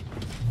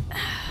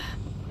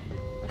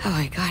how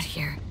I got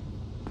here.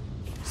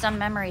 Some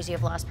memories you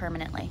have lost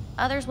permanently.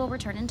 Others will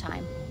return in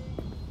time.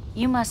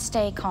 You must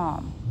stay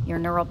calm. Your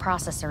neural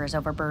processor is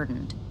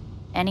overburdened.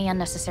 Any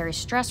unnecessary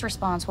stress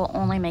response will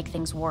only make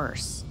things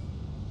worse.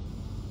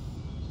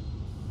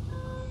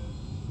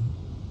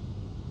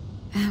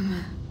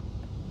 Am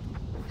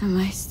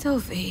I still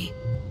V?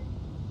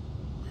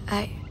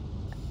 I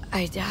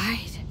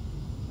died.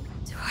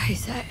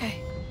 Twice,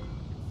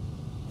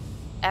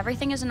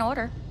 Everything is in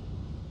order.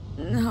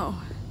 No.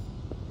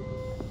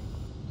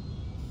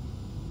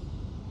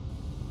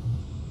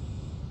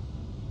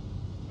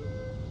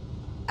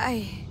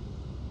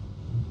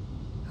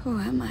 Who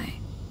am I?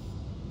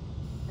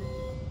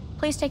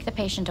 Please take the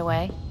patient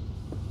away.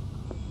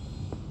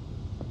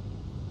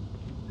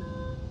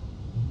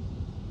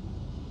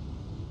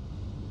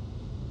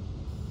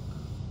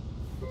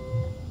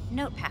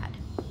 Notepad.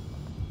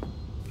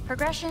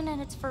 Progression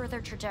and its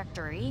further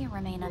trajectory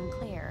remain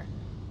unclear.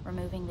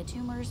 Removing the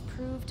tumors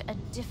proved a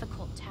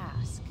difficult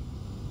task.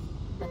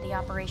 But the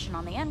operation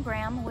on the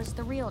engram was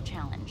the real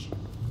challenge.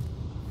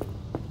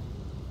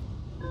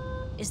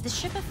 Is the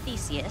ship of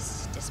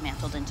Theseus,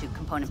 dismantled into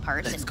component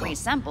parts and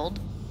reassembled,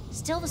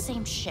 still the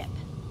same ship?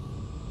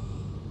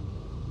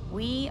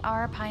 We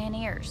are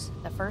pioneers,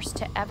 the first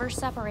to ever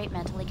separate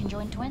mentally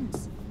conjoined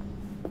twins.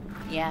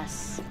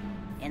 Yes,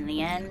 in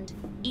the end,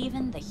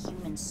 even the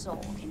human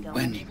soul can go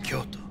When in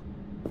Kyoto,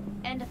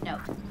 End of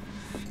note.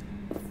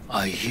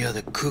 I hear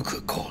the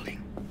cuckoo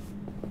calling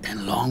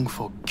and long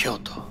for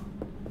Kyoto.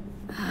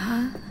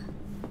 Huh?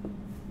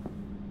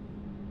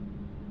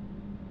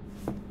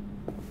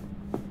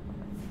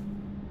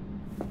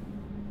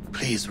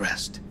 Please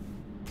rest.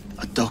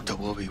 A doctor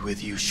will be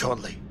with you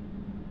shortly.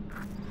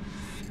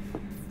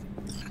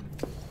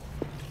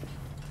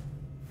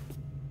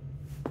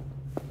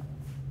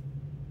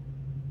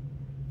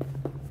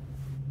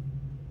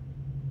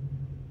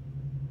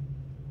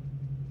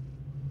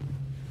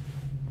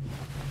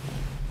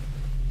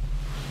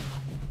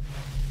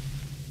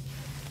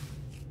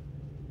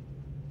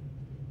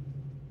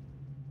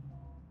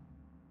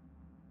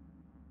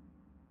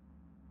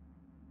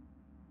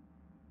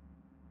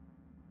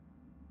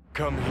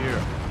 Come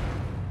here.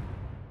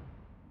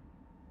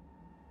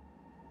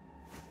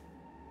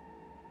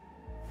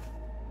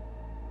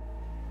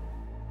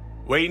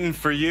 Waiting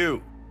for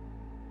you.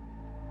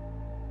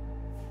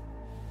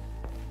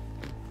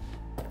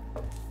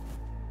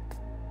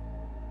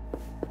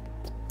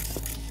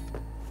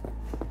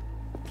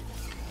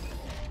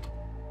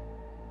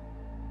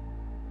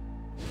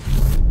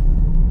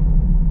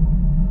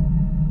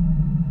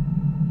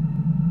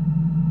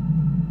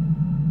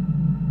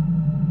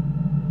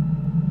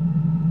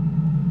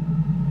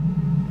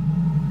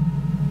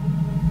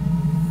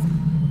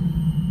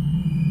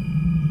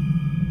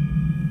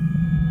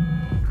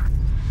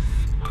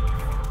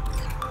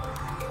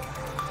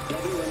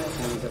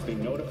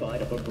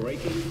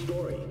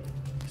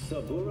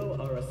 Saburo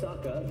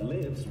Arasaka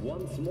lives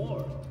once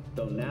more,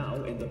 though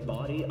now in the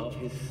body of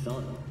his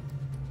son.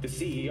 The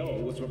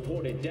CEO was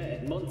reported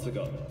dead months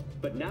ago,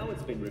 but now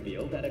it's been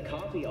revealed that a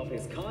copy of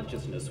his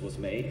consciousness was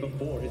made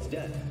before his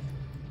death.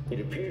 It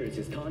appears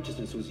his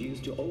consciousness was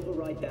used to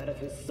override that of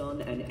his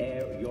son and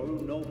heir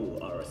Yorinobu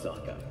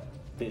Arasaka.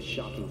 This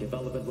shocking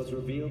development was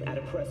revealed at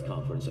a press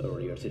conference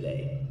earlier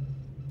today.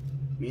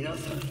 皆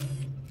さん、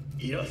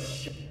いらっ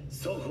しゃい。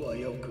祖父は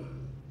よく、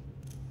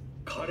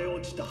枯れ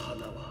落ちた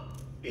花は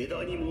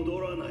枝に戻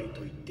らない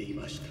と言ってい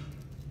ました。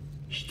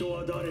人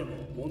は誰も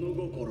物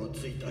心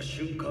ついた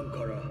瞬間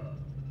から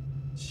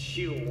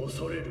死を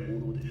恐れる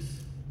もので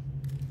す。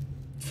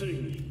つい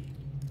に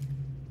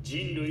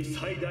人類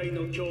最大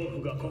の恐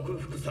怖が克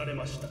服され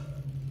ました。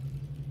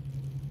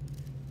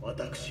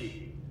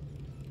私、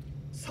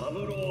三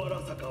郎荒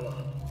坂は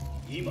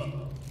今、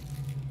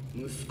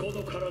息子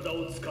の体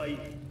を使い、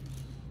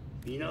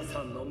皆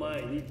さんの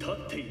前に立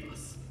っていま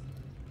す。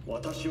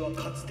私は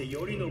かつて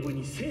頼信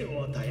に生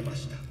を与えま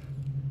した。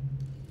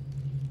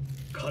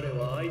彼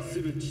は愛す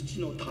る父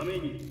のため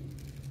に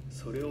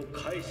それを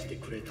返して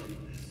くれたの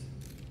です。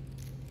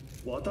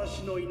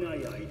私のいない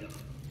間、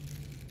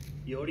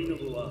頼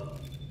信は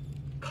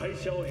会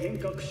社を変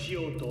革し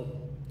ようと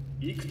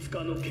いくつ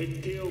かの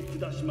決定を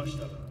下しまし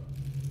たが、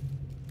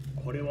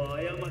これは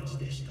過ち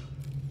でした。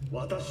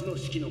私の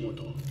指揮のも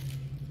と、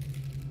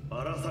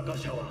荒坂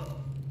社は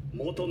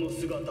元の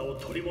姿を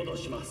取り戻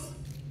しま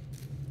す。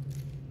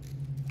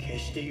決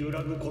して揺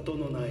らぐこと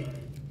のない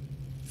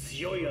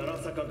強い荒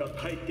坂が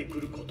帰ってく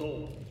ること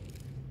を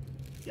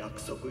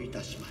約束い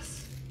たしま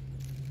す。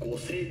ご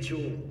清聴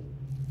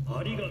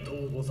ありがと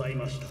うござい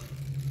ました。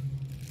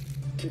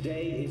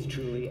 Today is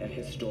truly a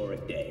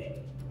historic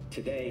day.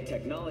 Today,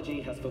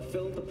 technology has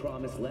fulfilled the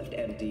promise left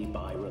empty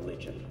by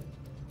religion.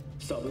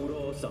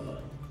 Saburo-sama,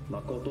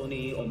 makoto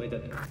ni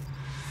omedetou.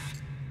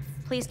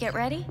 Please get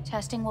ready.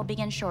 Testing will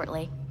begin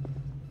shortly.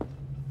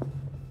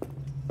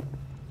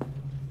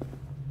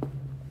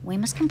 We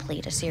must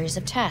complete a series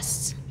of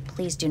tests.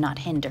 Please do not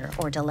hinder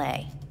or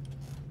delay.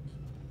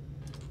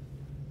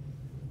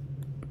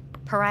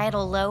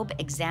 Parietal lobe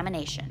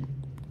examination.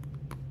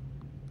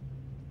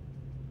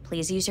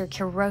 Please use your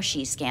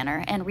Kiroshi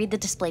scanner and read the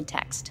displayed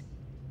text.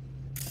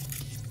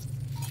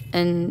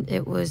 And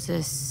it was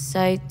a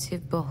sight to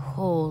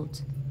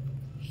behold,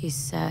 he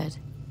said,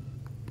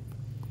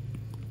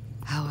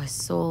 how a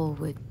soul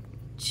would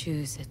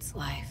choose its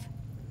life.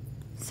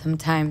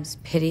 Sometimes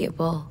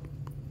pitiable,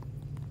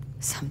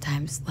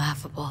 sometimes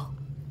laughable.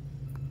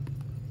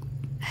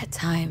 At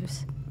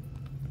times,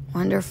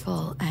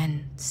 wonderful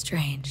and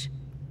strange.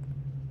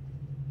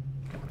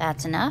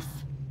 That's enough.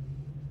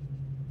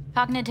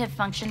 Cognitive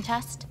function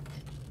test.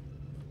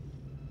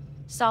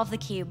 Solve the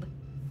cube.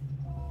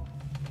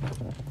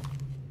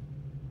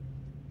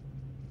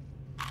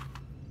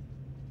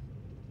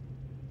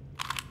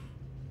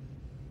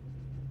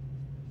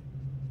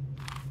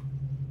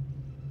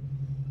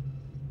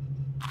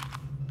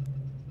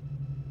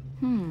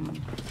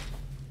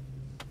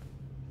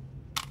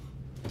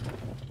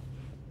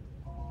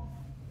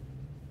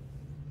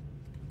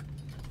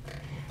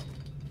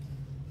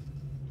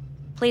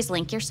 Please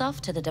link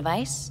yourself to the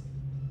device.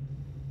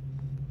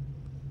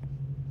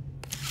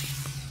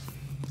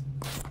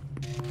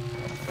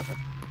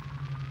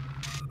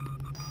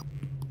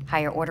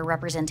 Higher order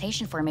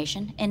representation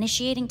formation,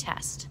 initiating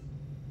test.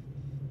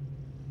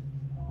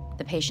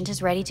 The patient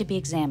is ready to be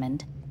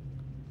examined.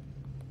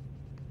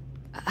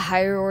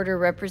 Higher order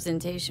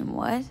representation,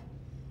 what?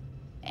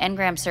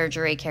 Engram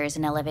surgery carries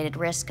an elevated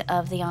risk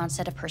of the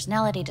onset of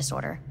personality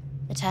disorder.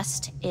 The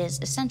test is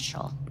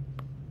essential.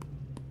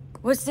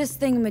 What's this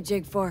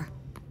thingamajig for?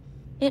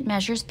 It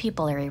measures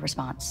pupillary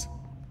response.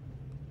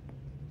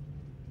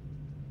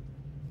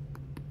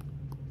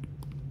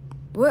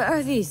 What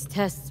are these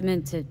tests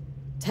meant to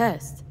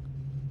test?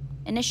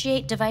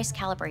 Initiate device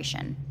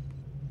calibration.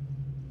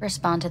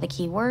 Respond to the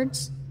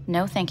keywords.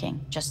 No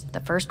thinking, just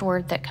the first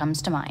word that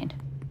comes to mind.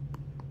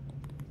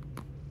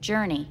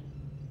 Journey.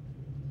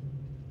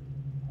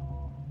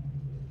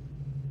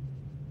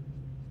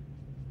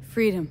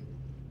 Freedom.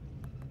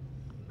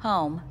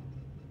 Home.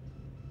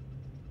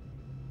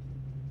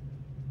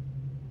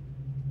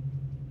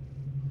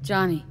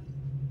 Johnny.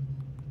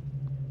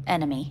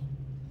 Enemy.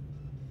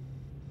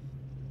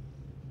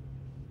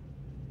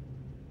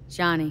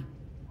 Johnny.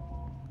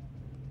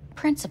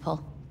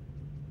 Principal.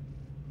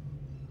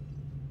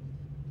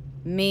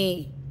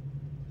 Me.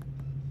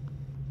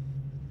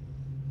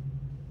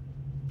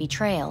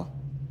 Betrayal.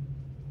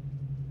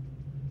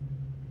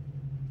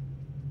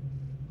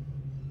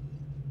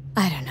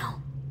 I don't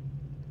know.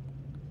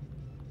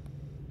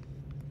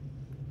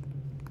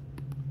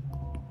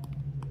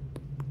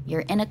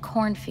 You're in a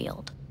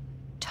cornfield.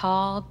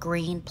 Tall,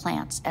 green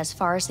plants as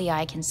far as the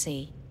eye can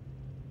see.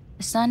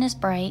 The sun is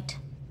bright,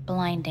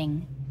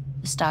 blinding.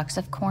 The stalks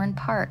of corn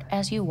part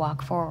as you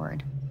walk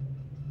forward.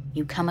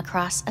 You come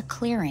across a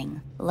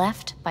clearing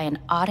left by an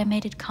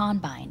automated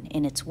combine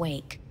in its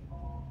wake.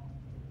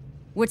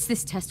 What's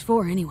this test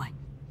for, anyway?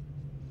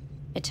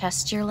 It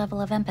tests your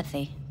level of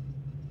empathy.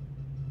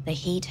 The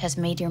heat has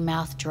made your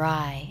mouth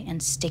dry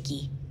and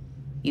sticky.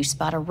 You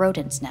spot a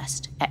rodent's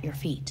nest at your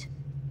feet.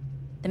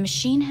 The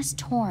machine has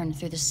torn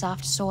through the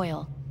soft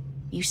soil.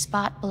 You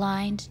spot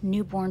blind,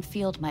 newborn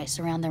field mice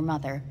around their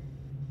mother.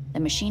 The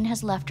machine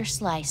has left her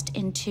sliced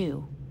in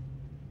two.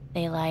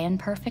 They lie in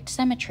perfect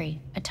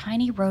symmetry, a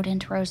tiny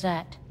rodent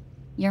rosette.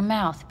 Your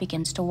mouth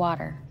begins to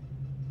water.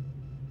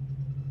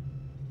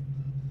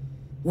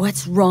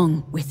 What's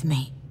wrong with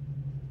me?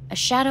 A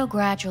shadow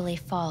gradually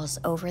falls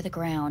over the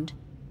ground,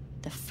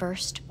 the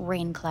first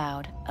rain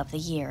cloud of the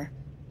year.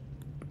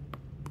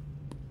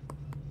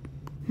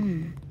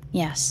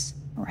 Yes,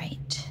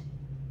 right.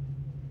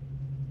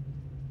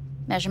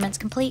 Measurements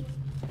complete.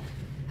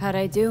 How'd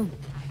I do?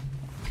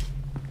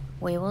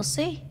 We will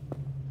see.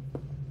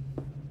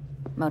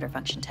 Motor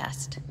function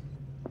test.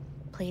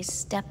 Please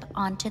step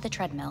onto the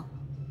treadmill.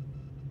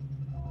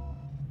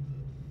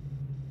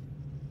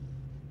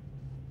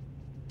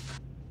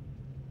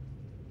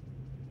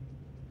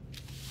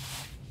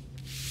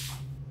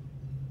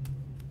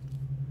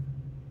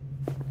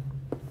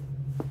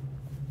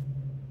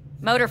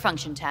 Motor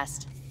function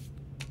test.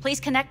 Please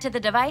connect to the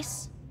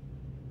device.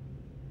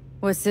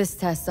 What's this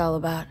test all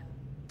about?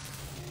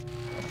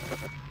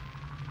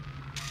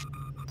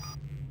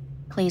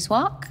 Please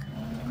walk.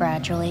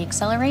 Gradually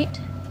accelerate.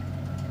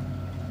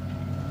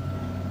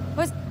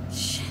 What?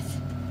 Shit.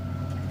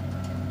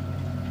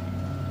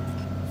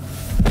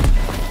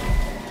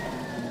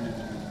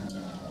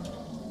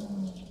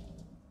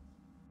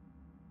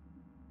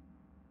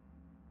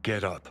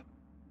 Get up.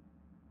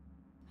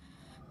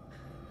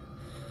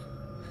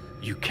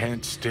 You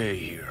can't stay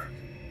here.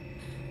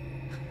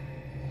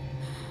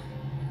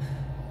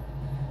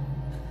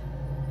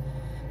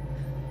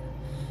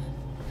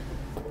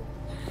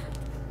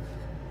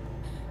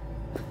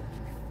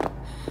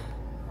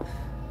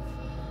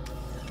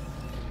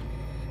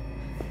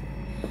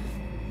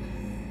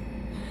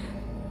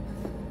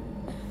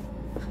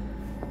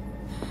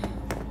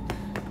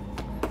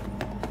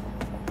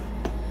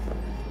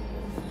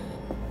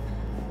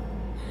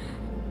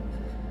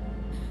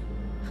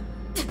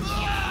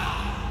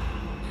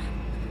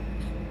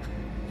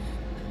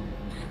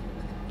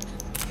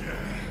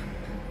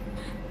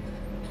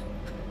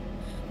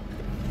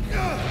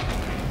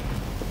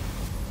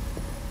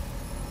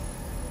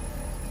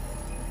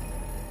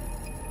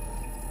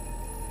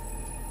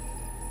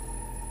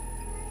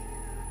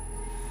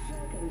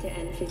 To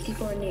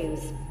N54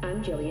 News,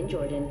 I'm Jillian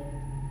Jordan.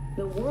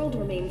 The world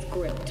remains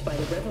gripped by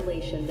the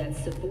revelation that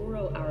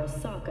Saburo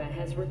Arasaka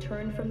has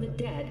returned from the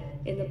dead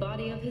in the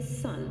body of his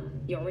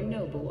son,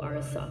 Yorinobu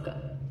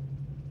Arasaka.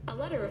 A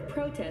letter of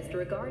protest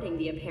regarding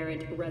the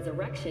apparent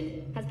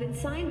resurrection has been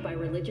signed by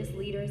religious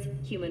leaders,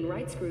 human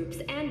rights groups,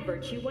 and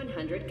Virtue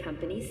 100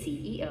 company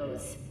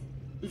CEOs.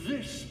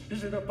 This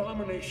is an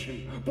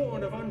abomination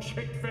born of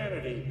unchecked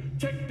vanity,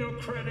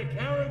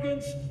 technocratic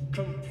arrogance,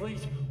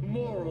 complete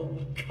moral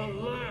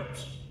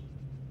collapse.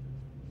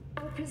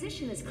 Our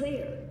position is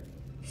clear.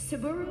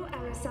 Saburo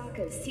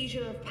Arasaka's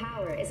seizure of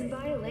power is in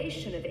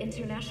violation of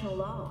international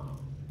law.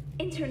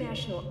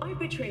 International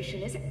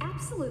arbitration is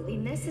absolutely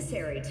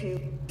necessary to...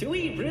 Do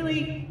we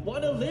really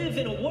want to live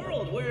in a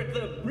world where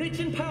the rich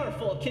and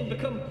powerful can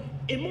become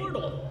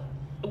immortal?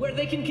 Where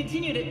they can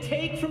continue to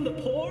take from the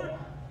poor?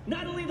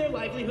 Not only their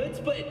livelihoods,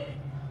 but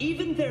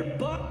even their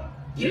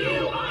You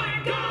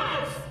are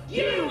gods!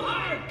 You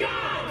are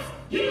gods!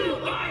 You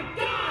are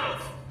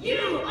gods!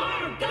 You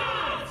are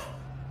gods!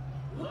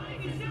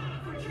 Life is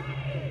not for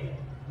trade!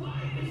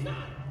 Life is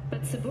not...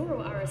 But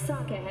Saburo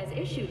Arasaka has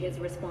issued his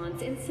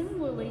response in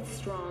similarly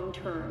strong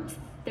terms.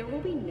 There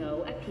will be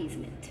no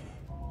appeasement.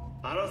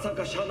 荒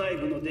坂社内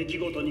部の出来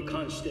事に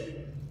関し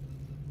て、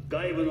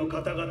外部の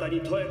方々に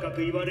とやか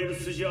く言われる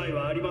筋合い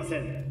はありませ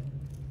ん。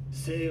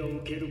生を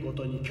受けるこ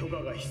とに許可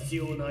が必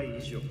要ない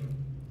以上、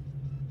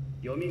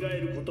蘇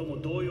ることも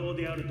同様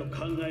であると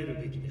考える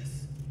べきで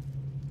す。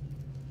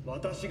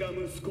私が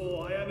息子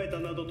を殺めた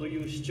などとい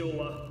う主張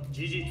は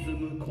事実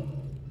無根。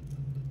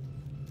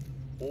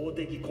法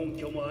的根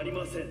拠もあり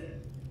ません。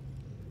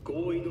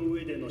合意の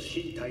上での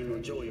身体の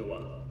贈与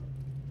は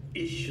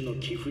一種の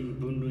寄付に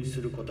分類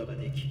することが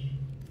でき、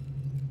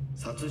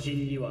殺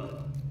人には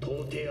到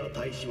底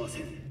値しませ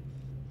ん。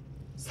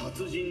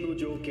殺人の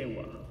条件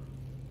は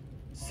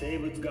生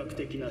物学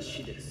的な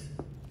死です。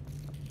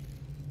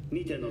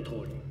見ての通り、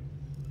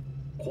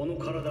この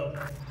体を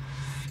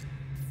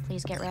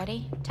Please get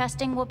ready.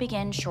 Testing will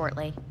begin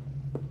shortly.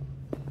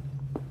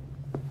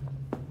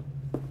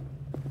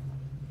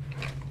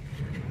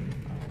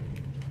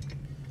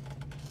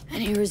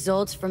 Any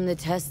results from the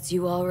tests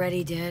you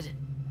already did?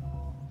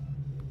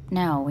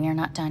 No, we are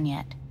not done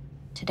yet.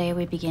 Today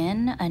we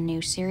begin a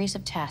new series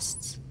of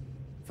tests.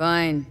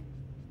 Fine.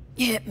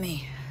 Hit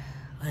me.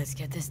 Let's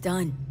get this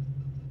done.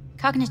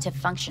 Cognitive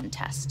function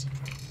test.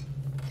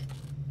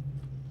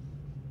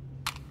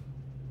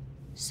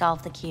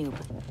 Solve the cube.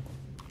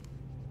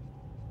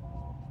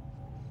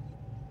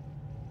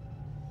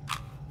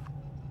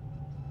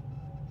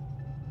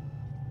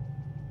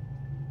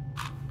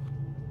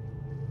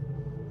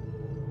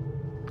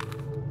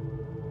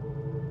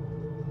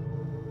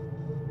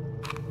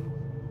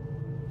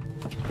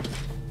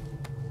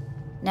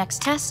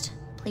 Next test,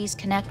 please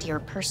connect your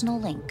personal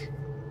link.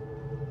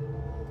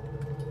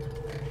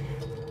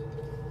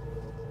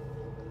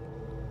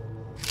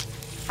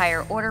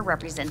 Higher order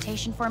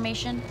representation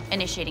formation,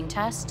 initiating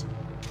test.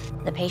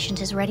 The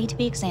patient is ready to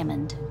be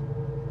examined.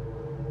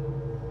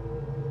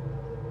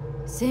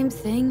 Same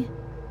thing?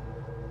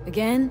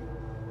 Again?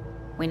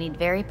 We need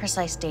very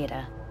precise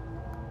data.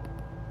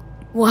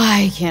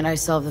 Why can't I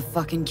solve the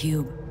fucking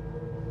cube?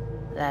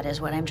 That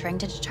is what I'm trying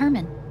to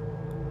determine.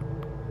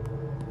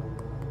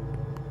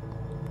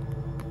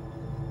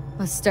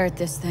 Let's start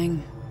this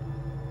thing.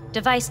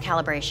 Device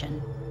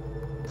calibration.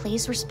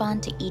 Please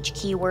respond to each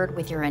keyword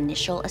with your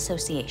initial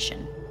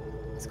association.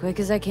 As quick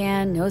as I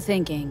can, no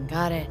thinking.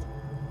 Got it.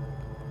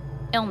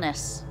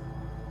 Illness.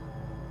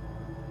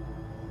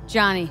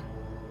 Johnny.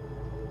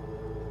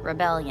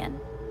 Rebellion.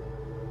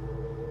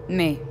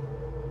 Me.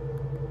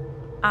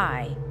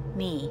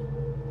 Me.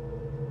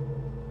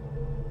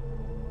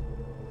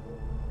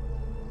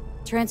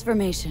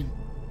 Transformation.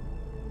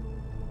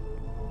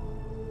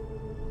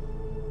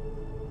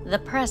 The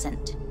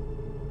present.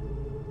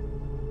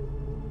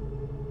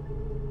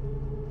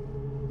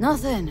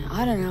 Nothing.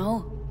 I don't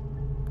know.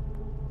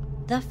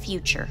 The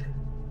future.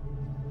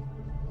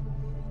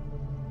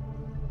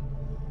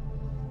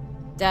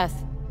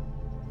 Death.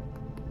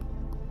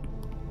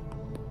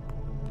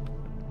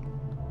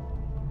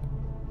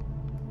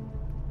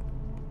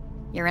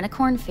 You're in a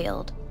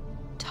cornfield.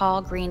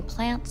 Tall green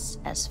plants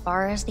as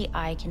far as the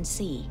eye can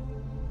see.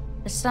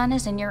 The sun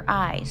is in your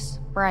eyes,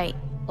 bright,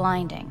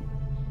 blinding.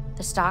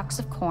 The stalks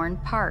of corn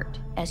part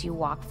as you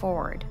walk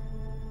forward.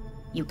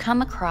 You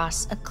come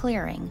across a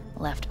clearing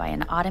left by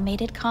an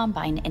automated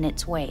combine in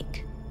its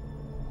wake.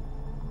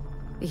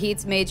 The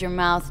heat's made your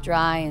mouth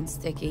dry and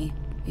sticky.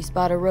 You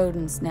spot a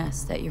rodent's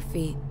nest at your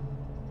feet.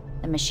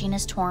 The machine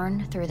is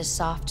torn through the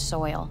soft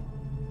soil.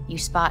 You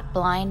spot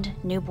blind,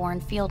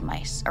 newborn field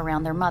mice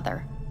around their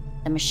mother.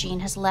 The machine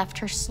has left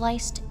her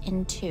sliced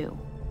in two.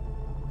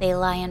 They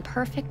lie in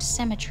perfect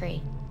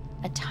symmetry,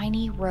 a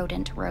tiny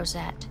rodent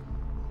rosette.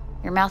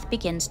 Your mouth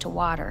begins to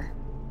water.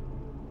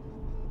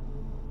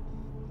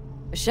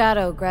 A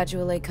shadow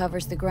gradually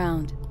covers the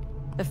ground.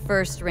 The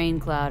first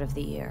rain cloud of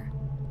the year.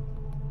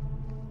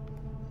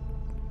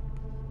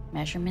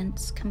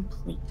 Measurements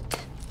complete.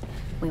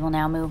 We will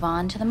now move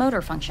on to the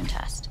motor function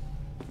test.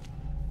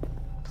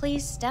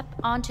 Please step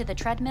onto the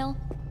treadmill.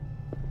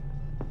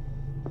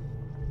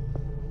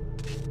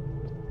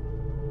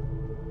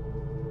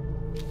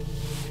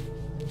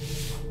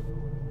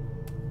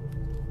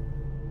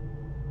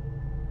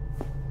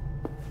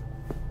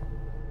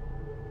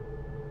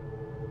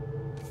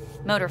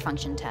 Motor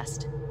function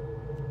test.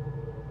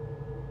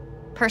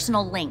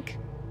 Personal link.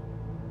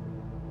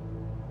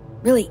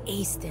 Really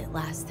aced it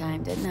last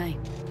time, didn't I?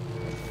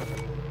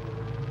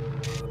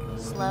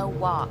 Slow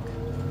walk.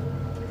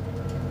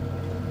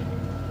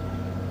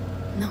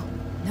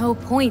 No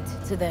point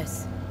to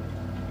this.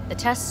 The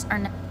tests are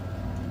not...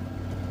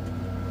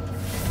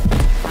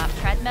 Top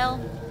treadmill.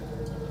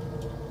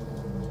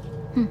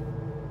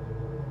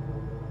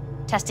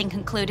 Testing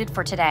concluded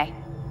for today.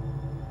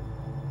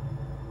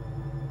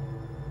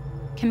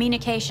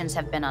 Communications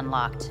have been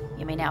unlocked.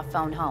 You may now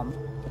phone home.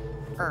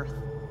 Earth.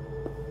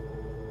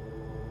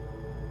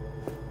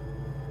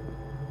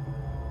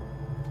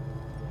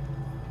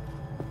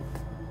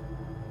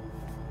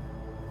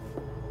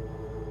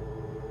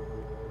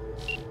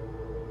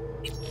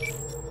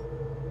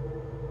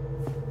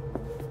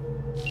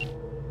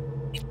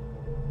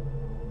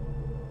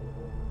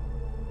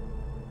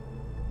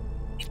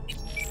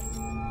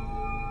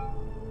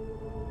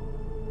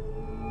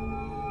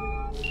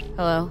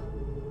 Hello?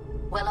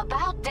 Well,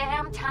 about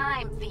damn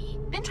time, V.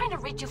 Been trying to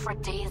reach you for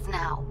days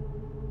now.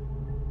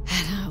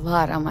 Had a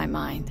lot on my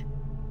mind.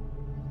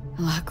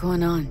 A lot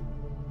going on.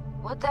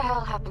 What the hell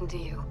happened to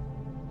you?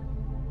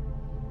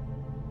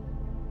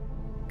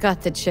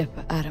 Got the chip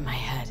out of my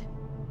head.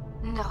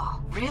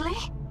 No,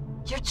 really?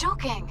 You're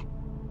joking.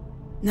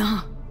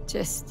 No,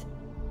 just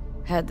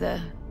had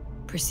the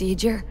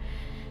procedure.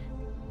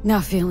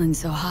 Not feeling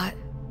so hot.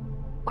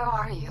 Where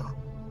are you?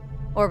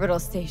 Orbital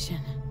station,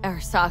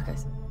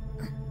 Arasaka's.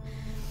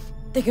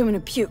 Think I'm gonna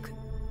puke.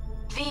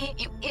 V,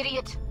 you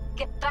idiot.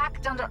 Get back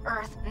down to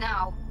Earth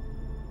now.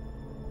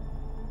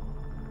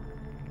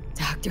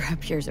 Doctor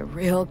up here's a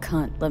real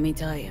cunt, let me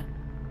tell you.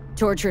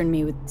 torturing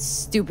me with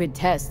stupid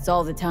tests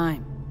all the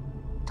time.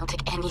 Don't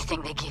take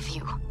anything they give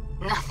you.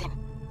 Nothing.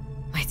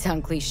 Might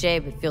sound cliche,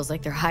 but feels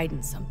like they're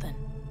hiding something.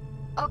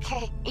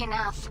 Okay,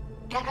 enough.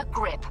 Get a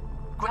grip.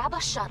 Grab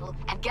a shuttle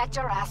and get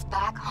your ass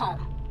back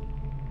home.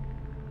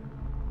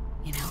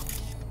 You know,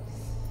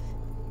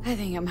 I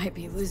think I might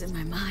be losing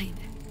my mind.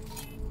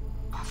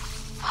 Oh,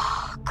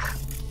 fuck.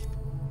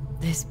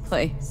 This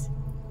place,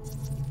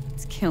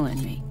 it's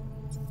killing me.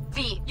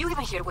 V, you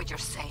even hear what you're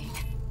saying?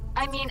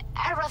 I mean,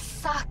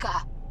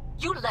 Arasaka.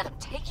 You let him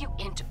take you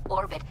into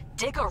orbit,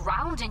 dig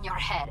around in your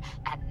head,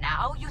 and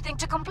now you think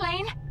to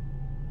complain?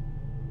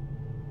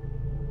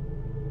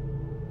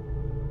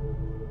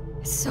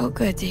 It's so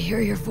good to hear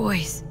your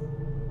voice.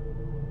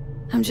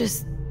 I'm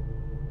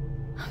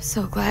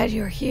so glad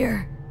you're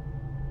here.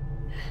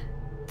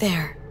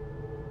 There.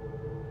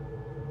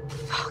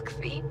 Fuck,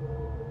 V.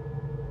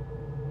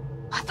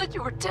 I thought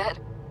you were dead.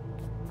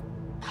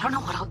 I don't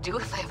know what I'll do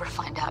if I ever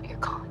find out you're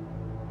gone.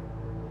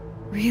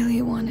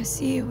 Really want to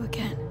see you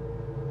again.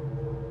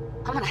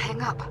 I'm gonna hang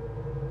up.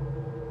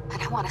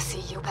 And I want to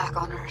see you back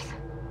on Earth.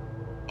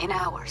 In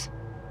hours.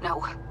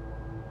 No.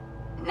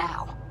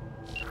 Now.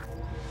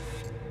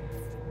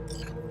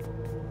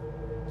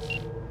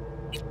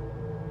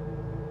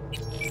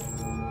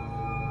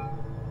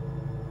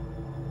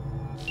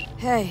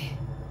 Hey.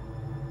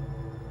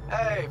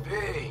 Hey,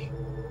 V.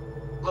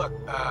 Look,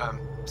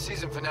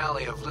 season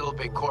finale of Little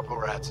Big Corporal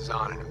Rats is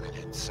on in a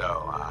minute,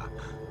 so,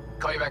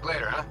 call you back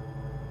later, huh?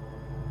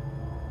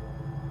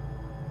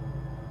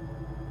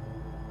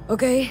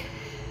 Okay.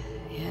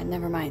 Yeah,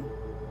 never mind.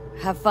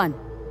 Have fun.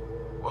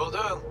 Will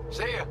do.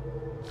 See ya.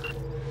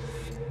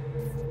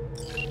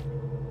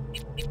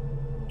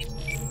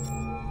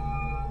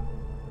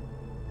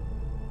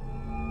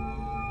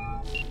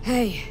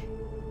 Hey.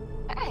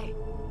 Hey.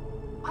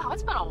 Wow,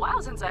 it's been a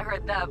while since I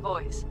heard that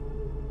voice.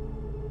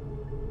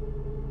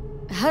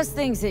 How's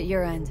things at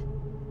your end?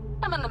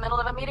 I'm in the middle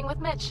of a meeting with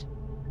Mitch.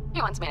 He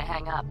wants me to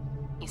hang up.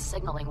 He's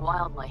signaling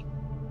wildly.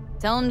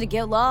 Tell him to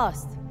get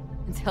lost.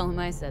 And tell him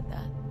I said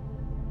that.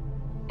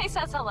 He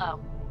says hello.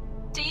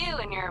 To you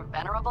and your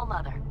venerable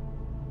mother.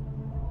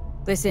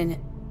 Listen,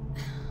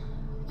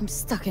 I'm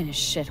stuck in a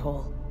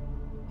shithole.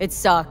 It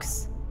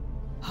sucks.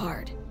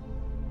 Hard.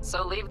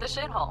 So leave the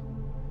shithole.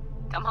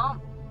 Come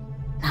home.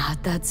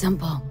 Not that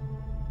simple.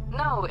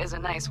 No is a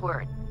nice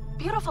word.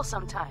 Beautiful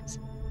sometimes.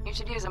 You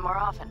should use it more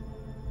often.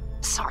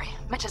 Sorry,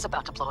 Mitch is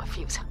about to blow a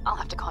fuse. I'll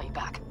have to call you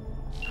back.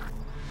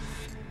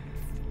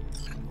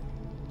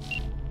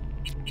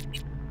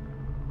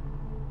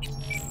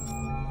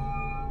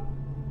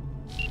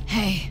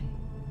 Hey.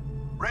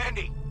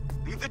 Randy,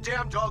 leave the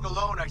damn dog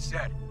alone, I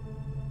said.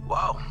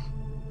 Wow.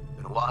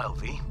 Been a while,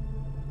 V.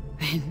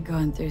 Been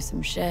going through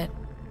some shit.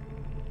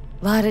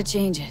 Lot of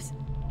changes.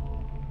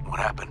 What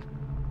happened?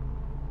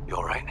 You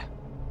alright?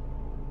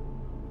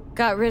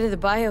 Got rid of the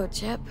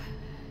biochip.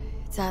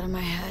 It's out of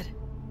my head.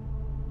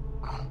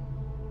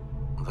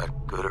 Was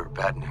that good or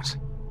bad news?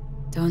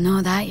 Don't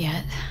know that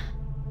yet.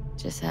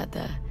 Just had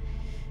the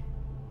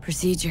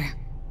procedure.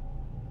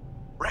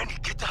 Randy,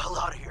 get the hell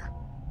out of here.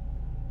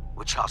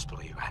 Which hospital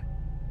are you at?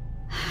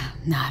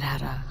 Not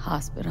at a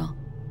hospital.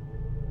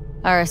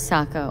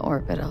 Arasaka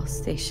Orbital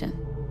Station.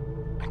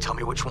 And tell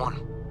me which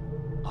one.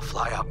 I'll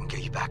fly out and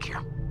get you back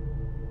here.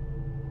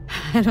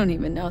 I don't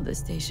even know the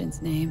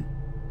station's name.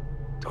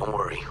 Don't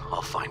worry,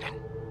 I'll find it.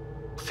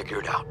 I'll figure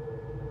it out.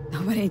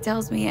 Nobody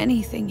tells me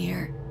anything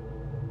here.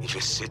 You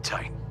just sit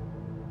tight.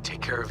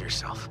 Take care of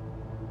yourself.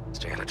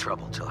 Stay out of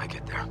trouble till I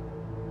get there.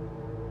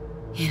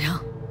 You know,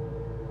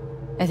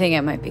 I think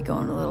I might be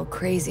going a little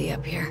crazy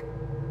up here.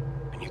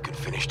 And you can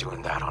finish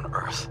doing that on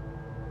Earth.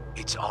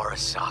 It's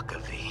Arasaka,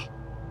 V.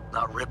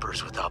 Not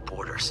rippers without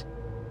borders.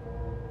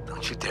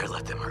 Don't you dare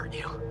let them hurt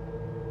you.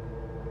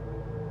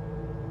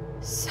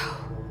 So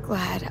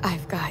glad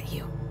I've got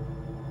you.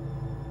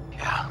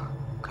 Yeah,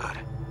 good.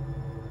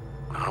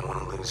 I don't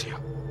want to lose you.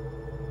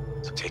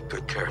 So take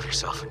good care of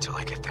yourself until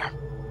I get there.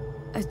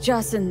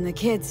 Justin and the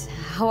kids,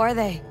 how are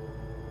they?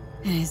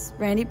 And is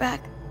Randy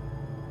back?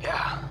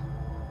 Yeah.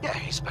 Yeah,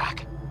 he's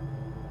back.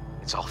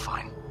 It's all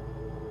fine.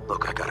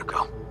 Look, I gotta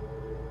go.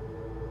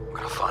 I'm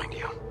gonna find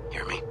you.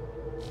 Hear me?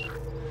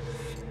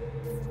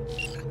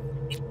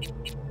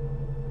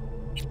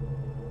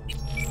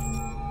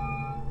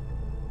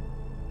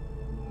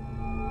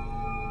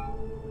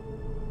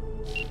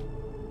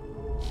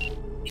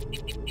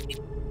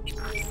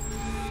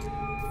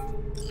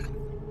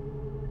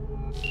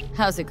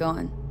 How's it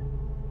going?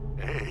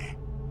 Hey,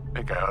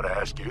 think I ought to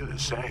ask you the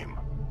same.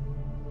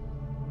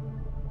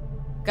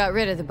 Got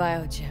rid of the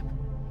biochip.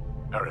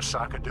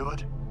 Arasaka do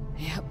it?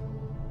 Yep.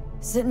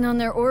 Sitting on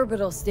their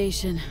orbital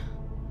station.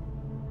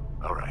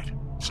 All right.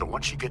 So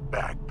once you get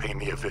back, pay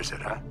me a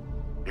visit, huh?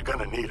 You're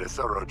gonna need a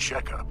thorough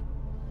checkup.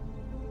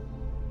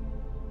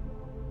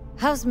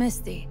 How's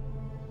Misty?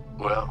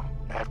 Well,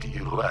 after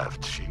you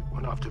left, she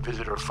went off to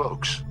visit her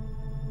folks.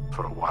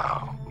 For a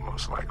while,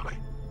 most likely.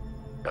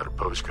 Got a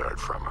postcard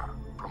from her,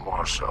 from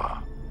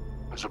Warsaw.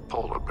 There's a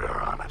polar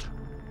bear on it.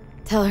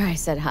 Tell her I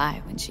said hi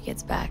when she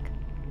gets back.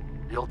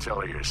 You'll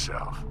tell her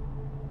yourself.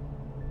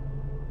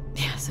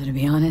 Yeah, so to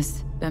be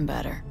honest, been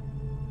better.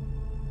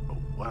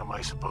 What am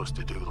I supposed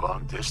to do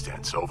long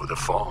distance over the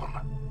phone?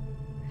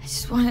 I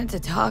just wanted to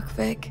talk,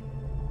 Vic.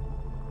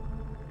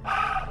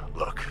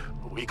 Look,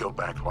 we go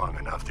back long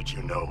enough that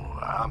you know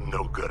I'm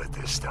no good at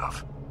this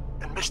stuff.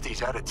 And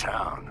Misty's out of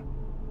town.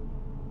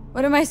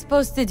 What am I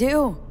supposed to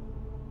do?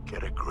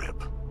 Get a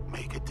grip.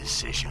 Make a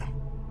decision.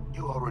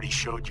 You already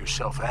showed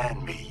yourself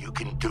and me you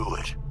can do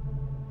it.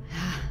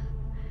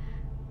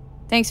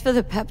 Thanks for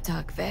the pep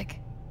talk, Vic.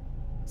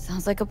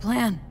 Sounds like a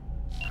plan.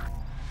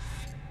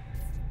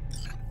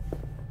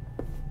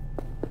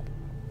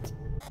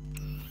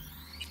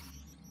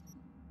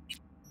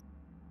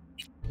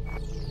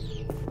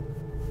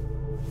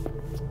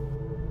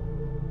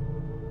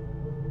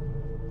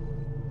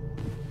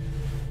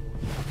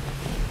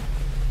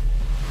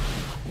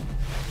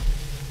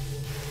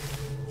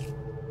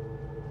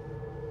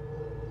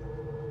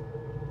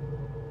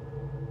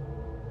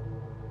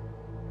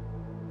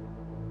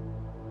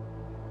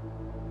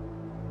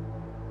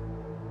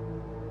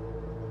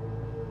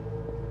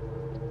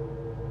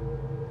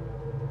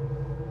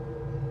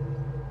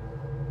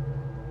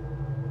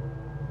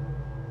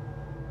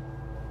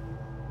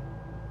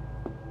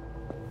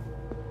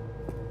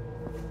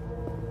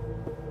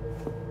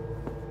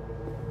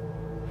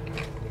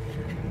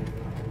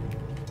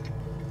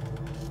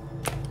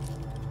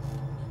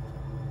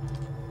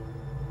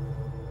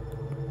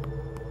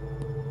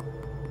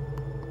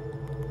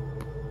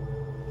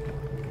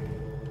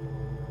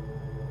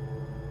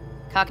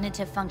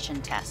 Cognitive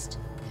function test.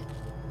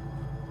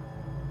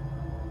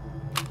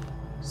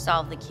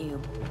 Solve the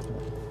cube.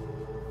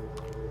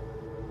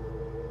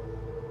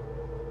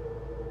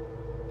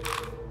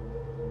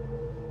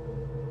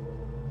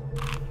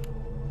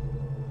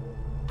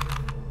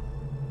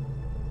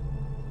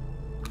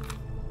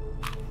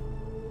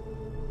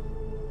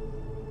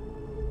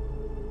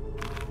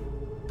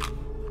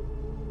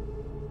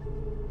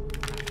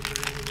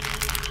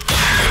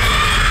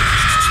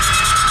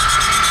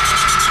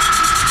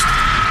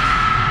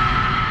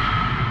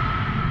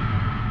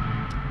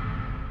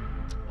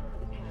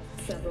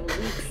 Several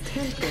weeks,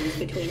 tensions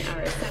between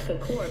Arasaka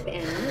Corp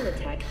and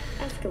Militech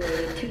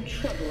escalated to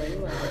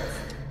troubling levels.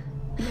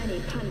 Many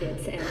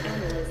pundits and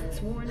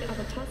analysts warned of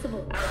a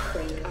possible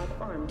outbreak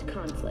of armed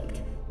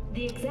conflict.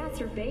 The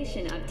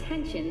exacerbation of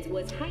tensions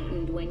was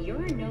heightened when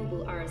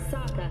Yorinobu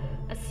Arasaka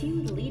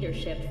assumed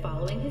leadership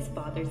following his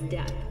father's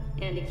death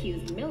and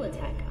accused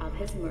Militech of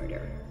his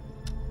murder.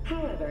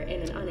 However,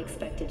 in an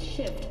unexpected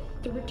shift,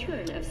 the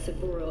return of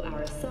Saburo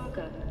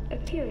Arasaka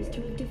appears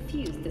to have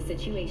diffused the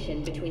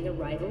situation between the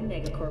rival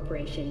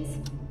megacorporations.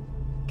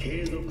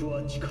 継続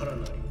は力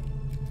なり。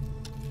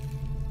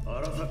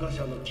荒坂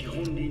社の基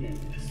本理念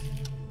です。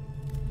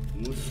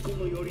息子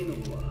の頼信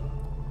は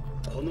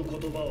この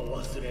言葉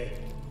を忘れ、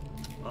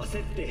焦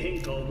って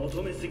変化を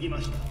求めすぎ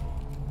ました。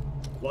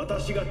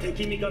私が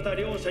敵味方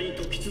両者に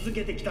説き続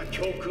けてきた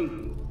教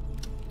訓。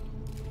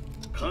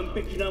完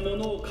璧なも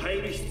のを変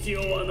える必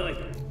要はない。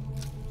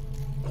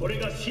これ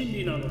が真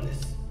理なので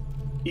す。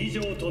以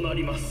上とな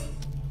ります。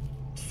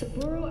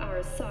 Saburo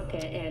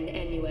Arasaka and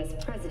NUS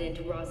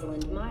President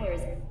Rosalind Myers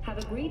have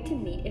agreed to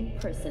meet in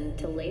person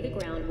to lay the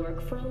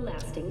groundwork for a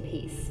lasting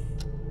peace.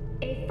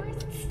 A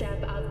first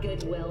step of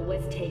goodwill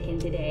was taken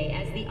today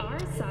as the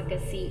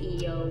Arasaka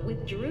CEO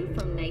withdrew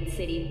from Night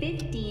City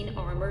 15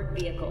 armored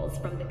vehicles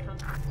from the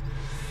company.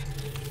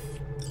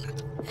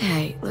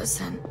 Hey,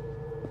 listen.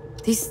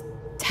 These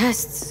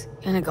tests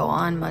gonna go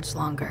on much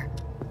longer.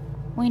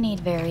 We need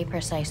very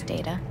precise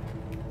data.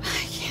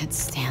 I can't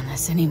stand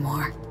this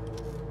anymore.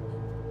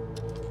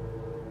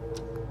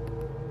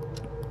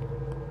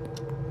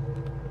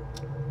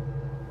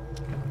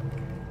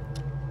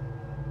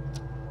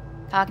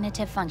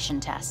 Cognitive function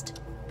test.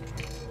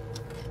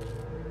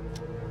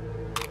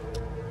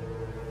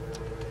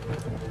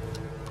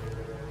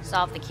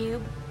 Solve the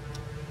cube.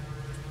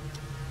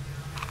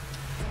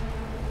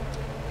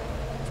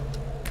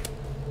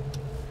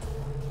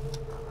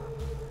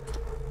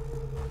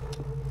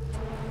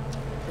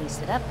 Please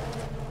sit up.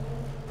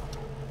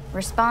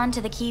 Respond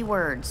to the key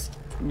words.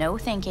 No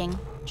thinking,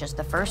 just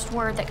the first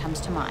word that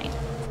comes to mind.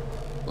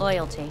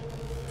 Loyalty.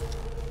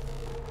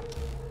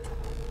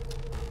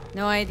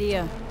 No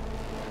idea.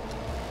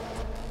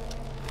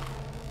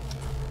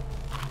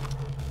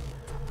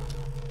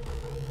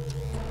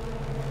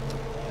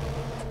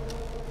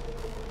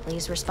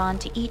 Please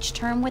respond to each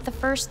term with the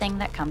first thing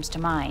that comes to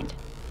mind.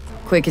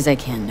 Quick as I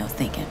can, no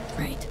thinking,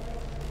 right?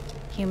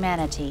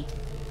 Humanity.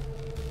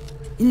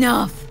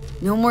 Enough!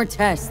 No more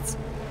tests.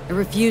 I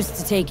refuse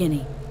to take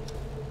any.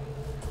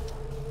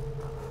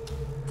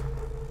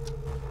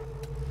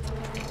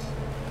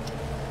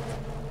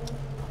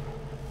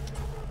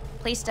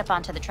 Please step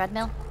onto the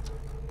treadmill.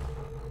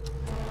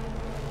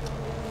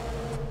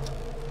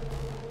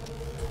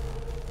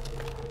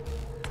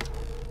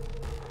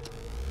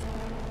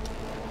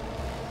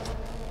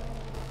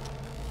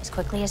 As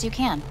quickly as you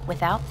can,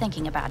 without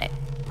thinking about it.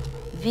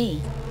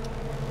 V.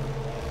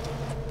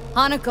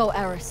 Hanako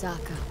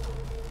Arasaka.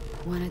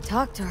 Want to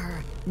talk to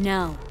her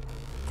now.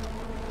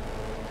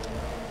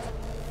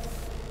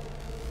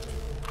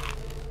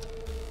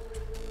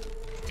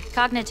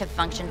 Cognitive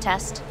function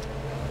test.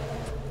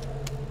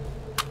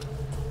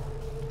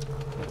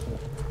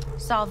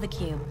 Solve the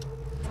cube.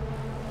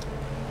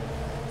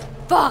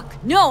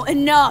 Fuck! No,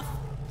 enough!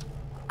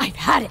 I've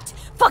had it!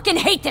 Fucking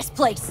hate this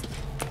place!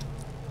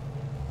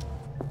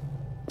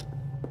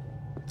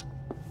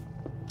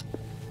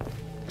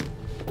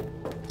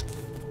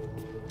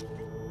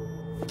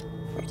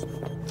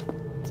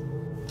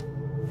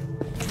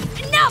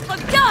 Enough! I'm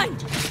done!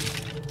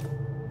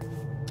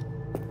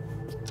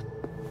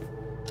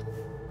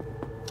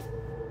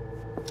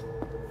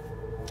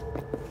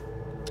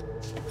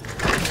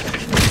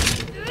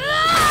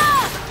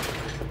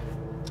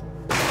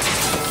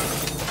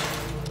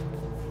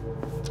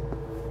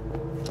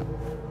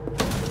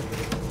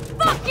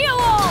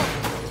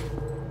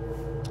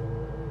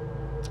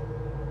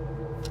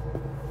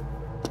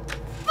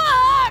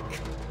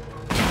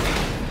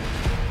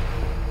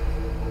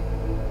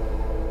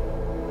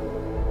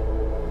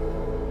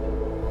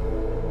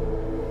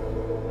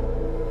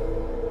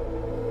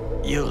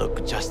 You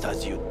look just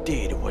as you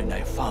did when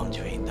I found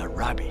you in the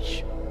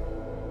rubbish.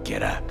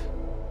 Get up.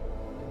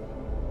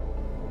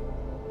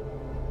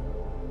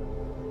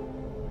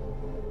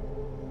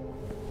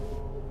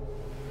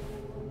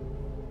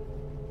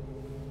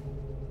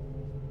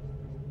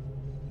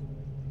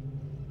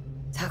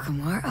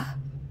 Takemura?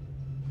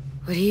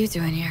 What are you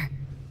doing here?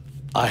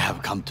 I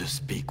have come to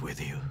speak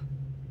with you.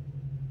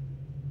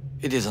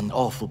 It is an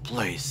awful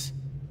place.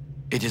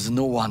 It is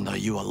no wonder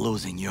you are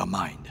losing your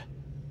mind.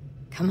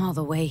 Come all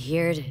the way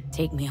here to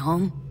take me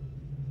home?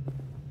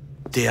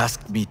 They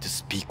asked me to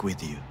speak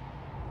with you.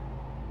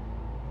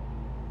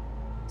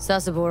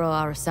 Sasaburo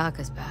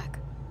Arasaka's back.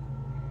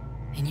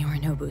 And you are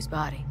Nobu's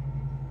body.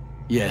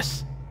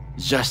 Yes,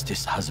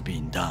 justice has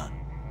been done.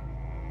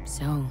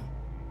 So,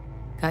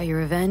 got your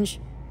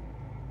revenge?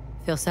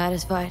 Feel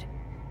satisfied?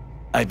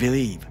 I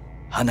believe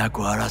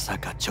Hanako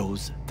Arasaka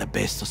chose the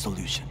best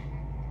solution.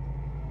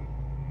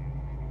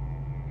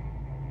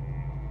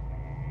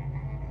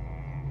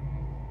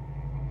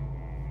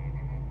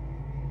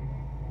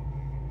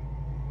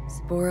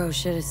 Saburo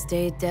should have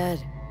stayed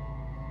dead.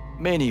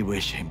 Many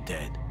wish him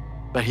dead,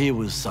 but he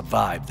will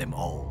survive them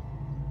all.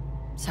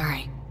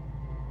 Sorry.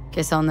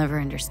 Guess I'll never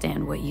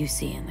understand what you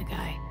see in the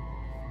guy.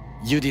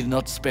 You did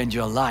not spend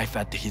your life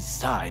at his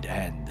side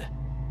and...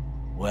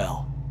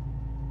 well,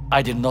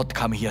 I did not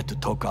come here to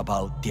talk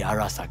about the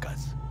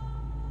Arasakas.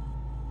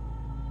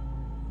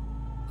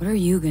 What are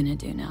you gonna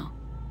do now?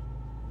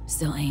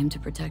 Still aim to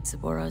protect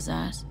Saburo's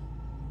ass?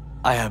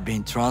 I have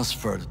been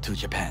transferred to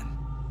Japan.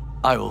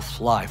 I will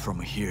fly from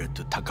here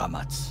to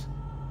Takamatsu.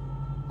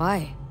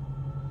 Why?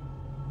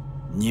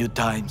 New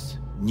times,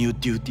 new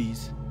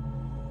duties.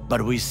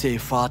 But we say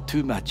far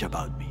too much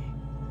about me.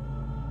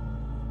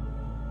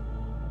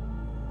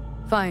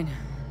 Fine.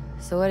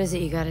 So what is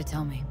it you gotta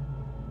tell me?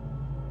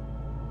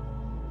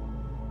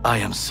 I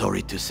am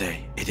sorry to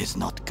say it is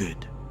not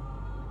good.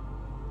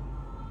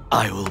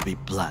 I will be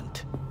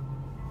blunt.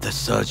 The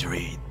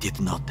surgery did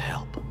not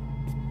help.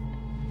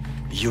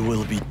 You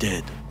will be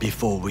dead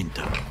before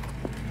winter.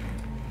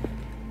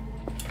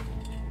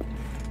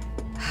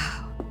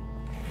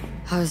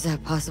 How is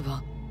that possible?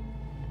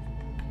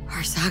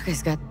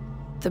 Arasaka's got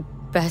the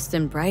best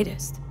and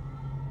brightest.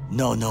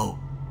 No.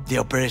 The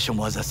operation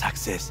was a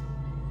success,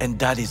 and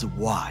that is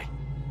why.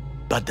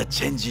 But the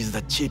changes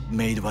the chip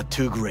made were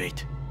too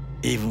great,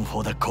 even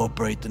for the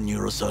corporate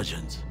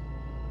neurosurgeons.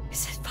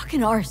 This is fucking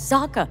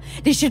Arasaka.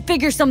 They should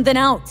figure something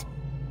out.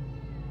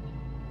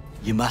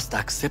 You must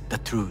accept the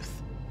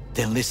truth,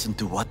 then listen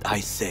to what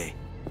I say.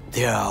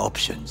 There are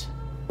options.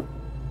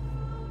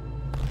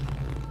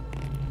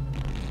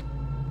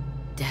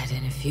 Dead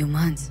in a few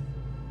months.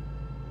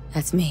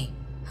 That's me,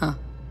 huh?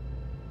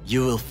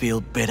 You will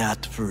feel better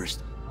at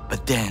first,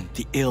 but then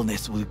the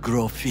illness will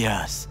grow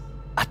fierce,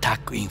 attack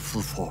in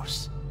full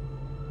force.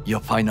 Your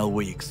final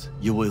weeks,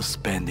 you will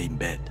spend in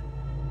bed.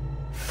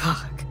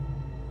 Fuck.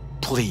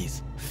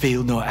 Please,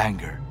 feel no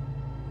anger.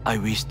 I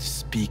wish to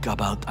speak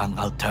about an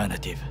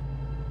alternative.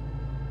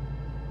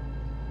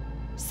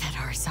 Said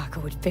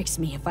Arasaka would fix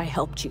me if I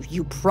helped you.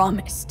 You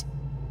promised.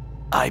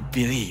 I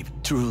believe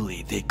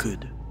truly they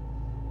could.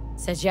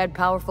 Said you had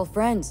powerful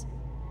friends.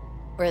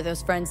 Where are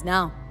those friends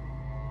now?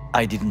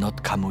 I did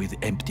not come with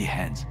empty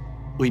hands.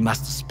 We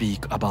must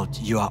speak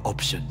about your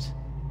options.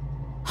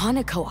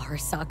 Hanako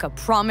Arasaka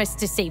promised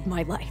to save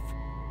my life.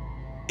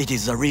 It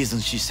is the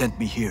reason she sent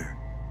me here.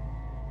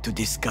 To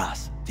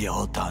discuss the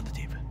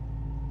alternative.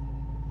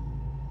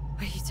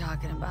 What are you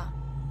talking about?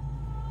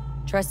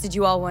 Trusted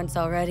you all once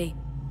already.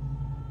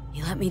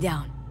 You let me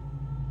down.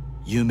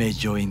 You may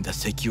join the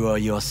Secure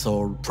Your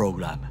Soul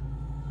program.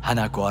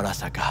 Hanako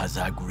Arasaka has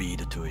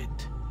agreed to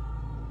it.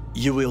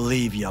 You will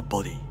leave your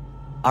body.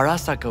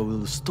 Arasaka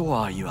will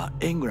store your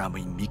engram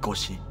in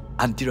Mikoshi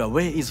until a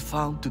way is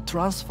found to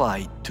transfer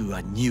it to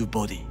a new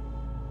body.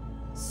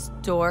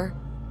 Store?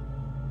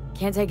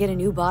 Can't I get a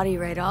new body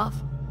right off?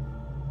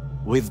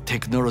 With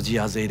technology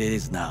as it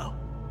is now,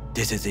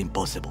 this is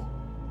impossible.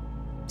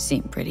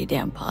 Seemed pretty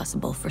damn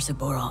possible for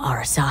Saburo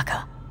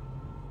Arasaka.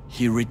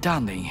 He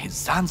returned in his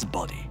son's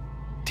body.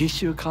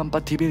 tissue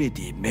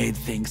compatibility made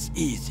things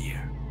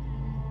easier.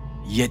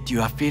 Yet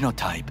your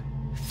phenotype,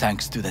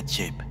 thanks to the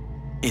chip,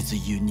 is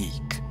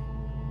unique.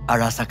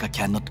 Arasaka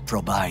cannot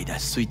provide a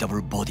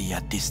suitable body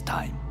at this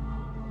time.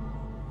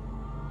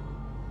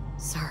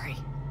 Sorry,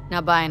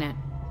 not buying it.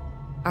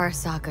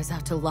 Arasaka's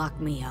have to lock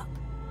me up.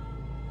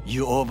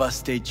 You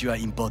overstate your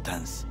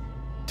importance.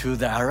 To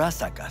the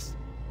Arasakas,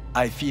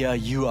 I fear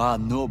you are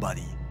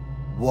nobody.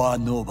 Were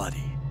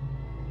nobody.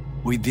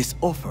 With this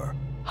offer,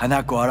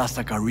 Hanako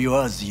Arasaka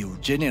rewards you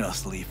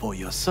generously for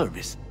your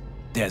service.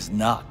 There's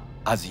not,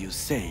 as you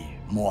say,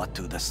 more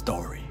to the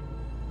story.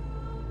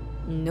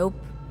 Nope.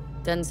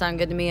 Doesn't sound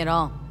good to me at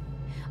all.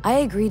 I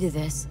agree to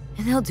this,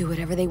 and they'll do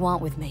whatever they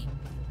want with me.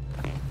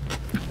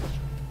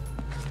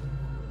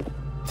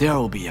 There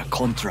will be a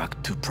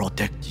contract to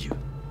protect you.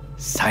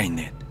 Sign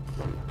it,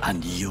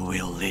 and you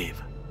will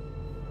live.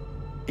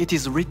 It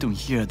is written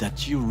here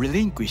that you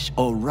relinquish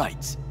all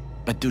rights,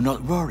 but do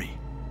not worry.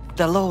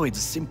 The law is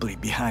simply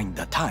behind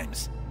the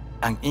times,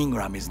 and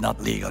Ingram is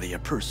not legally a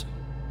person.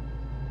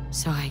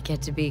 So I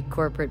get to be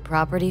corporate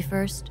property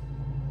first?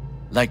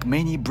 Like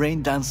many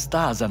brain dance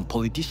stars and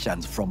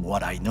politicians from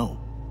what I know,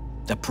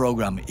 the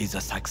program is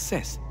a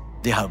success.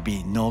 There have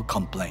been no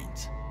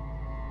complaints.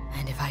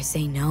 And if I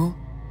say no?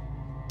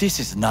 This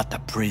is not a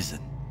prison.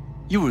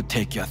 You will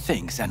take your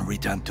things and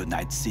return to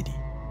Night City.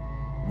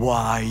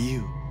 Why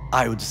you?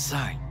 I would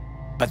sign,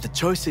 but the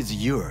choice is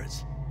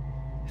yours.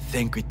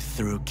 Think it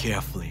through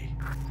carefully.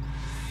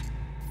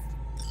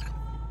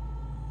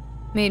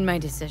 Made my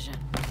decision.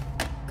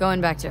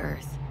 Going back to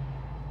Earth.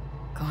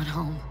 Going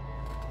home.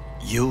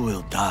 You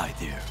will die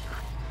there.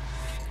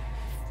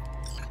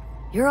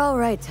 You're all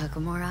right,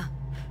 Takemura.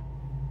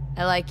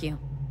 I like you.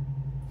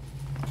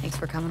 Thanks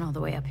for coming all the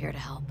way up here to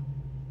help.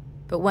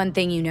 But one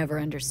thing you never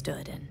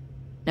understood, and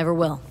never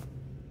will.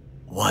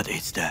 What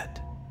is that?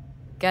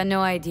 Got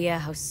no idea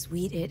how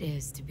sweet it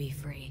is to be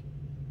free.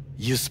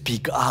 You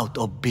speak out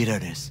of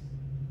bitterness.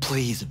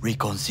 Please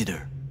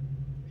reconsider.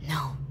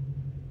 No.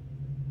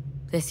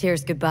 This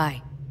here's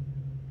goodbye.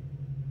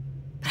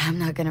 But I'm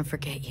not gonna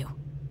forget you.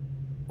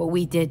 What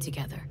we did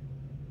together.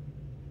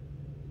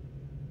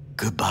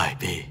 Goodbye,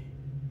 V.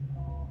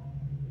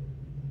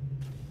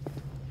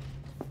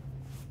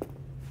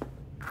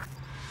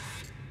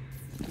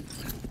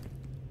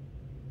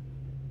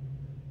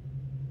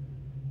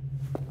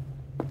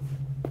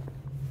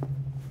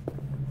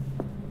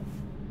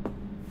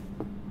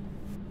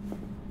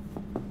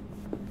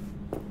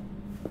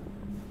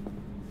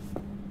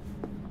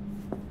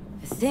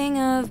 Thing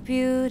of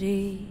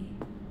beauty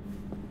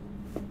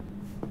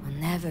will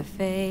never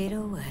fade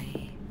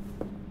away.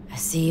 I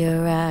see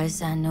your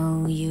eyes, I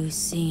know you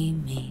see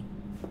me.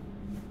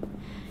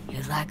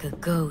 You're like a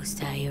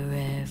ghost, how you're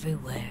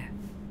everywhere.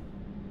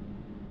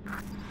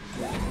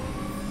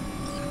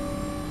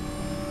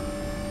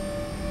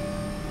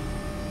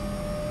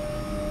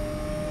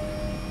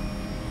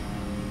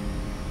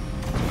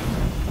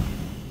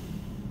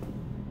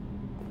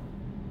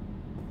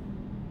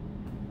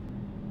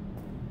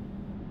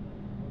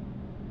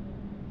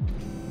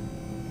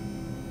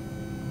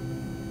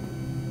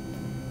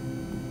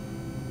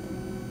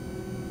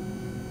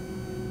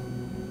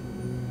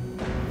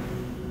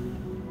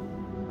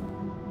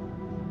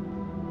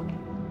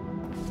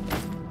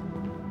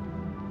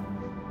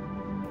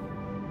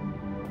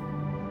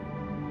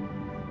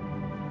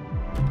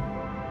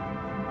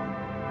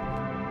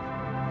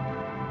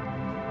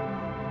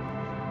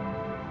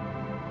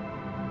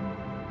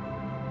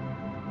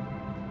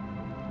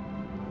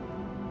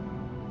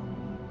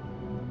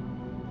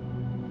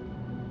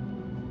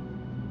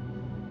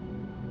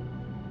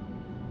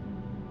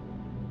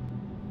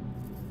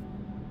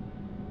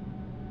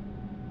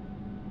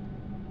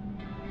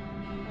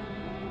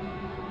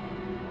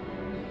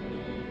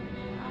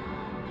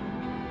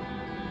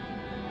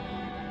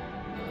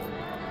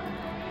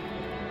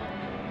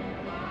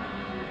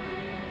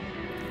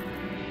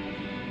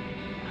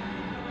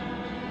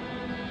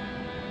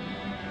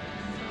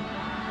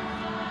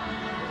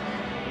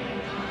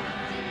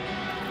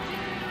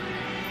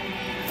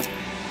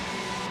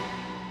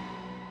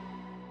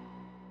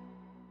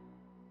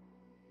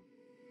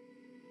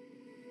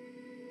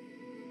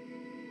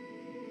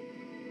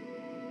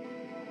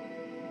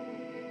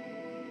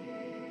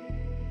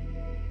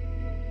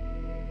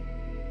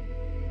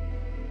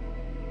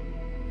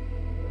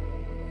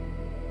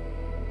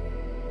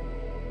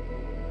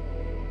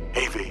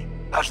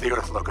 How's the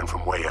Earth looking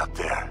from way up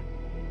there?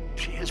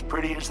 She as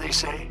pretty as they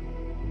say?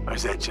 Or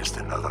is that just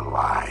another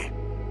lie?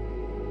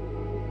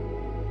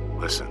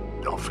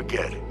 Listen, don't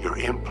forget, your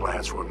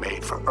implants were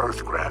made for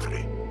Earth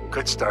gravity.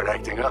 Could start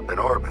acting up in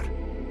orbit.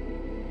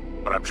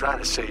 What I'm trying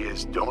to say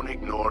is, don't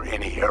ignore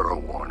any error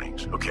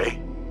warnings, okay?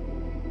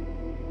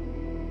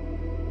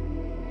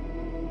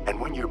 And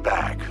when you're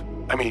back,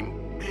 I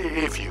mean,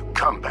 if you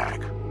come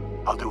back,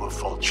 I'll do a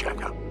full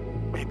checkup.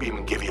 Maybe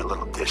even give you a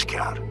little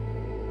discount.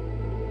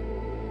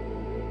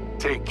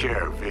 Take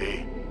care,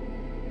 V.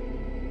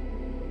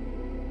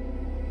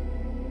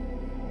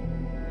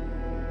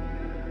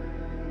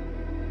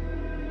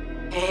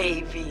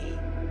 Hey, V.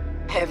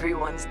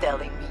 Everyone's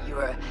telling me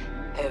you're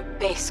a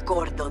base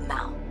gordo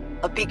now.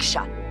 A big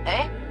shot,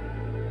 eh?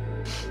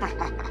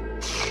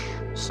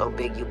 So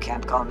big you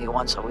can't call me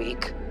once a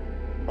week.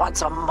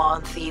 Once a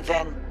month,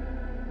 even.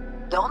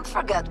 Don't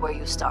forget where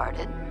you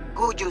started.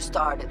 Who you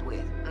started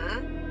with,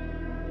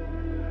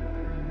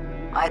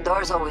 My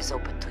door's always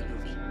open to you,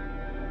 V.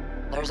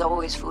 There's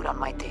always food on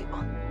my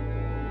table.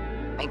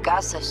 Mi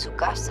casa es su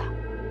casa.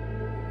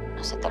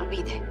 No se te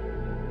olvide.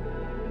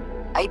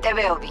 Ahí te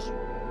veo, V.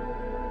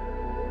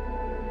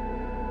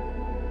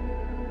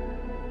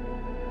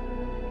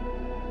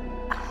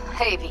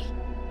 Hey, V.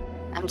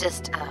 I'm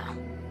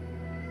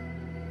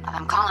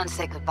calling to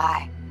say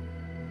goodbye.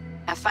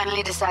 I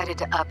finally decided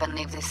to up and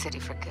leave this city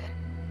for good.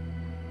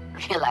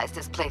 Realize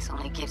this place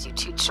only gives you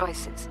two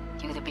choices.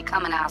 You either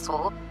become an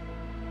asshole,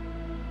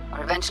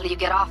 or eventually you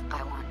get off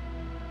by one.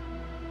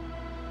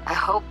 I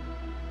hope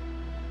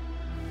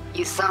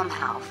you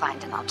somehow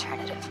find an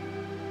alternative.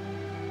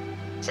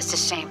 Just a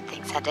shame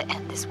things had to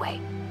end this way.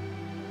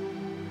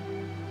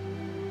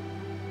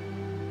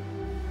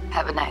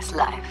 Have a nice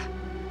life,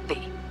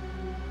 V.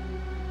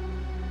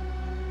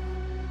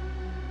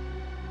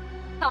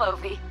 Hello,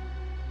 V.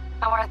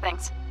 How are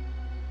things?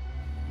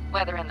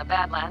 Weather in the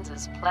Badlands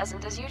is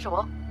pleasant as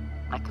usual.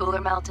 My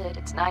cooler melted,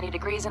 it's 90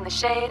 degrees in the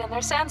shade, and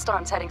there's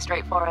sandstorms heading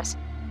straight for us.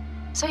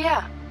 So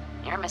yeah,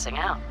 you're missing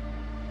out.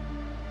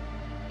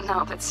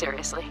 No, but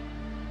seriously,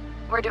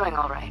 we're doing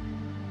all right.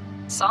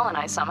 Saul and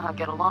I somehow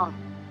get along,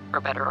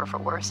 for better or for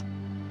worse.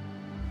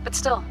 But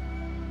still,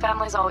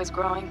 family's always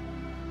growing,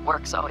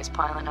 work's always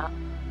piling up.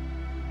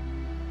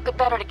 But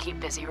better to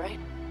keep busy, right?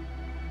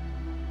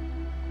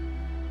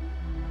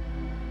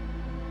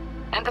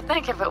 And to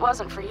think if it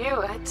wasn't for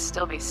you, I'd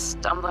still be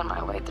stumbling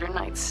my way through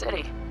Night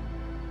City.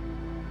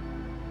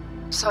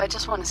 So I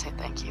just want to say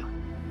thank you.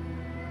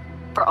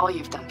 For all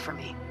you've done for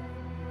me.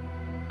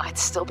 I'd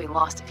still be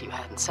lost if you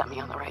hadn't set me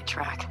on the right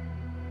track.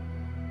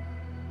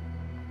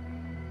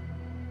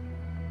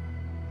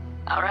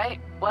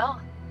 Alright,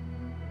 well,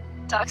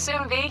 talk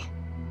soon, V.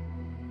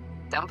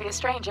 Don't be a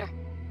stranger.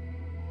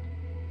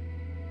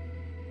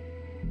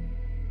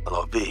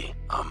 Hello, V.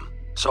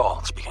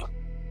 Saul speaking.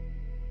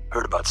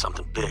 Heard about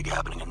something big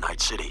happening in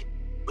Night City,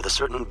 with a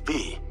certain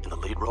V in the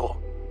lead role.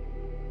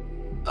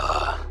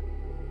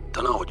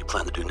 Don't know what you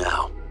plan to do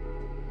now,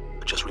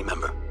 but just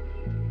remember,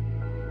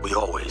 we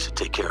always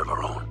take care of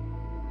our own.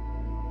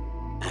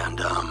 And,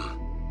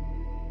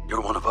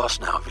 you're one of us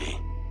now, V.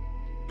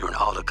 You're an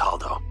Alda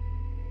Caldo.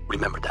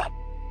 Remember that.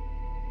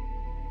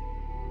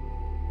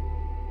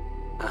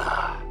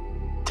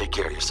 Take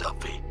care of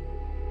yourself, V.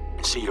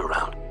 And see you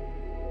around.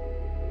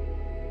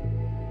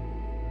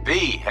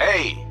 V,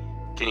 hey!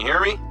 Can you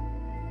hear me?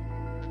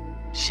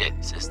 Shit,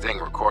 is this thing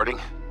recording?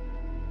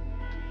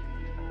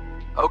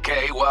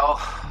 Okay,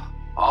 well,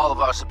 all of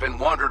us have been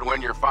wondering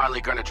when you're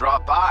finally gonna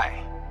drop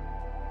by.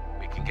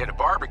 We can get a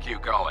barbecue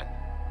going,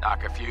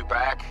 knock a few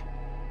back,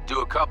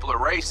 do a couple of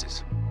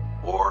races,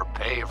 or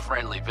pay a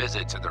friendly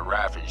visit to the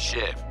Raff and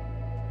Shiv.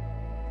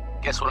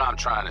 Guess what I'm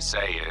trying to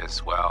say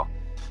is, well,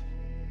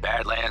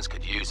 Badlands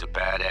could use a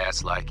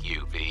badass like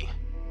you, V.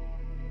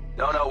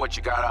 Don't know what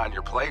you got on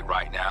your plate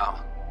right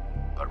now,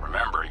 but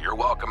remember, you're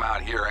welcome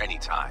out here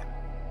anytime.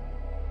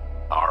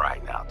 All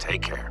right, now,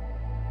 take care.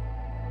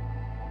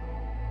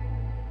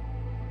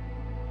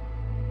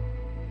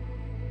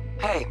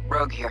 Hey,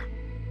 Rogue here.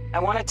 I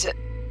wanted to...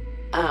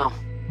 Oh,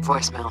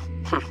 voicemail.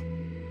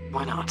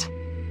 Why not?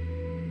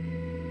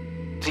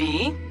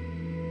 V?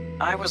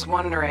 I was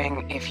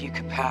wondering if you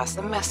could pass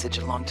the message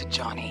along to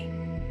Johnny.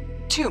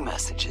 2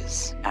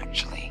 messages,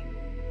 actually.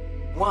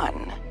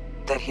 One,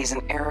 that he's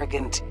an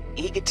arrogant,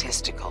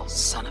 egotistical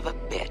son of a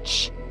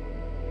bitch.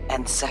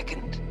 And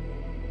second,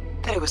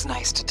 that it was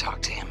nice to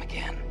talk to him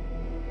again.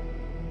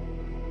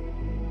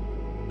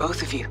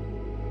 Both of you,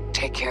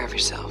 take care of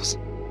yourselves,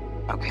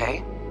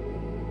 okay?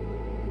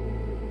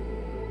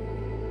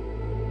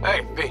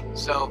 Hey, V,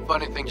 so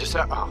funny thing just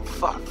happened. Oh,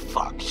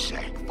 fuck's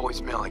sake,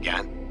 voicemail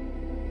again.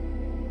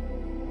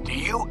 Do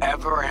you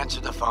ever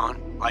answer the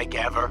phone? Like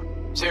ever?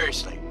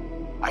 Seriously,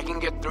 I can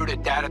get through to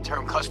data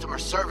term customer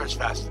service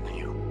faster than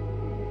you.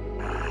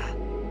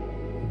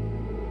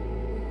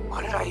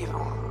 What did I even...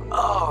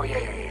 Oh,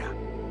 yeah.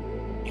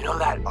 You know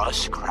that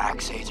Us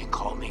Cracks agent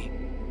called me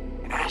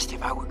and asked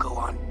if I would go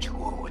on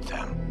tour with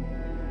them?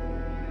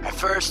 At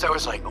first, I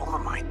was like, over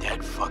my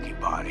dead fucking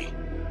body.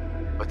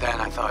 But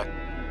then I thought,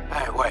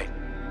 hey, wait,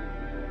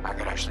 I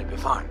could actually be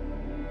fine.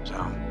 So,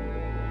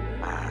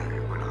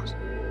 who knows?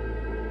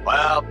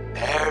 Well,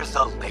 there's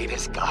the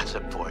latest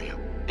gossip for you,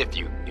 if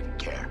you even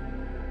care.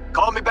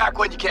 Call me back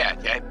when you can,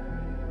 okay?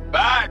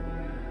 Bye!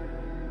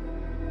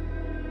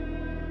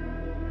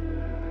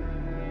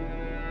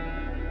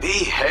 V,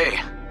 hey.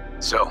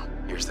 So,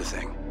 here's the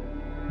thing.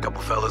 A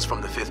couple fellas from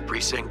the 5th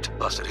Precinct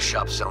busted a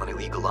shop selling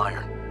illegal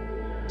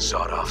iron.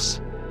 Sawed-offs,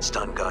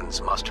 stun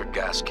guns, mustard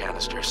gas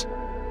canisters.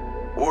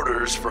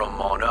 Orders from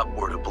on up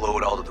were to blow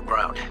it all to the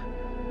ground.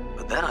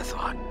 But then I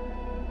thought,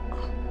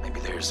 maybe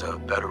there's a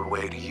better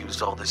way to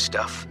use all this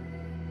stuff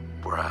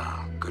for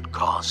a good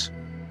cause.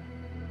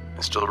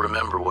 I still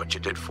remember what you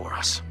did for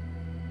us.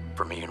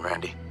 For me and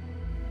Randy.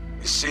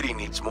 The city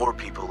needs more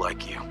people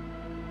like you.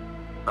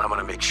 I'm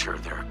gonna make sure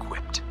they're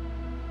equipped.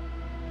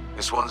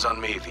 This one's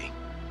on me, V.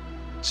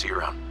 See you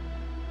around.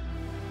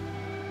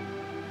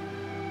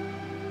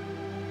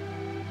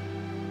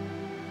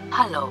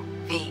 Hello,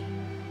 V.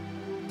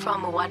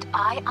 From what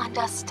I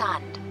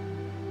understand,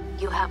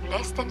 you have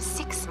less than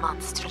 6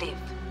 months to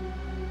live.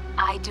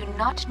 I do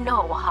not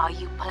know how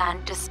you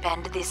plan to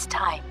spend this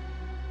time.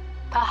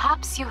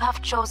 Perhaps you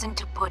have chosen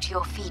to put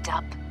your feet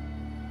up,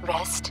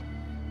 rest,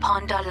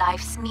 ponder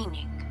life's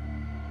meaning.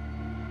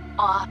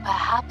 Or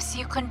perhaps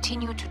you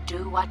continue to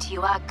do what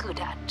you are good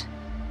at.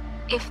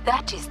 If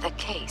that is the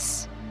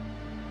case,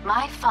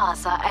 my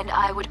father and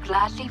I would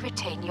gladly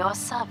retain your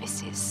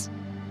services.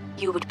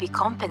 You would be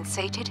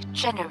compensated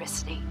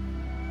generously.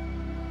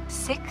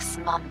 6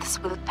 months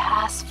will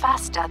pass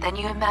faster than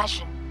you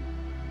imagine.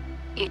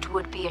 It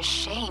would be a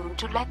shame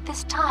to let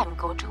this time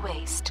go to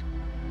waste.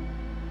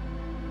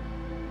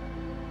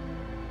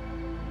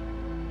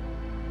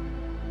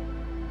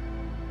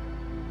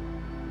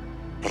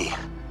 Hey,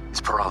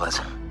 it's Peralez.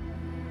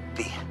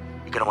 V,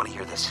 you're gonna want to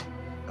hear this.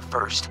 But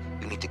first,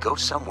 you need to go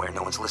somewhere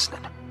no one's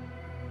listening.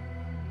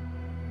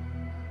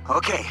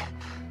 Okay,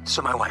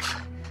 so my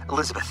wife,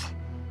 Elizabeth,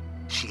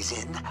 she's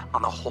in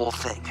on the whole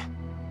thing.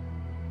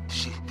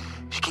 She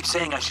keeps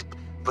saying I should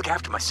look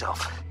after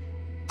myself.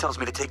 Tells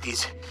me to take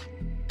these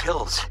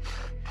pills.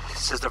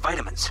 Says they're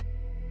vitamins.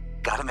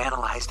 Got them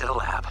analyzed at a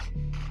lab.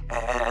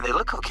 And they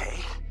look okay.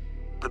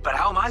 But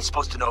how am I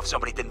supposed to know if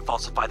somebody didn't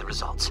falsify the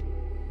results?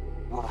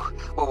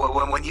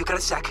 Well, when you got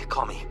a sec,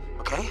 call me,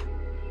 okay?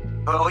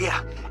 Oh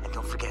yeah, and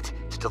don't forget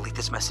to delete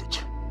this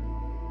message.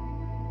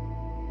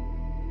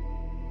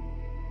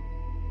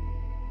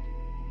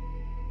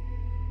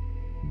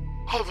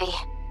 Hey, V.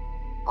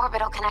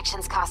 Orbital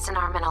connections cost an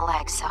arm and a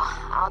leg, so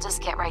I'll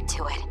just get right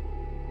to it.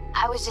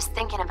 I was just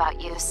thinking about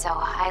you, so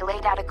I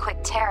laid out a quick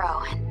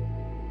tarot and...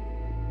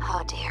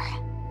 oh dear.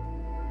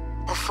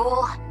 The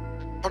Fool,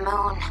 the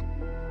Moon,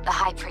 the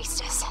High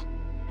Priestess.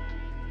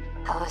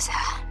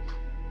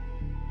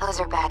 Those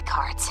are bad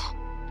cards.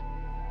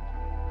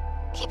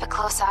 Keep a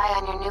close eye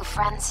on your new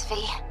friends, V.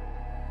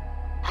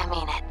 I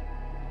mean it.